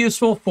is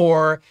useful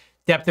for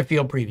depth of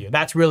field preview.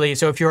 That's really,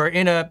 so if you're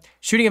in a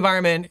shooting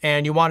environment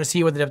and you want to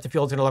see what the depth of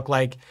field is going to look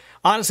like,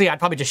 honestly, I'd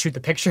probably just shoot the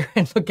picture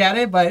and look at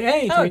it. But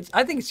hey,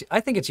 I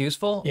think it's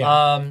useful.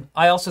 Yeah.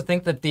 I also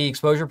think that the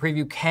exposure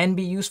preview can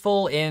be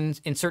useful in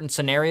certain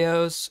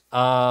scenarios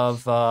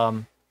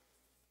of.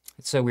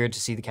 It's so weird to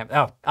see the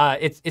camera.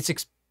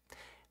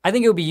 I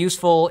think it would be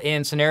useful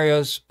in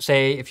scenarios,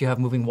 say, if you have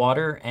moving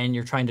water and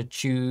you're trying to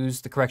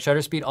choose the correct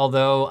shutter speed,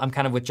 although I'm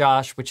kind of with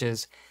Josh, which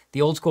is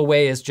the old school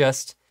way is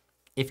just,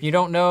 if you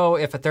don't know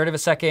if a third of a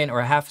second or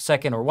a half a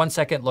second or 1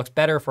 second looks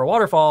better for a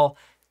waterfall,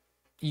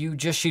 you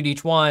just shoot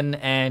each one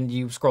and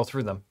you scroll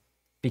through them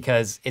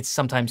because it's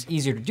sometimes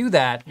easier to do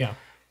that. Yeah.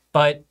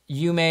 But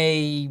you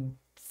may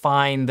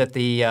find that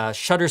the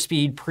shutter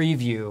speed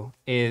preview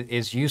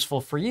is useful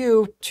for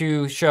you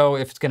to show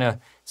if it's going to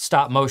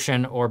stop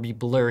motion or be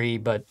blurry.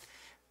 But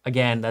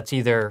again, that's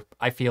either,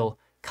 I feel,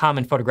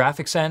 common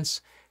photographic sense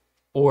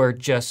or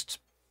just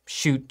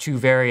shoot two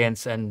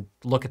variants and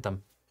look at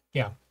them.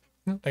 Yeah,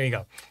 there you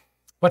go.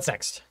 What's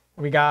next?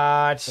 We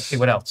got... Let's see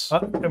what else.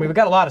 We've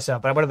got a lot of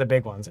stuff, but what are the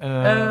big ones?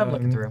 I'm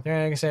looking through.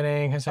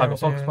 Toggle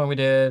focus point we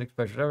did.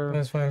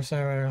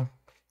 Exposure.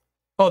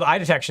 Oh, the eye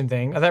detection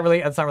thing. That's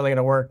not really going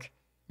to work.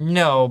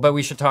 No, but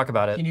we should talk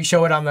about it. Can you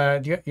show it on the...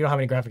 You don't have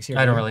any graphics here?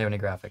 I don't really have any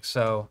graphics,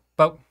 so...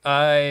 But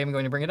I'm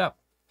going to bring it up.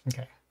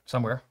 Okay.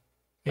 Somewhere.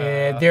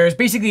 There's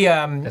basically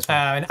an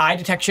eye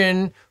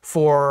detection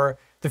for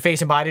the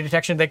face and body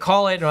detection. They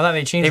call it... Well,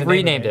 they changed it. They've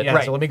renamed it, yeah,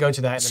 right. So let me go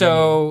to that.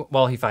 So,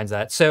 while he finds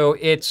that. So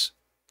it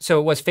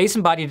was face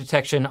and body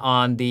detection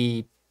on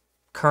the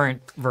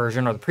current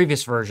version or the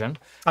previous version,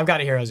 I've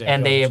got it here, Jose.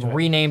 and they have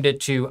renamed it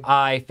to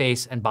eye,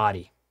 face, and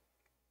body.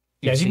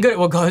 Yeah, you can go.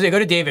 Well, Jose, go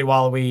to David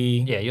while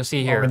we. Yeah, you'll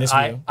see here. in this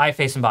view. Eye,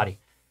 face, and body.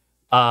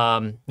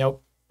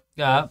 Nope.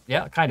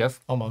 Yeah, kind of.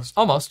 Almost.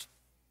 Almost.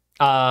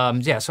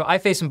 Yeah, so eye,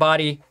 face, and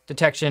body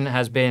detection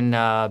has been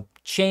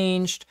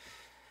changed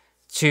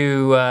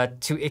to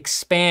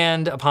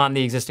expand upon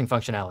the existing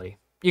functionality.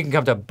 You can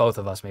come to both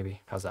of us, maybe.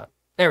 How's that?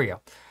 There we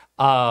go.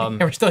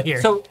 We're still here.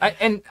 So,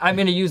 and I'm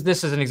going to use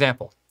this as an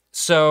example.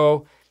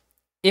 So,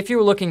 if you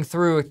were looking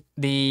through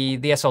the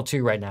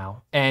SL2 right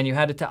now, and you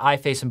had it to eye,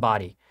 face, and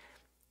body,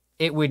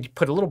 it would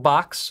put a little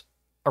box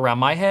around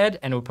my head,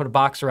 and it would put a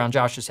box around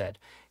Josh's head.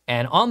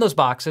 And on those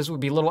boxes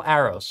would be little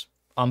arrows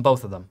on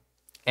both of them.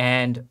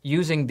 And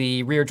using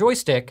the rear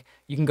joystick,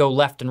 you can go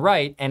left and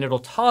right, and it'll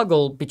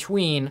toggle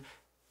between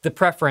the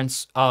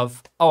preference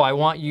of, oh, I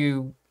want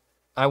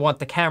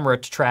the camera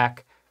to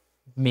track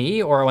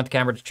me, or I want the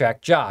camera to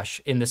track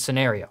Josh in this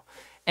scenario.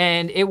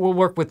 And it will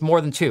work with more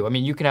than two. I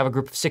mean, you can have a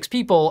group of 6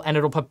 people, and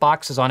it'll put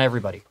boxes on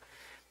everybody.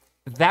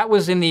 That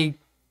was in the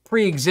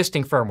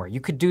pre-existing firmware. You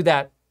could do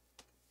that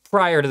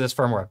prior to this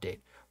firmware update.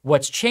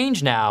 What's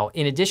changed now,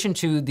 in addition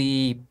to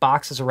the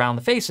boxes around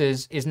the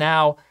faces, is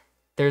now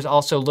there's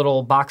also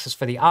little boxes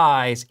for the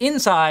eyes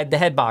inside the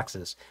head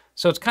boxes.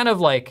 So it's kind of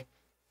like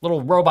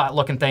little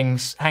robot-looking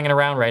things hanging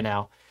around right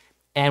now.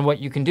 And what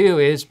you can do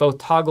is both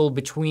toggle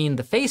between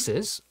the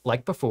faces,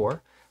 like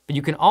before, but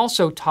you can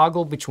also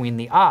toggle between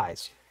the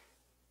eyes,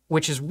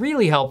 which is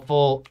really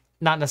helpful,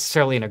 not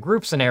necessarily in a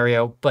group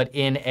scenario, but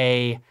in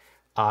a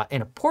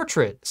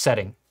portrait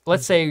setting.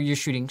 Let's say you're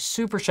shooting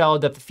super shallow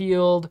depth of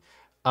field,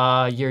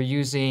 you're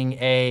using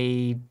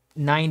a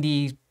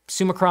 90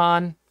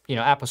 Summicron,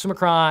 Apo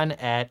Summicron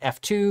at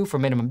f2 for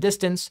minimum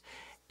distance,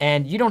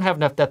 and you don't have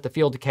enough depth of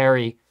field to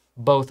carry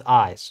both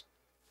eyes.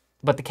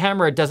 But the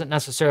camera doesn't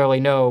necessarily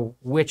know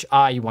which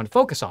eye you want to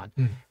focus on.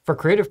 For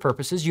creative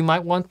purposes, you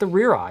might want the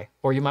rear eye,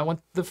 or you might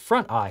want the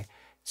front eye.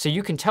 So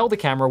you can tell the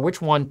camera which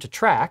one to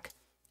track,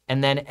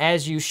 and then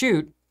as you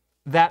shoot,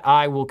 that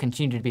eye will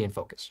continue to be in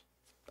focus.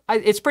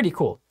 It's pretty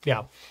cool.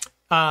 Yeah.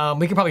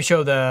 We could probably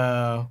show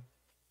the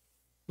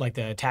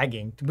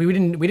tagging. We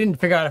didn't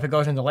figure out if it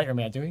goes into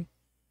Lightroom yet, do we?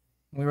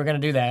 We were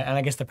going to do that, and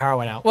I guess the power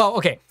went out. Well,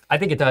 okay. I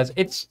think it does.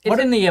 It's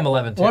in the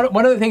M11 too.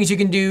 One of the things you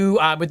can do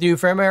with new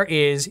firmware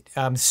is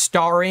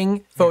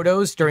starring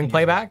photos during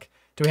playback.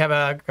 Do we have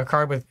a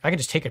card with... I can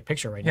just take a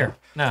picture right here.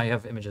 No, you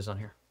have images on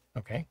here.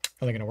 Okay.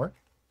 Are they going to work?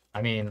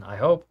 I mean, I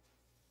hope.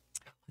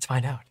 Let's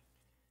find out.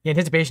 The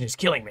anticipation is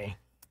killing me.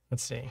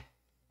 Let's see.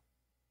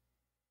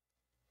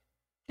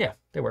 Yeah,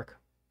 they work.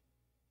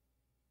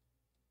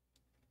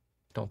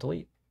 Don't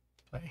delete.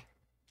 Play.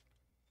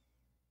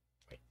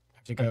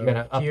 To go you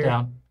gotta up, here.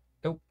 down.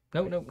 Nope.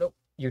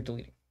 You're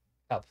deleting.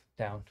 Up,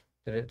 down.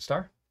 Did it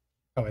star?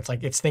 Oh,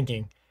 it's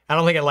thinking. I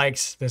don't think it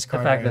likes this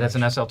card. The fact that it's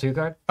an SL2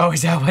 card? Oh,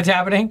 is that what's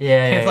happening?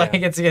 Yeah.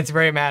 It's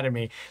very mad at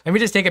me. Let me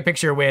just take a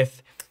picture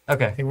with.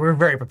 Okay. We're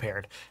very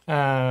prepared.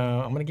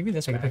 I'm gonna give you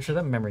this. Take a picture of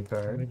the memory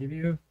card. I'm gonna give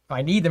you.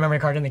 I need the memory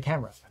card in the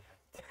camera.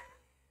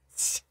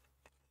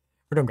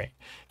 We're doing great.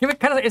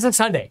 It's a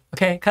Sunday,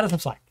 okay? Cut us some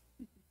slack.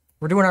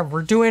 I'd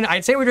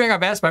say we're doing our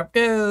best, but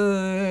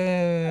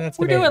that's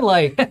we're doing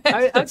like,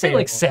 I'd say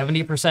like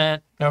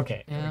 70%.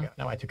 Okay, yeah. There we go.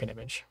 Now I took an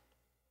image.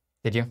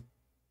 Did you?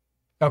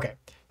 Okay,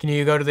 can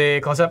you go to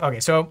the close-up?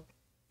 Okay, so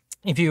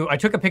I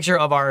took a picture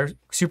of our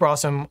super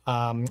awesome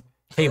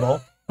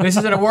table. This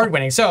is an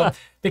award-winning. So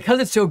because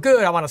it's so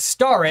good, I want to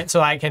star it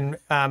so I can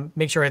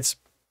make sure it's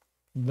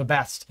the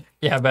best.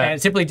 Yeah, but and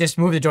simply just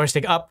move the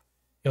joystick up.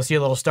 You'll see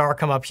a little star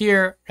come up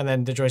here, and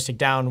then the joystick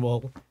down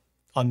will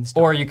unstar.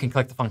 Or you can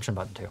click the function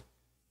button too.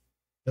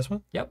 This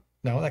one? Yep.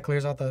 No, that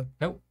clears out the...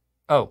 Nope.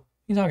 Oh. What are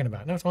you talking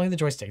about? No, it's only the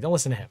joystick. Don't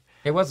listen to him.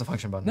 It was the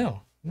function button.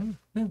 No.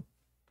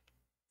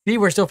 See,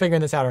 we're still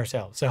figuring this out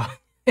ourselves. So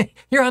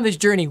you're on this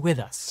journey with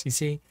us, you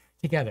see,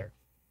 together.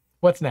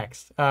 What's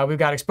next? We've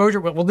got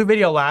exposure. We'll do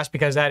video last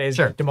because that is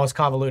the most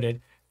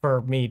convoluted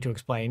for me to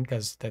explain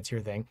because that's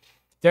your thing.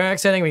 Direct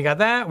setting, we got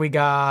that. We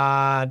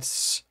got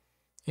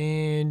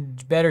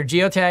better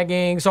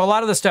geotagging. So a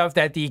lot of the stuff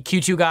that the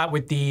Q2 got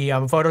with the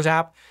Photos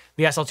app,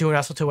 the SL2 and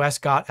SL2-S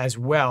got as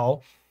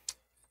well.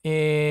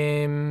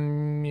 I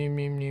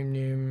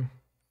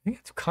think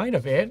that's kind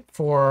of it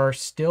for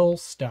still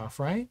stuff,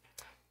 right?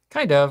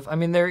 Kind of. I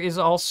mean, there is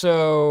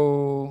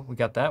also, we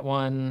got that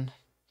one.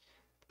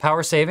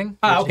 Power saving.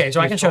 Okay, so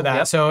I can show that.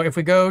 Yep. So if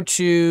we go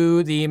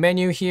to the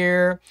menu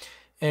here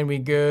and we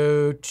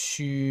go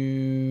to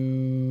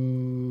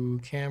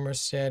camera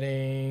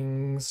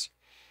settings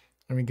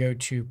and we go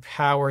to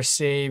power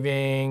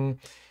saving,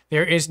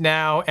 there is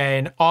now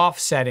an off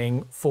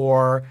setting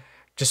for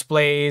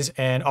displays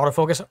and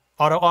autofocus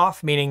auto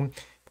off, meaning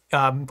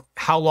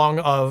how long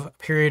of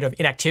period of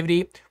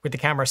inactivity with the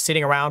camera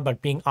sitting around but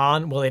being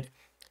on will it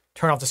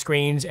turn off the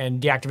screens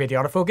and deactivate the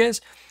autofocus.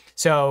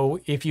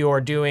 So if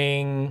you're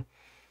doing,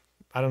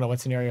 I don't know what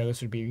scenario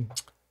this would be.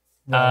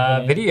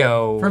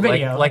 Video. For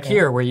video. Like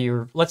here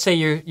where let's say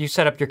you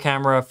set up your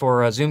camera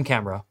for a zoom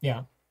camera.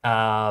 Yeah.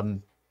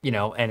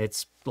 and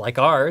it's like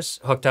ours,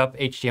 hooked up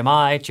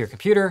HDMI to your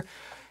computer,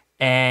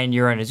 and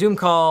you're on a Zoom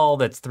call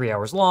that's 3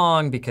 hours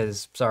long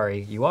because,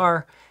 sorry, you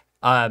are,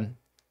 and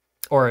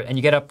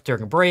you get up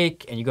during a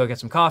break and you go get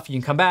some coffee, you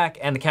can come back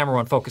and the camera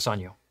won't focus on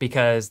you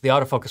because the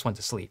autofocus went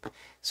to sleep.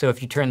 So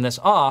if you turn this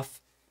off,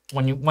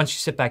 once you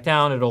sit back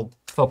down, it'll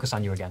focus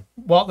on you again.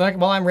 Well,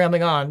 while I'm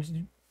rambling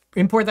on,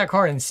 import that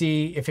card and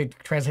see if it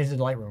translates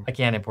into Lightroom. I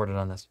can't import it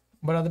on this.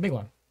 What on the big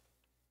one?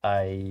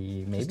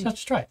 Maybe.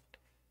 Just try it.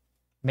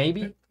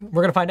 Maybe.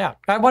 We're gonna find out.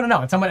 I want to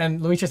know.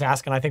 And Luis just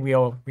asked, and I think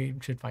we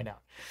should find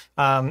out.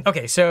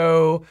 Okay,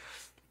 so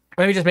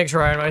let me just make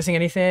sure I'm not missing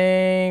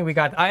anything. We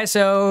got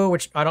ISO,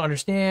 which I don't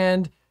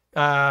understand.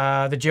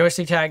 The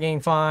joystick tagging,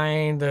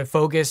 fine. The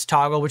focus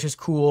toggle, which is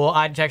cool.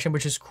 Eye detection,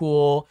 which is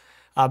cool.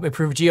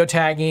 Improved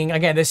geotagging.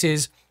 Again, this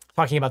is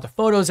talking about the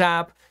Photos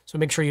app. So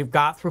make sure you've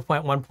got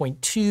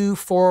 3.1.2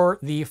 for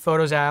the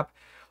Photos app.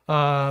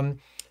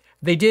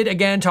 They did,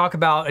 again, talk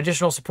about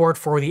additional support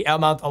for the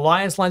L-mount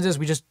Alliance lenses.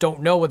 We just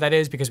don't know what that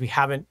is because we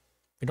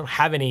don't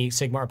have any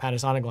Sigma or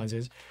Panasonic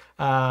lenses.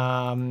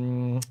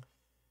 And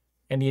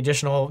the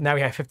additional, now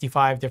we have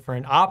 55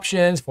 different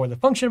options for the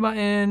function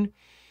button,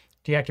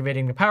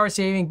 deactivating the power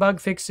saving, bug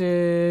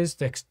fixes,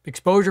 the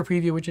exposure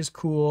preview, which is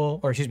cool,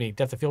 or excuse me,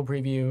 depth of field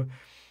preview.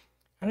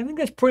 And I think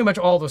that's pretty much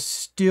all the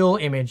still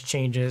image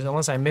changes,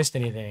 unless I missed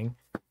anything.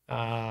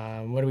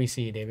 What do we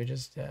see, David?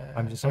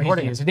 I'm just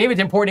importing it. So David's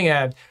importing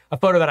a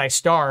photo that I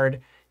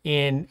starred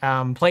in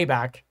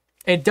playback.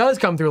 It does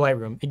come through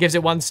Lightroom. It gives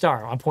it 1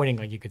 star. I'm pointing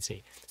like you could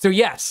see. So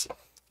yes,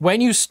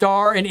 when you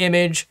star an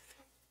image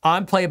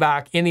on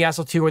playback in the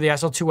SL2 or the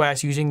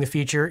SL2-S using the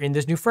feature in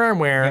this new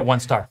firmware, 1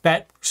 star.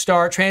 That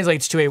star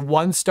translates to a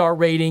 1-star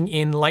rating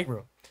in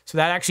Lightroom. So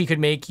that actually could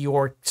make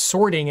your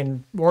sorting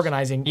and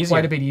organizing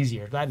quite a bit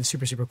easier. That is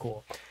super, super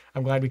cool.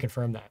 I'm glad we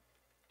confirmed that.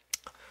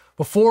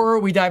 Before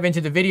we dive into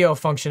the video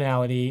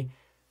functionality,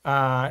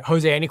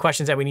 Jose, any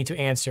questions that we need to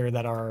answer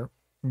that are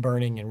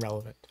burning and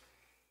relevant?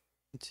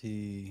 Let's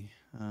see.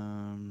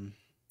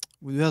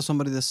 We do have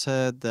somebody that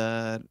said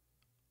that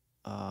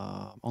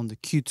on the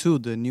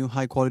Q2, the new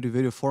high-quality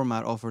video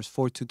format offers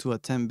 422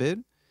 at 10-bit,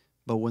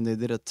 but when they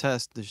did a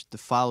test, the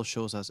file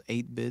shows as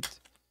 8-bit.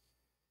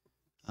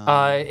 In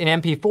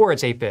MP4,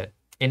 it's 8-bit.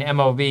 In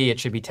MOV, it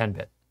should be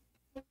 10-bit.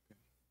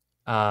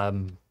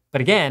 But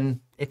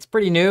again, it's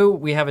pretty new.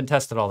 We haven't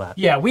tested all that.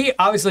 Yeah, we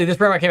obviously, this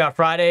program came out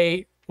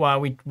Friday.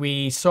 Well,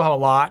 we still have a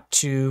lot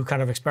to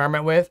kind of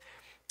experiment with.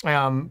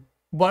 One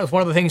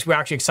of the things we're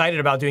actually excited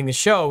about doing the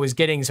show is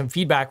getting some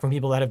feedback from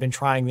people that have been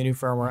trying the new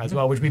firmware as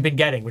well, which we've been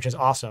getting, which is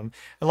awesome.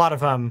 A lot of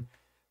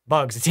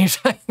bugs, it seems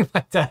like.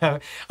 But I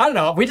don't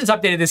know. We just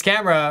updated this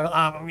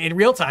camera in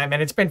real time,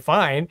 and it's been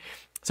fine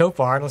so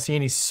far. I don't see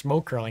any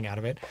smoke curling out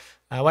of it.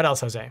 What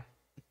else, Jose?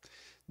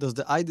 Does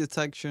the eye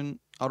detection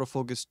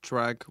autofocus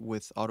track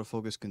with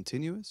autofocus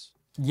continuous?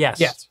 Yes.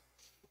 Yes.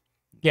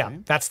 Yeah, okay.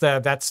 That's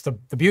the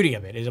beauty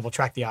of it, is it will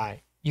track the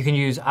eye. You can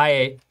use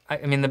IA. I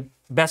mean, the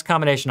best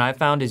combination I've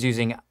found is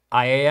using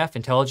IAF,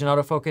 intelligent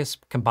autofocus,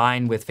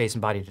 combined with face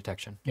and body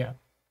detection. Yeah.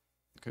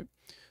 Okay.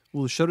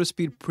 Will shutter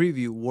speed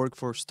preview work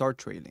for star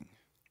trailing?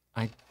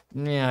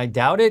 I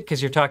doubt it,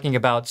 because you're talking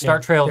about star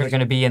trails are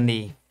going to be in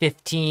the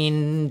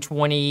 15,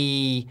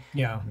 20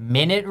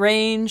 minute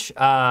range.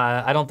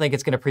 I don't think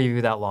it's going to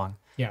preview that long.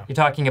 Yeah. You're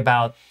talking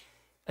about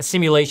a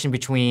simulation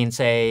between,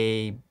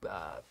 say,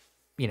 a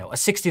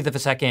 60th of a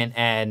second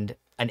and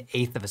an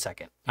 1/8 of a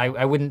second.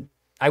 I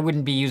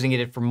wouldn't be using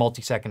it for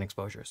multi-second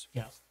exposures.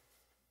 Yeah.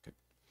 Okay.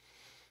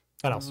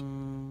 What else?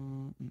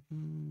 No,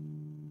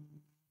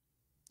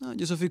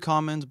 just a few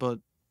comments, but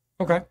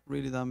okay, not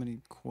really that many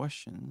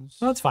questions.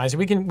 Well, that's fine. So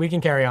we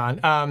can carry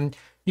on.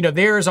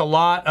 There's a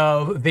lot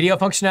of video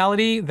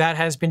functionality that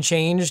has been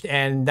changed,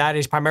 and that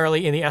is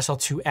primarily in the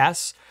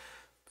SL2-S.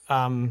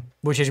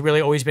 Which has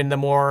really always been the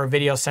more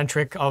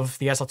video-centric of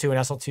the SL2 and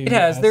SL2. It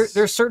has.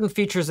 There's certain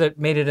features that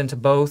made it into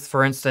both.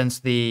 For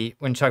instance, when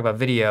you talk about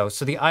video,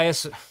 so the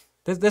ISO,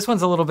 this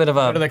one's a little bit of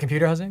a... Go to the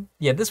computer housing?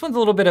 Yeah, this one's a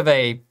little bit of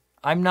a...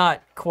 I'm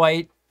not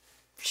quite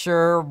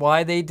sure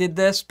why they did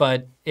this,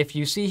 but if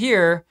you see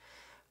here,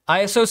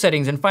 ISO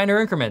settings in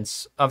finer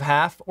increments of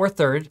 1/2 or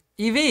 1/3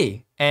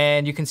 EV.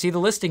 And you can see the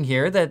listing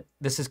here that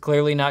this is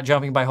clearly not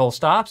jumping by whole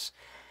stops.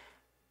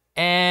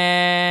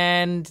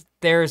 And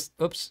there's,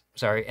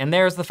 and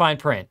there's the fine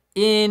print,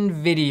 in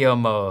video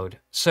mode.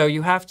 So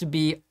you have to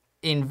be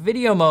in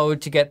video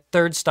mode to get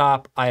 3rd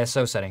stop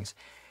ISO settings.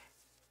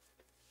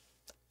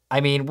 I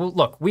mean,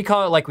 look, we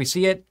call it like we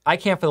see it. I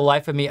can't for the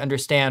life of me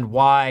understand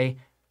why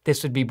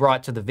this would be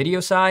brought to the video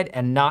side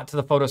and not to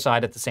the photo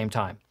side at the same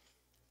time.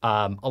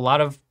 A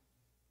lot of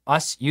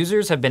us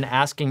users have been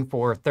asking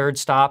for 3rd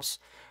stops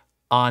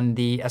on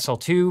the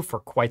SL2 for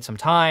quite some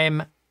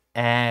time.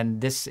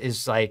 And this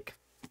is like,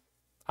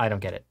 I don't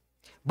get it.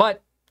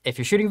 But if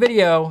you're shooting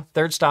video,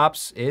 3rd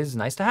stops is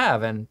nice to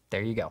have, and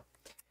there you go.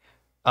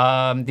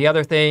 The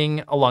other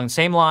thing along the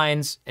same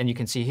lines, and you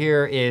can see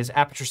here, is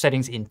aperture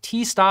settings in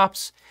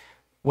T-stops.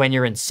 When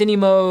you're in cine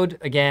mode,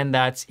 again,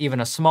 that's even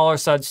a smaller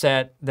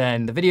subset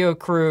than the video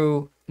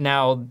crew.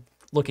 Now,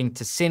 looking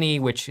to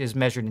cine, which is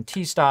measured in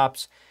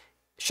t-stops,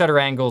 shutter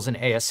angles in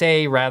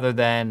ASA rather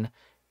than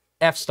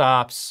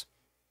f-stops,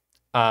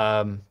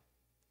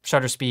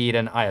 shutter speed,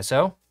 and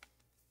ISO.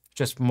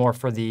 Just more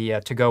for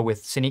the to go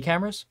with cine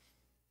cameras.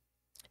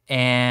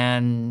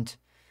 And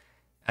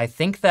I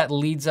think that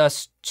leads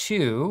us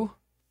to,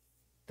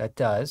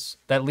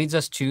 that leads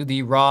us to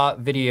the raw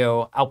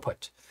video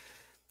output.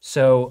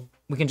 So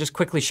we can just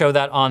quickly show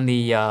that on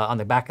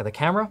the back of the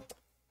camera.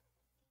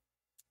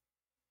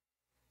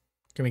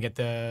 Can we get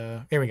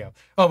the, here we go.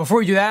 Oh, before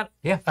we do that,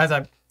 Yeah. as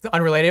a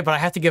unrelated, but I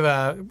have to give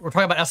we're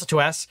talking about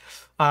SL2-S.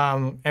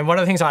 And one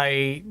of the things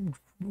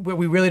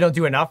we really don't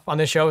do enough on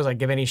this show is like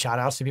give any shout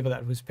outs to people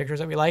whose pictures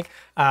that we like.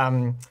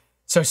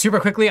 So super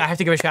quickly, I have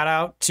to give a shout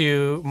out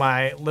to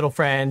my little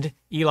friend,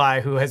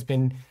 Eli, who has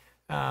been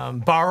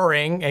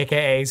borrowing,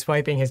 AKA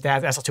swiping his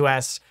dad's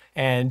SL2-S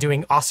and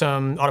doing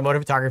awesome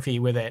automotive photography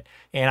with it.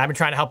 And I've been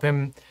trying to help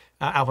him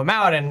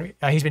out, and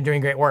he's been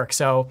doing great work.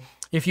 So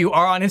if you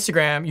are on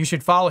Instagram, you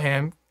should follow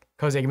him.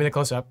 Jose, give me the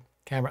close-up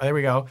camera. There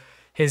we go.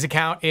 His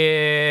account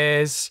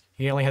is,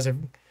 he only has let's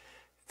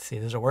see,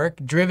 does it work?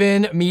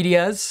 Driven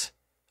Medias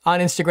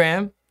on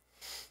Instagram.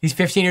 He's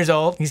 15 years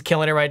old. He's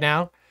killing it right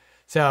now.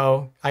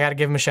 So I got to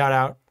give him a shout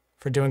out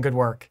for doing good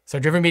work. So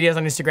Driven Medias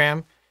on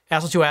Instagram,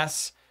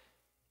 SL2-S.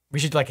 We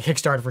should like a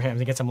Kickstarter for him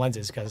to get some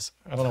lenses because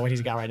I don't know what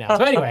he's got right now.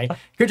 So anyway,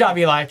 good job,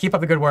 Eli. Keep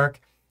up the good work.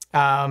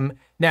 Now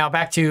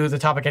back to the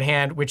topic at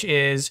hand, which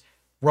is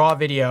raw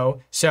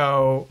video.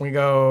 So we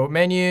go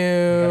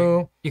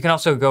menu. You can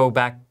also go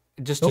back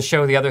just to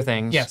show the other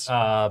things. Yes.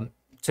 So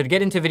to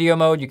get into video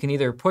mode, you can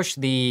either push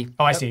the...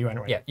 Oh, I see. You went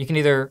right. Yeah, you can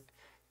either,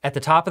 at the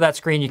top of that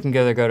screen, you can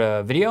either go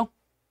to video.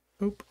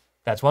 Boop.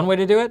 That's one way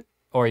to do it.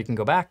 Or you can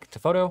go back to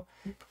photo,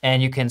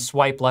 and you can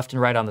swipe left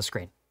and right on the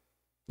screen.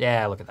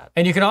 Yeah, look at that.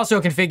 And you can also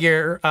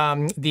configure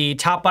the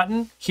top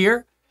button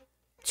here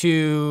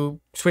to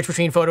switch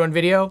between photo and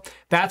video.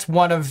 That's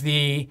one of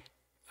the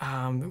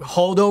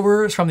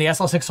holdovers from the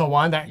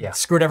SL601 that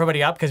screwed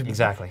everybody up because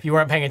if you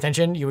weren't paying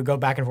attention, you would go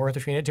back and forth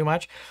between it too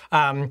much.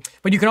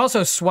 But you can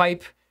also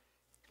swipe.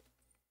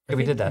 Yeah,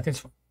 we did that.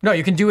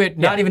 You can do it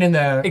not even in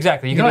the...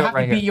 Exactly, you can do it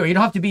right here. You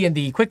don't have to be in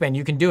the quick menu.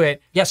 You can do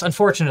it... Yes,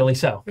 unfortunately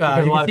so.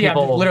 Because a lot of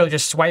people... I'm literally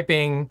just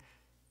swiping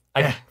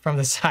from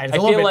the side. I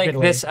feel like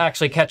this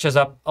actually catches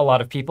up a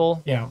lot of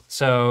people. Yeah.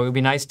 So it would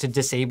be nice to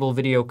disable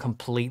video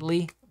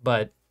completely,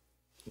 but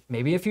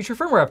maybe a future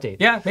firmware update.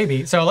 Yeah,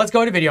 maybe. So let's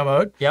go to video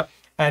mode. Yep.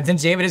 And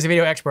since David is a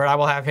video expert, I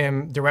will have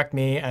him direct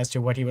me as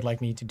to what he would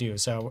like me to do.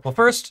 So, well,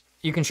 first,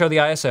 you can show the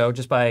ISO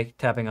just by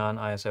tapping on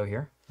ISO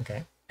here.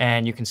 Okay.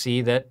 And you can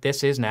see that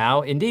this is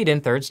now indeed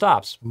in third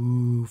stops.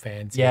 Ooh,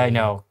 fancy. Yeah, I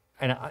know.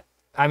 And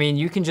I mean,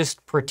 you can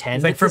just pretend.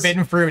 It's like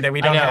forbidden fruit that we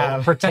don't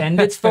have.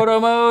 Pretend it's photo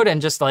mode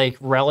and just like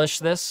relish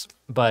this,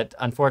 but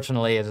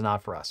unfortunately, it's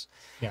not for us.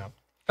 Yeah.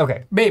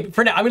 Okay. Maybe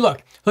for now. I mean,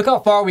 look how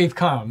far we've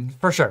come.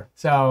 For sure.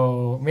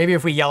 So maybe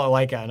if we yell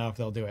at Leica enough,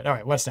 they'll do it. All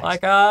right, what's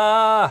next?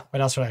 Leica.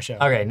 What else should I show?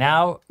 Okay,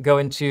 now go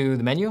into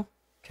the menu.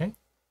 Okay.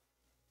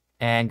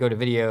 And go to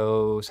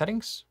video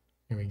settings.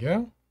 Here we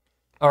go.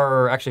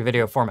 Or actually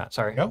video format,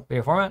 sorry.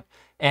 Video format.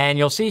 And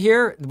you'll see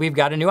here, we've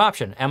got a new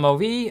option,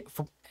 MOV,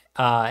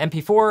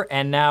 MP4,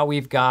 and now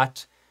we've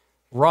got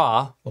RAW.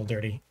 A little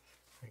dirty.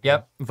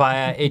 Yep,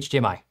 via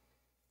HDMI,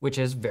 which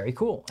is very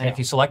cool. And if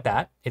you select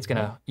that, it's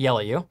gonna yell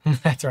at you.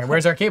 That's right,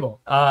 where's our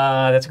cable?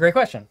 That's a great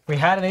question. We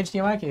had an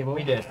HDMI cable.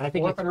 We did. I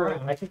think you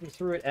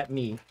threw it at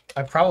me.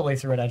 I probably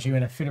threw it at you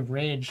in a fit of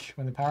rage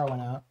when the power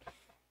went out.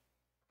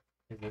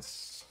 That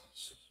looks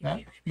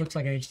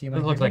like an HDMI cable.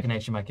 It looks like an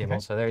HDMI cable,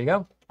 so there you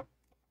go.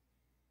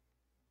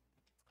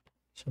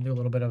 So do a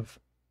little bit of,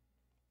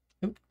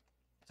 is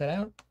that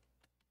out?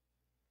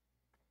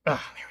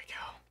 Ah, there we go.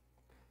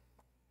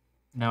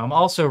 Now I'm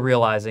also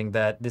realizing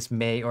that this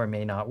may or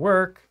may not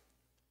work.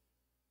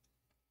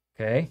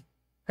 Okay.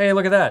 Hey,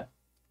 look at that.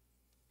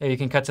 Hey, you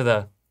can cut to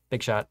the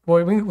big shot.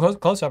 Well, we can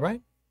close up,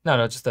 right?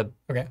 No, just the...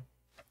 Okay.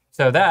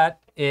 So that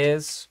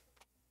is...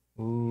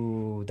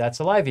 Ooh, that's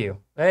a live view.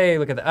 Hey,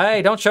 look at that.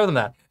 Hey, don't show them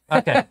that.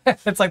 Okay.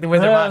 It's like the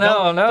Wizard of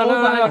Oz.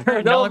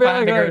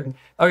 No.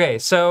 Okay,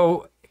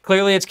 so...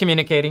 Clearly, it's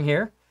communicating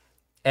here.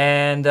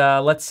 And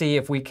let's see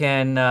if we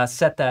can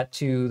set that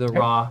to the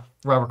raw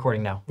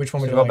recording now. Which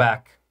one would you go like?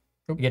 Back.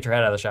 You get your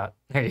head out of the shot.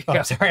 There you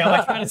go. Sorry,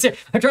 I'm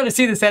trying to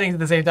see the settings at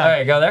the same time. All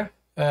right, go there.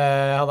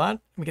 Hold on.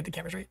 Let me get the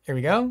camera straight. There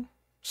we go.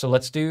 So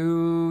let's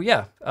do,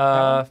 yeah,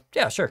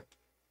 sure.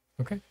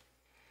 Okay.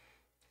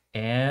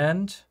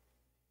 And,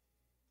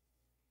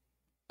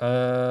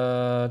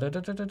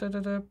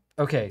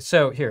 okay,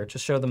 so here,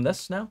 just show them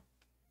this now.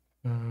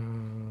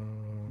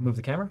 Move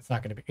the camera. It's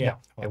not going to be. Yeah,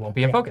 it won't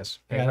be in focus.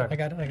 I got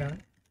it.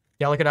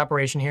 Yeah, look at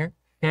operation here.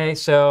 Okay,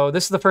 so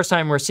this is the first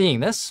time we're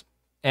seeing this,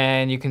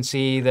 and you can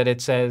see that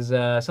it says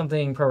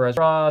something ProRes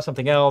RAW,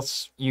 something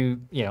else. You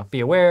know,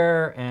 be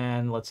aware,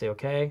 and let's say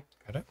okay.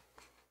 Got it.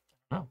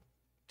 Oh,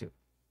 dude.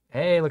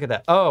 Hey, look at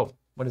that. Oh,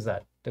 what is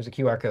that? There's a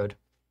QR code.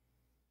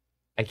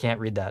 I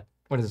can't read that.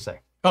 What does it say?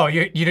 Oh,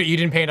 you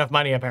didn't pay enough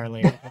money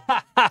apparently.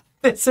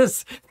 This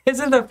is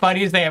the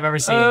funniest thing I've ever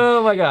seen.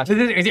 Oh my gosh.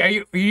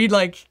 You need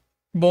like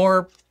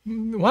More,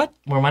 what?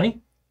 More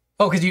money?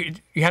 Oh, because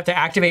you have to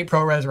activate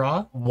ProRes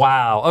RAW?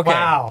 Wow. Okay.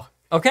 Wow.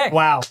 Okay.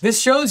 Wow.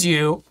 This shows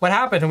you what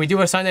happens when we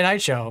do a Sunday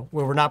night show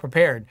where we're not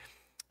prepared.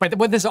 But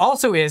what this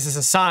also is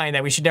a sign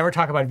that we should never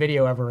talk about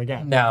video ever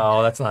again.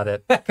 No, that's not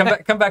it. Come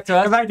back to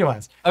us. Come back to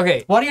us.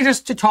 Okay. Why don't you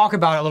just talk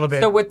about it a little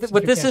bit? So what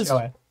this is,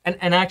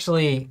 and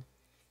actually,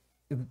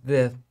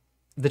 the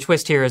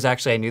twist here is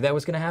actually I knew that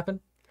was going to happen,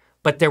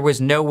 but there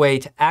was no way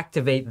to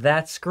activate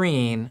that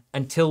screen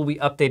until we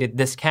updated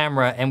this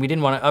camera, and we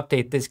didn't want to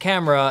update this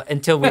camera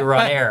until we were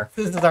on air.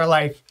 This is our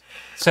life.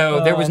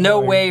 So there was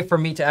no way for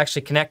me to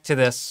actually connect to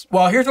this.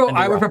 Well, here's what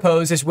I would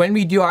propose is when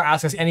we do our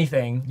Ask Us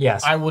Anything,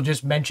 yes, I will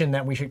just mention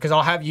that we should, because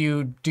I'll have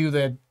you do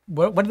the,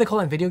 what do they call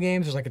it in video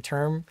games? There's like a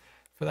term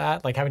for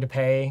that, like having to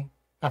pay,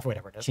 not for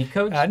whatever it is. Cheat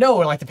codes? No,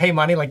 or like to pay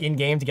money like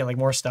in-game to get like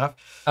more stuff.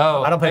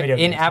 Oh, I don't play video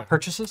games. In-app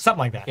purchases? Something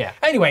like that. Yeah.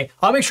 Anyway,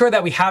 I'll make sure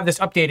that we have this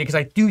updated because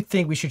I do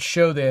think we should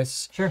show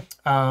this. Sure.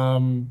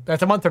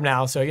 That's a month from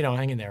now, so,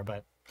 hang in there,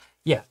 but.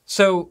 Yeah,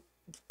 so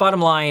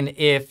bottom line,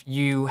 if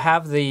you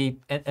have the,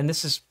 and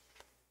this is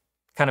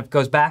kind of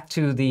goes back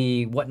to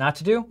the what not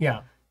to do.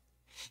 Yeah.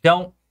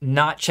 Don't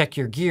not check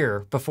your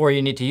gear before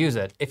you need to use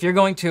it. If you're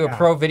going to a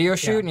pro video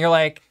shoot and you're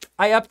like,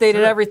 I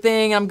updated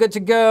everything, I'm good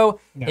to go,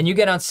 and you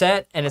get on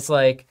set and it's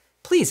like,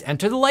 please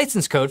enter the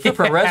license code for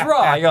ProRes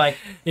RAW. You're like,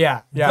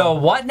 the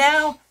what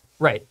now?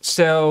 Right,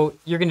 so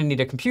you're gonna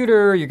need a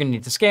computer, you're gonna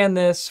need to scan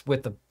this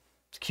with the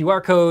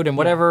QR code and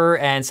whatever,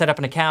 and set up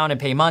an account and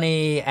pay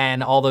money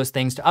and all those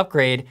things to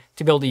upgrade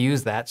to be able to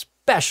use that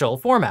special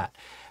format.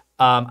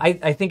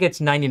 I think it's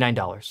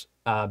 $99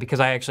 because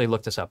I actually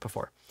looked this up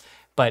before.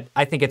 But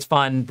I think it's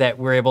fun that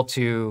we're able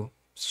to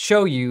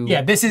show you.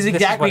 Yeah, this is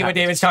exactly what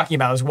David's talking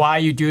about, is why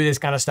you do this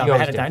kind of stuff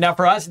ahead of time. Now,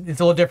 for us,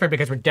 it's a little different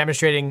because we're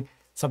demonstrating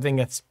something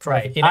that's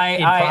right in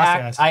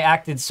process. I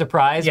acted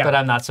surprised, but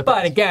I'm not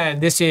surprised. But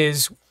again, this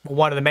is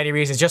one of the many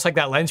reasons, just like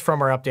that lens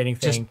firmware updating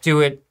thing. Just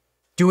do it.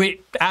 Do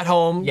it at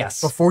home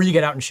before you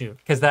get out and shoot.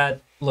 Because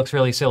that looks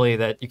really silly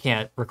that you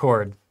can't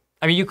record.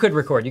 I mean, you could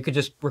record. You could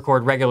just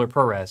record regular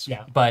ProRes.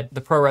 Yeah. But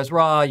the ProRes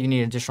RAW, you need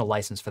an additional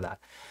license for that.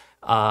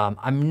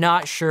 I'm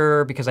not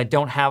sure, because I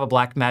don't have a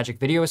Blackmagic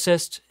Video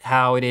Assist,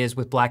 how it is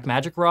with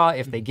Blackmagic RAW,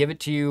 if they give it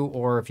to you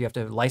or if you have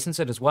to license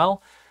it as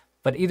well.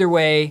 But either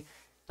way...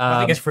 I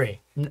think it's free.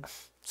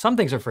 Some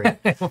things are free.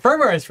 Well,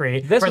 firmware is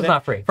free. This is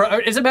not free.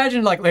 Just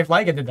imagine like if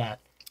Leica did that.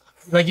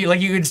 Like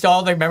you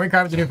installed the memory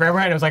card with the new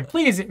firmware, and it was like,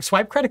 please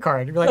swipe credit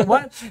card. You're like,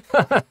 what?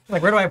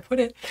 Like, where do I put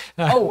it?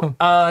 I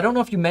don't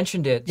know if you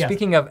mentioned it. Yes.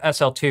 Speaking of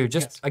SL2,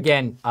 just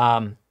again,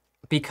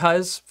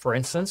 because, for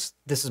instance,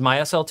 this is my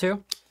SL2,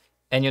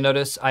 and you'll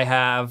notice I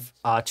have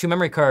 2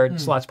 memory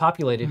card slots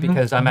populated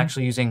because I'm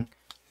actually using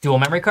dual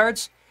memory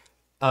cards.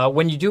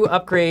 When you do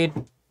upgrade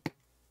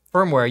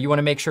firmware, you want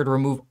to make sure to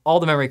remove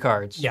all the memory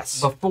cards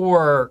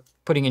before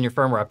putting in your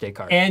firmware update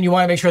card. And you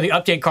want to make sure the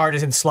update card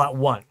is in slot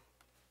 1.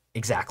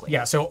 Exactly.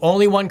 Yeah, so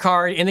only one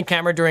card in the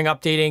camera during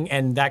updating,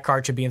 and that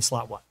card should be in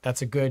slot 1.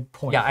 That's a good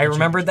point. Yeah, I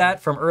remembered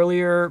that from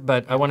earlier,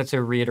 but I wanted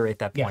to reiterate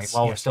that point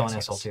while we're still on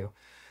SL2.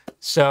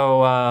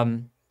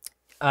 So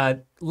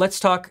let's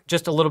talk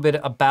just a little bit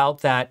about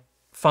that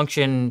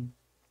function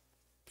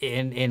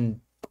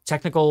in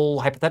technical,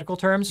 hypothetical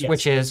terms,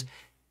 which is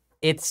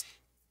it's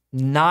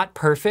not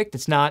perfect.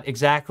 It's not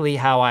exactly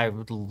how I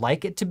would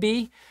like it to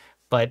be,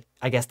 but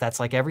I guess that's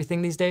like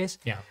everything these days.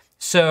 Yeah.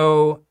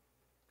 So...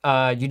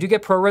 you do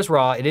get ProRes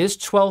RAW. It is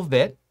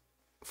 12-bit,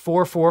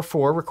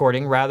 444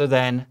 recording rather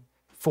than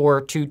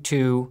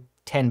 422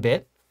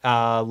 10-bit,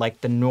 like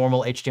the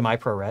normal HDMI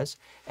ProRes.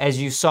 As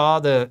you saw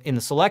in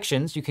the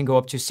selections, you can go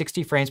up to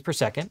 60 frames per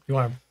second. You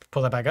want to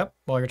pull that back up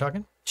while you're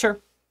talking? Sure.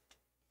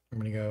 I'm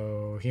going to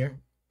go here.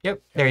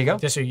 Yep, there you go.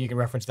 Just so you can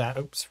reference that.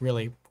 Oops,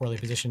 really poorly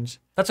positioned.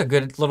 That's a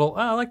good little,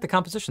 I like the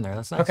composition there.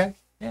 That's nice. Okay.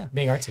 Yeah.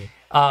 Being artsy.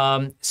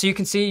 So you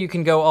can see you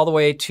can go all the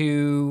way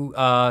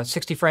to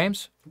 60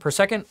 frames per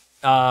second.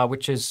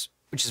 Which is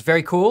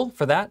very cool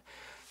for that.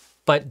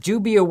 But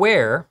do be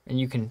aware, and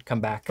you can come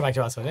back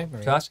to us, I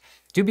think. To us.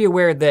 Do be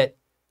aware that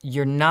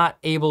you're not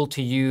able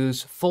to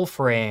use full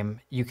frame.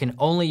 You can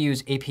only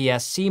use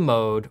APS-C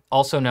mode,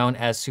 also known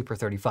as Super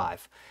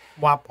 35.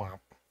 Wop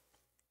wop.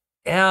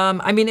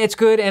 I mean, it's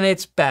good and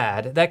it's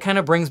bad. That kind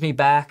of brings me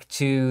back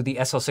to the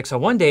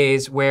SL601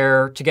 days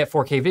where to get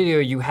 4K video,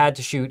 you had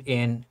to shoot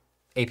in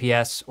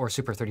APS or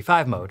Super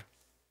 35 mode.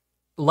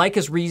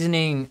 Leica's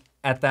reasoning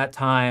at that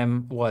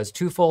time was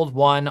twofold.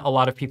 One, a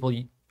lot of people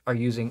are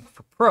using,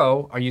 for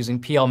Pro, are using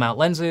PL mount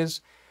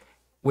lenses,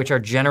 which are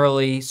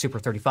generally Super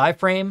 35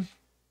 frame.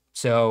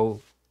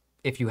 So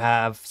if you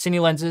have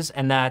cine lenses,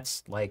 and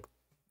that's like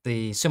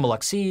the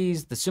Summilux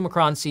Cs, the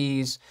Summicron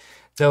Cs,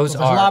 those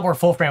there's a lot more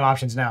full frame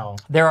options now.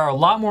 There are a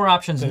lot more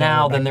options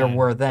now than there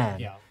were then.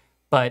 Yeah.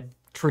 But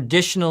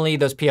traditionally,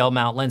 those PL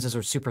mount lenses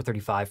are Super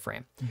 35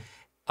 frame.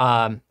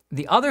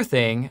 The other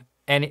thing,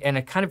 and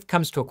it kind of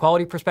comes to a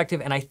quality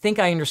perspective, and I think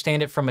I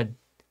understand it from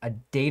a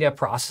data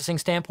processing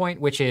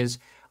standpoint, which is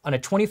on a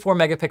 24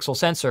 megapixel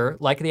sensor,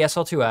 like the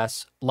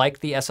SL2-S, like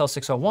the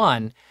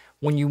SL601,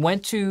 when you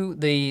went to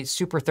the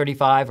Super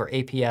 35 or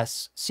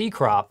APS-C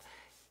crop,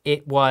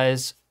 it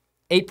was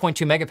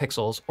 8.2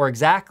 megapixels, or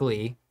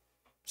exactly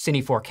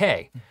Cine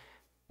 4K,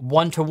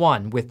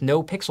 1-to-1 with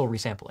no pixel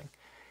resampling.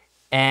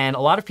 And a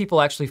lot of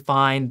people actually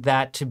find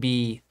that to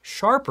be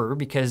sharper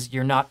because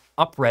you're not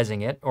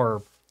up-resing it,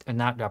 or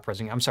not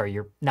up-resing, I'm sorry,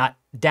 you're not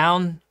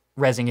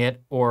down-resing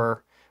it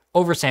or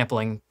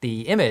oversampling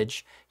the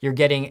image. You're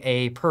getting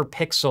a per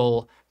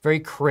pixel, very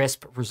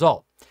crisp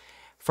result.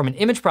 From an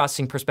image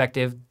processing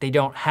perspective, they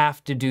don't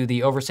have to do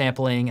the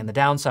oversampling and the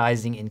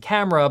downsizing in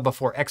camera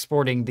before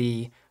exporting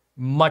the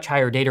much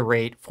higher data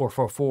rate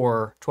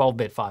 444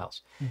 12-bit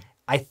files.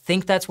 I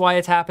think that's why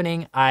it's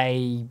happening.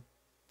 I'm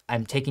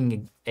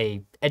taking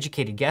a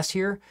educated guess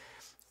here.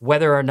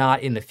 Whether or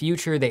not in the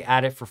future they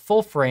add it for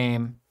full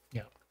frame,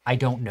 I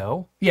don't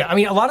know. Yeah, I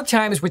mean, a lot of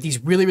times with these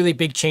really, really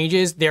big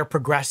changes, they're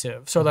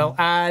progressive. So they'll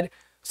add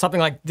something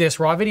like this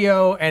raw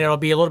video, and it'll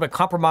be a little bit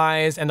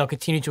compromised, and they'll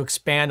continue to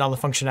expand on the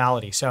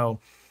functionality.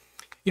 So,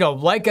 you know,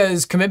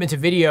 Leica's commitment to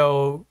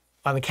video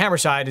on the camera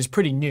side is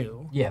pretty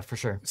new. Yeah, for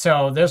sure.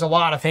 So there's a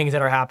lot of things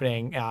that are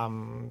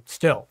happening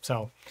still.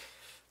 So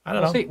I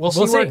don't know. We'll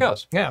see where it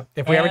goes. Yeah,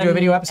 if we ever do a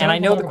video episode. And I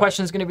know the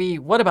question is going to be,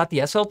 what about the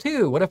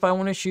SL2? What if I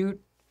want to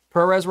shoot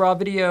ProRes RAW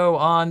video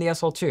on the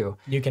SL2?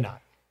 You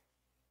cannot.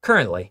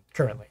 Currently.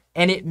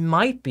 And it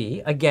might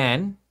be,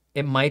 again,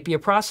 it might be a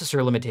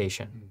processor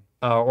limitation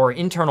or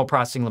internal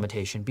processing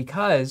limitation,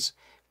 because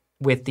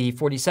with the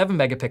 47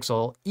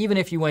 megapixel, even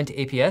if you went to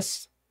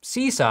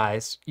APS-C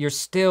size, you're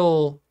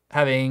still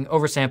having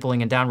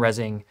oversampling and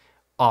downresing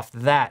off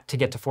that to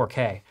get to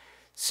 4K.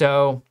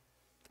 So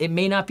it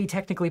may not be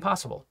technically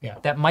possible. Yeah.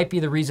 That might be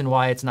the reason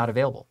why it's not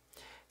available.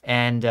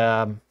 And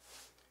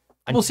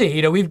we'll see.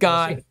 You know, we've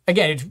got,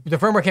 again, the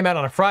firmware came out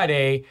on a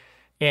Friday,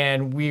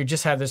 and we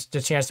just had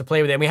the chance to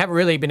play with it. And we haven't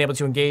really been able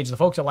to engage the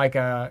folks at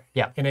Leica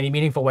in any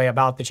meaningful way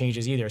about the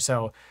changes either.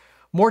 So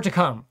more to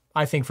come,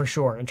 I think, for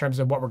sure, in terms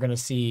of what we're going to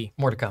see.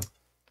 More to come.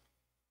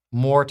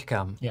 More to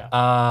come. Yeah.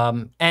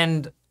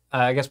 And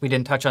I guess we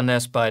didn't touch on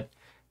this, but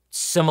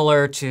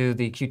similar to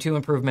the Q2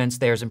 improvements,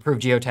 there's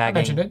improved geotagging. I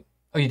mentioned it.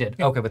 Oh, you did?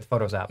 Yeah. Okay, with the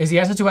Photos app. Is the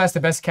SL2-S the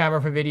best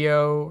camera for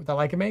video that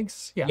Leica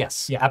makes? Yeah.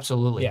 Yes,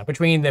 absolutely. Yeah,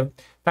 between the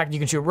fact that you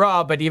can shoot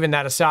RAW, but even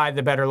that aside,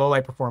 the better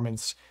low-light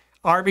performance.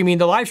 I mean,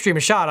 the live stream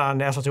is shot on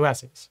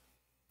SL2Ss.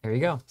 There you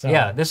go. So,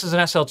 yeah, this is an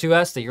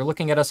SL2S that you're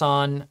looking at us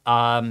on,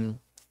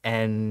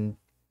 and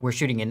we're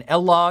shooting in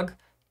L-Log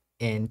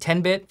in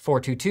 10-bit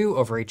 422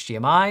 over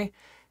HDMI,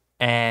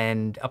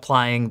 and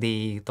applying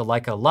the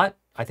Leica LUT,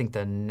 I think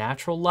the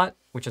natural LUT,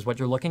 which is what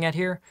you're looking at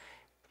here.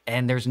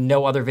 And there's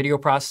no other video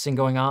processing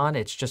going on.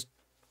 It's just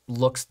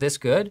looks this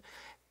good.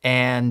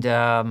 And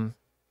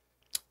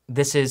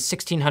this is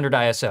 1600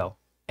 ISO,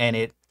 and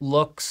it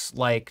looks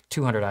like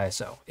 200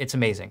 ISO. It's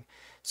amazing.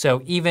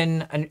 So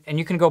even, and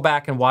you can go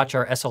back and watch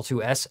our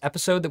SL2S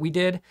episode that we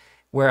did,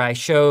 where I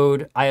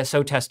showed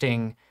ISO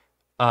testing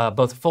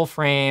both full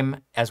frame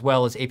as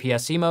well as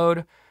APS-C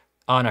mode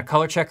on a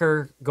color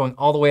checker going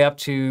all the way up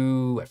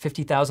to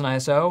 50,000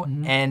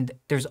 ISO. And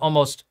there's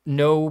almost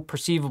no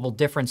perceivable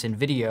difference in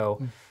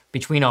video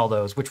between all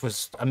those, which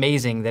was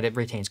amazing that it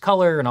retains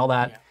color and all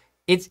that.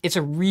 Yeah. It's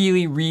a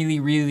really, really,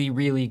 really,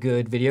 really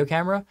good video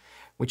camera,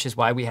 which is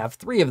why we have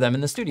 3 of them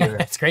in the studio.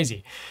 That's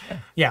crazy.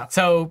 Yeah,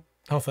 so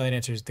hopefully that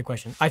answers the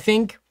question. I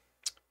think...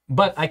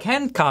 But I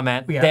can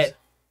comment that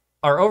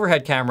our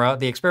overhead camera,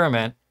 the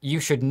Experiment, you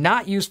should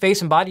not use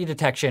face and body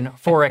detection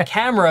for a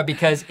camera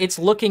because it's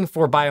looking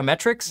for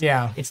biometrics.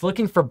 Yeah. It's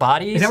looking for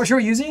bodies. Is that what you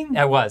were using?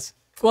 I was.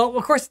 Well,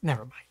 of course,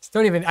 never mind.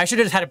 Don't even, I should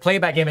have just had a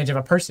playback image of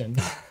a person.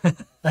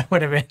 That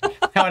would have been,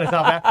 I would have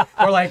thought that.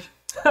 Or like,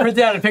 printed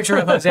out a picture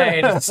of Jose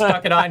and just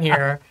stuck it on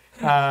here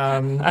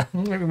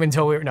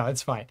until we were, no,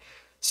 it's fine.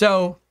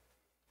 So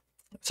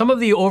some of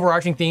the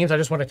overarching themes I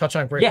just want to touch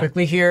on very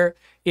quickly here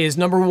is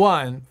number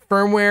 1,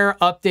 firmware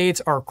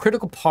updates are a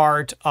critical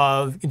part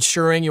of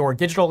ensuring your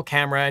digital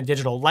camera,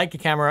 digital Leica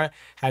camera,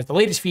 has the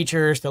latest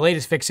features, the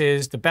latest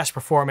fixes, the best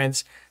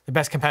performance, the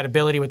best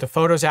compatibility with the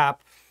Photos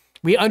app.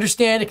 We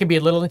understand it can be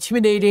a little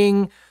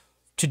intimidating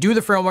to do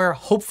the firmware.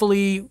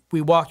 Hopefully,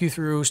 we walk you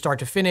through start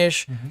to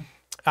finish.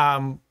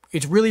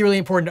 It's really, really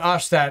important to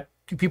us that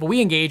people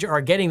we engage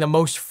are getting the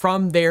most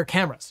from their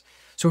cameras.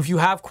 So if you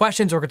have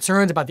questions or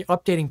concerns about the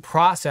updating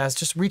process,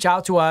 just reach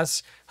out to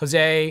us,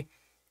 Jose,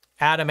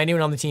 Adam,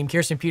 anyone on the team,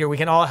 Kirsten, Peter, we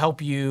can all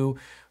help you.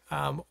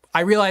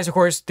 I realize, of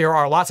course, there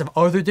are lots of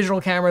other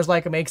digital cameras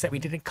Leica makes that we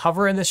didn't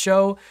cover in this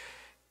show.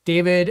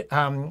 David,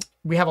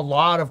 we have a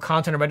lot of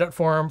content on Reddit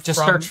forum. Just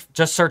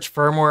search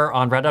firmware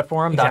on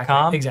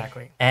redditforum.com.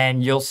 Exactly.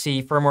 And you'll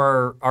see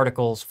firmware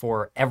articles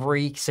for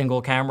every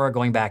single camera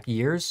going back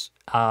years.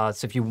 So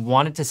if you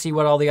wanted to see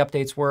what all the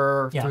updates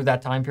were through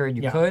that time period,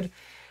 you could.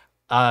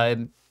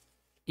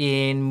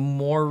 In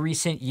more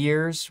recent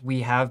years,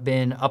 we have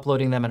been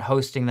uploading them and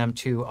hosting them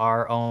to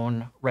our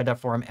own Reddit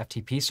forum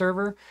FTP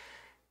server,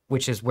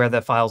 which is where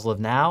the files live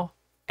now.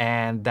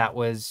 And that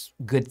was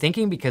good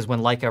thinking because when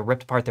Leica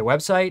ripped apart their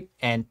website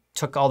and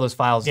took all those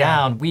files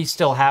down, we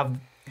still have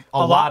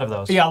a lot of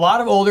those. Yeah, a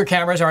lot of older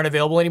cameras aren't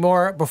available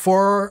anymore.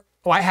 Before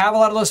I have a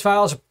lot of those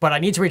files, but I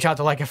need to reach out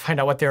to Leica and find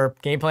out what their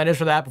game plan is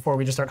for that before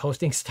we just start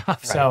hosting stuff.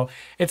 Right. So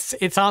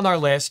it's on our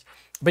list.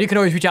 But you can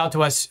always reach out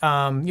to us,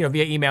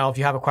 via email if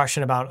you have a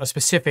question about a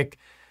specific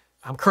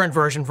current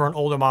version for an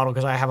older model,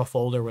 because I have a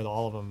folder with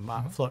all of them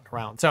floating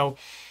around. So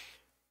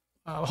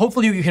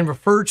hopefully you can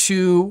refer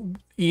to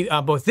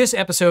both this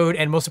episode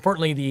and most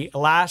importantly the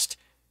last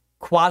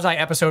quasi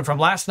episode from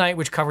last night,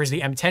 which covers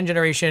the M10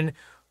 generation,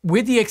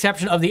 with the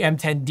exception of the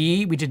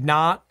M10D. We did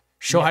not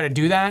show how to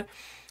do that.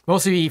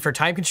 Mostly for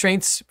time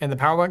constraints and the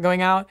power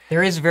going out.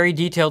 There is very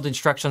detailed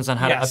instructions on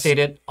how to update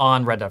it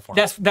on Red Dot Forum.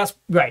 That's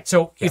right.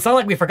 So it's not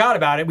like we forgot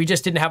about it. We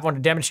just didn't have one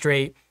to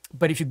demonstrate.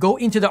 But if you go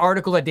into the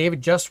article that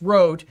David just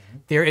wrote,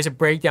 there is a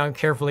breakdown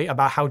carefully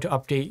about how to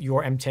update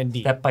your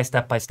M10D. Step by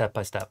step by step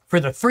by step.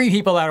 For the 3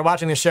 people that are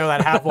watching the show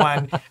that have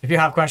one, if you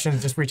have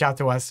questions, just reach out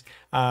to us.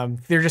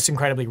 They're just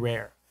incredibly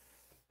rare.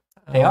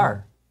 They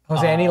are.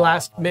 Jose, any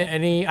last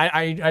we've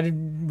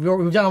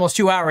done almost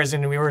 2 hours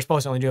and we were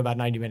supposed to only do about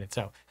 90 minutes.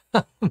 So.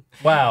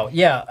 Wow.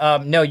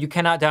 Yeah. No, you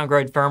cannot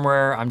downgrade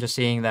firmware. I'm just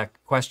seeing that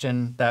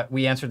question that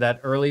we answered that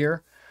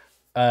earlier.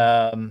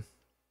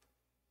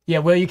 Yeah,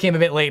 Will, you came a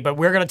bit late, but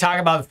we're going to talk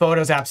about the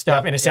Photos app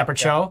stuff in a separate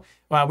show.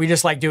 We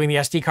just like doing the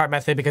SD card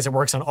method because it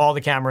works on all the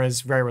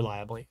cameras very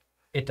reliably.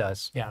 It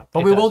does. Yeah,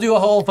 but we will do a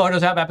whole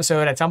Photos app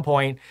episode at some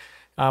point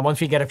once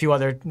we get a few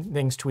other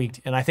things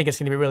tweaked. And I think it's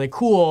going to be really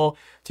cool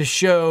to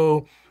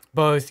show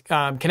both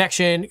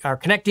connecting,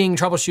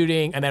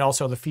 troubleshooting, and then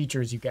also the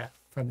features you get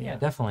from the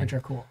app, definitely, which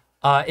are cool.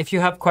 If you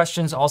have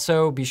questions,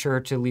 also be sure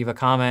to leave a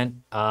comment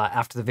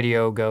after the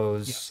video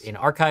goes in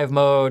archive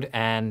mode,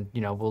 and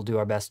we'll do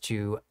our best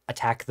to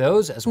attack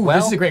those as well.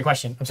 This is a great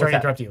question. I'm sorry to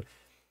interrupt you.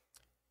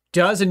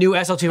 Does a new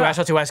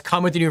SL2-S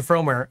come with the new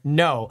firmware?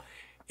 No.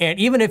 And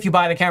even if you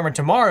buy the camera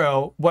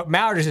tomorrow, what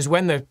matters is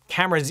when the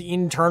camera's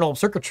internal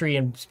circuitry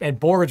and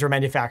boards were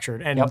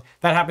manufactured. And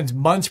that happens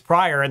months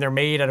prior, and they're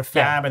made at a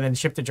fab and then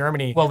shipped to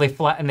Germany. Well, they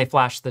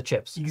flash the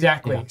chips.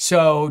 Exactly. Yeah.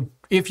 So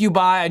if you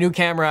buy a new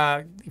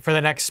camera for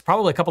the next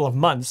probably a couple of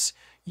months,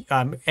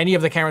 any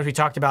of the cameras we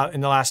talked about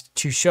in the last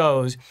 2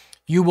 shows,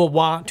 you will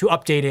want to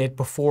update it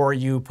before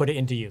you put it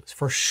into use,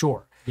 for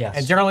sure. Yes.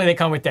 And generally they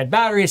come with dead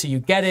batteries, so you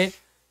get it,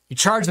 you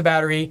charge the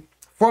battery,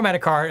 format a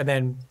card, and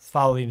then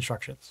follow the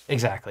instructions.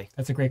 Exactly.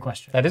 That's a great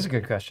question. That is a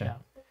good question.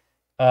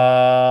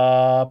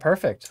 Yeah.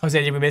 Perfect.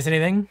 Jose, did we miss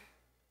anything?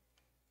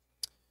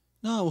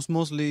 No, it was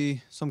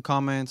mostly some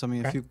comments. I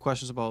mean, a few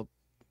questions about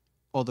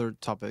other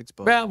topics.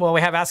 But well,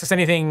 we have Ask Us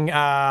Anything in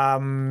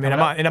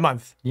a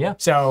month. Yeah.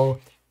 So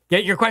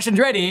get your questions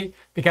ready,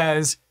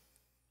 because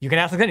you can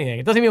ask us anything.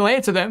 It doesn't mean we'll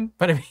answer them,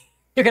 but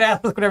you can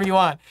ask us whatever you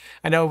want.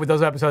 I know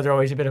those episodes are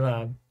always a bit of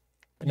a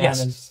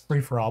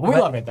free-for-all, but we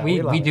love it, though.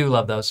 We do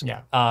love those.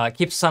 Yeah.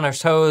 Keeps us on our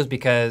toes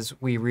because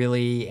we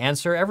really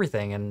answer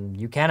everything, and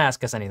you can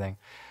ask us anything.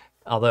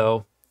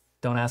 Although,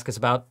 don't ask us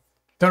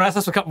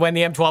when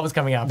the M12 is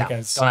coming out,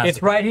 because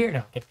it's right here.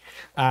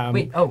 No.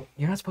 Wait,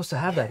 you're not supposed to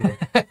have that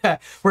here.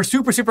 We're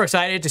super, super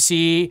excited to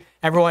see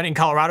everyone in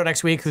Colorado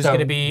next week who's going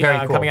to be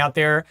coming out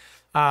there.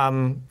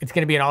 It's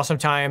going to be an awesome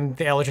time.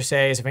 The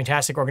LHSA is a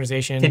fantastic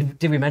organization.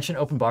 Did we mention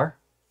open bar?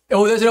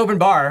 Oh, there's an open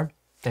bar.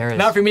 There is.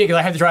 Not for me, because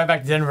I had to drive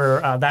back to Denver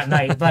that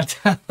night, but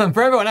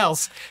for everyone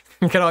else,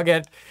 you can all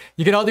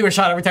do a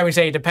shot every time we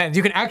say it depends.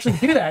 You can actually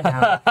do that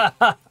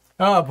now.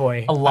 Oh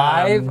boy. A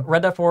live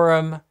Red Dot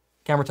Forum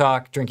camera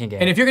talk drinking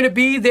game. And if you're going to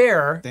be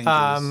there,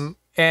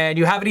 and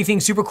you have anything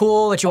super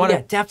cool that you want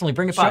to, definitely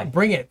bring it by.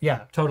 Bring it.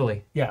 Yeah,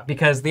 totally. Yeah,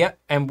 because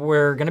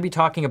we're going to be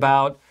talking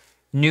about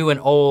new and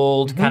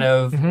old kind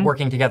of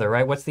working together,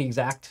 right? What's the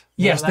exact?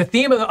 Yes, the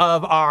theme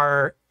of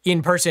our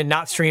in-person,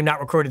 not streamed, not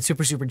recorded,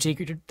 super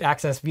secret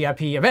access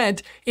VIP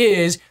event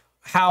is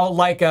how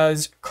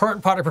Leica's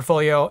current product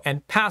portfolio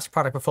and past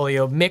product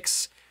portfolio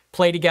mix,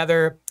 play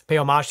together, pay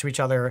homage to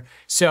each other.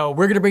 So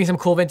we're going to bring some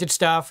cool vintage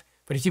stuff,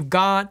 but if you've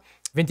got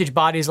vintage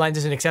bodies,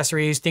 lenses, and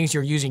accessories, things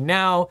you're using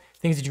now,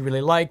 things that you really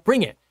like,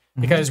 bring it.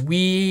 Because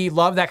we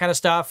love that kind of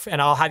stuff,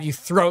 and I'll have you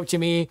throw it to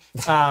me,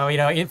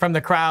 from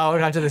the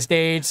crowd onto the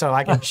stage so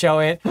I can show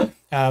it.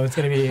 It's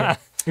going to be,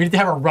 we need to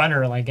have a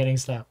runner getting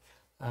stuff.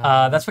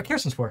 That's what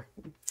Kirsten's for.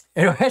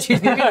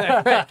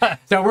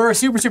 So we're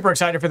super, super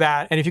excited for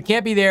that. And if you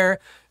can't be there,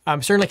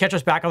 certainly catch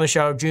us back on the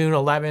show June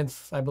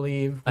 11th, I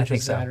believe, which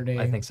is Saturday.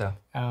 I think so.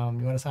 You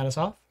want to sign us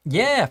off?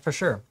 Yeah, for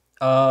sure.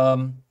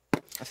 I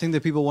think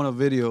that people want a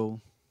video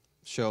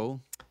show.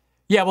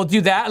 Yeah, we'll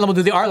do that, and then we'll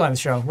do the R-Lens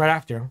show right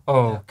after.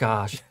 Oh,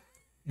 gosh.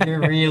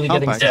 You're really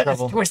getting into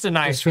trouble. Twist the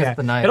knife. Just twist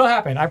the knife. It'll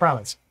happen, I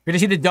promise. We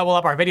just need to double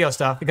up our video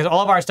stuff, because all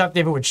of our stuff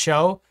David would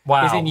show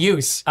is in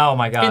use. Oh,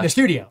 my God. In the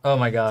studio. Oh,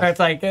 my God. So it's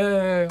like...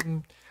 we're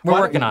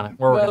working on it.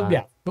 We're working on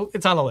it. Yeah,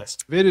 it's on the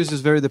list. Video is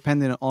just very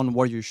dependent on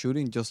what you're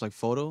shooting, just like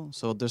photo.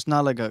 So there's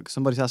not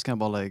somebody's asking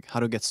about how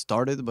to get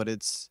started, but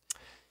it's...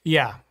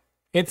 Yeah.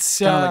 It's...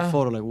 kind of like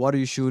photo, what are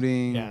you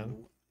shooting? Yeah.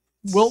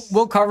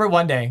 We'll cover it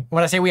one day.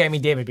 When I say we, I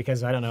mean David,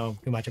 because I don't know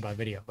too much about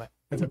video, but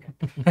that's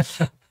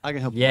okay. I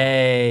can help.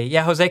 Yay.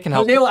 Yeah, Jose can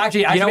help. Jose will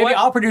actually, you know maybe what?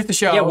 I'll produce the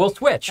show. Yeah, we'll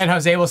switch. And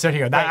Jose will sit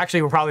here. That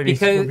actually will probably be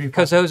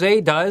because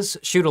Jose does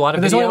shoot a lot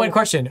of There's video. only one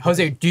question.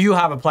 Jose, do you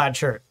have a plaid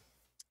shirt?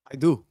 I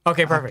do.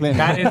 Okay, perfect.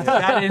 That is,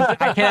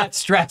 I cannot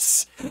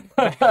stress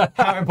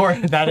how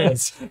important that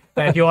is.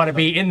 That if you want to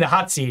be in the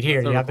hot seat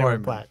here, you have to wear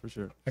plaid. For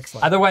sure.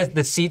 Excellent. Otherwise,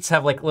 the seats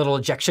have like little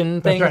ejection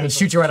things. That's right. It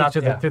shoots you right out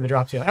through the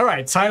drop ceiling. All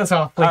right, sign us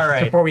off, please, All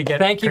right. before we get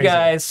Thank you crazy.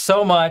 guys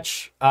so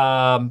much.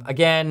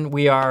 Again,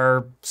 we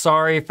are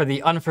sorry for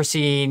the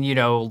unforeseen,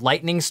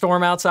 lightning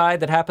storm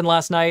outside that happened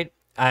last night.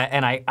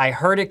 And I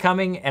heard it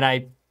coming, and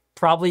I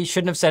probably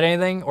shouldn't have said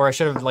anything, or I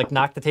should have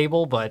knocked the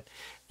table. But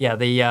yeah,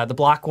 the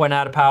block went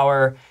out of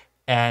power,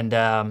 and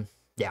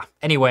yeah.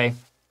 Anyway,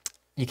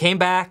 you came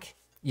back,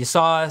 you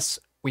saw us,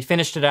 we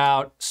finished it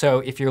out. So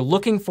if you're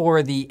looking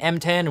for the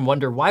M10 and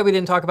wonder why we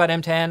didn't talk about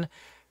M10,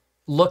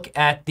 look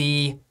at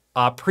the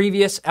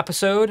previous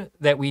episode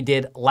that we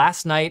did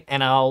last night,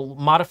 and I'll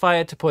modify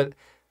it to put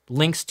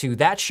links to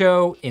that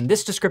show in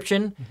this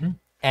description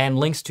and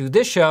links to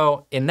this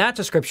show in that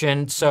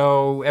description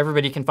so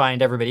everybody can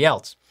find everybody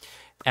else.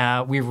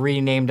 We've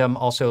renamed them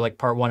also like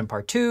part 1 and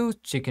part 2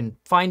 so you can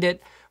find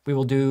it. We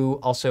will do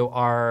also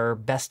our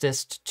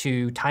bestest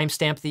to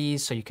timestamp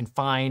these so you can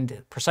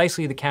find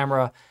precisely the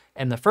camera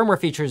and the firmware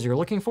features you're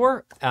looking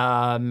for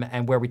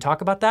and where we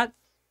talk about that.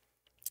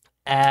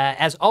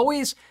 As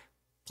always,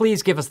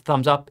 please give us a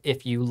thumbs up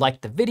if you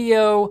liked the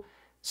video,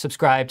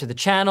 subscribe to the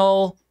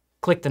channel,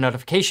 click the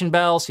notification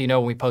bell so you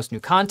know when we post new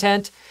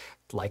content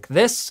like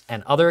this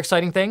and other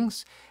exciting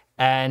things.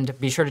 And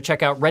be sure to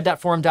check out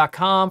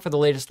red.forum.com for the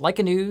latest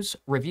Leica news,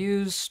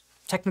 reviews,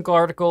 technical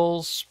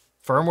articles,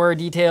 firmware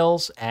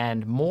details,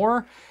 and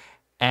more.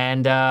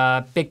 And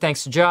big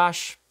thanks to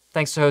Josh.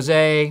 Thanks to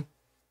Jose,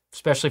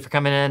 especially for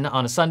coming in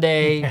on a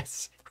Sunday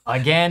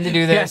again to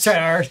do this. Yes,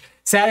 our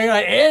Saturday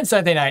night and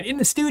Sunday night in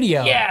the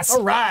studio. Yes.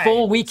 All right.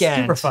 Full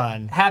weekend. Super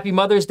fun. Happy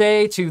Mother's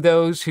Day to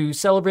those who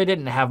celebrate it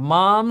and have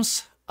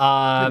moms. We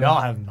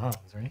all have moms,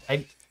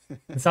 right?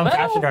 In some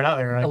fashion or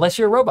another, right? Unless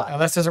you're a robot.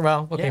 Unless there's a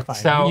okay, fine.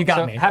 So, you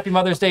got me. Happy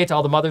Mother's Day to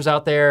all the mothers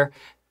out there.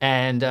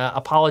 And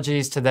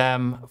apologies to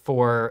them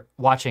for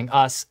watching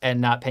us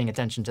and not paying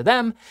attention to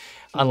them,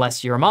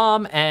 unless you're a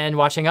mom and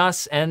watching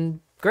us. And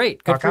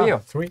great, good for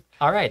you. Sweet.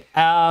 All right.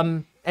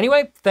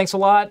 Anyway, thanks a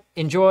lot.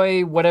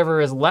 Enjoy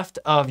whatever is left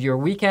of your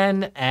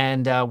weekend,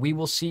 and we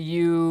will see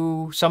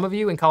you, some of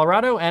you in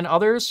Colorado and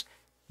others,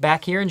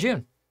 back here in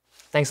June.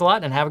 Thanks a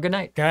lot, and have a good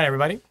night. Good night,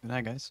 everybody. Good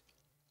night, guys.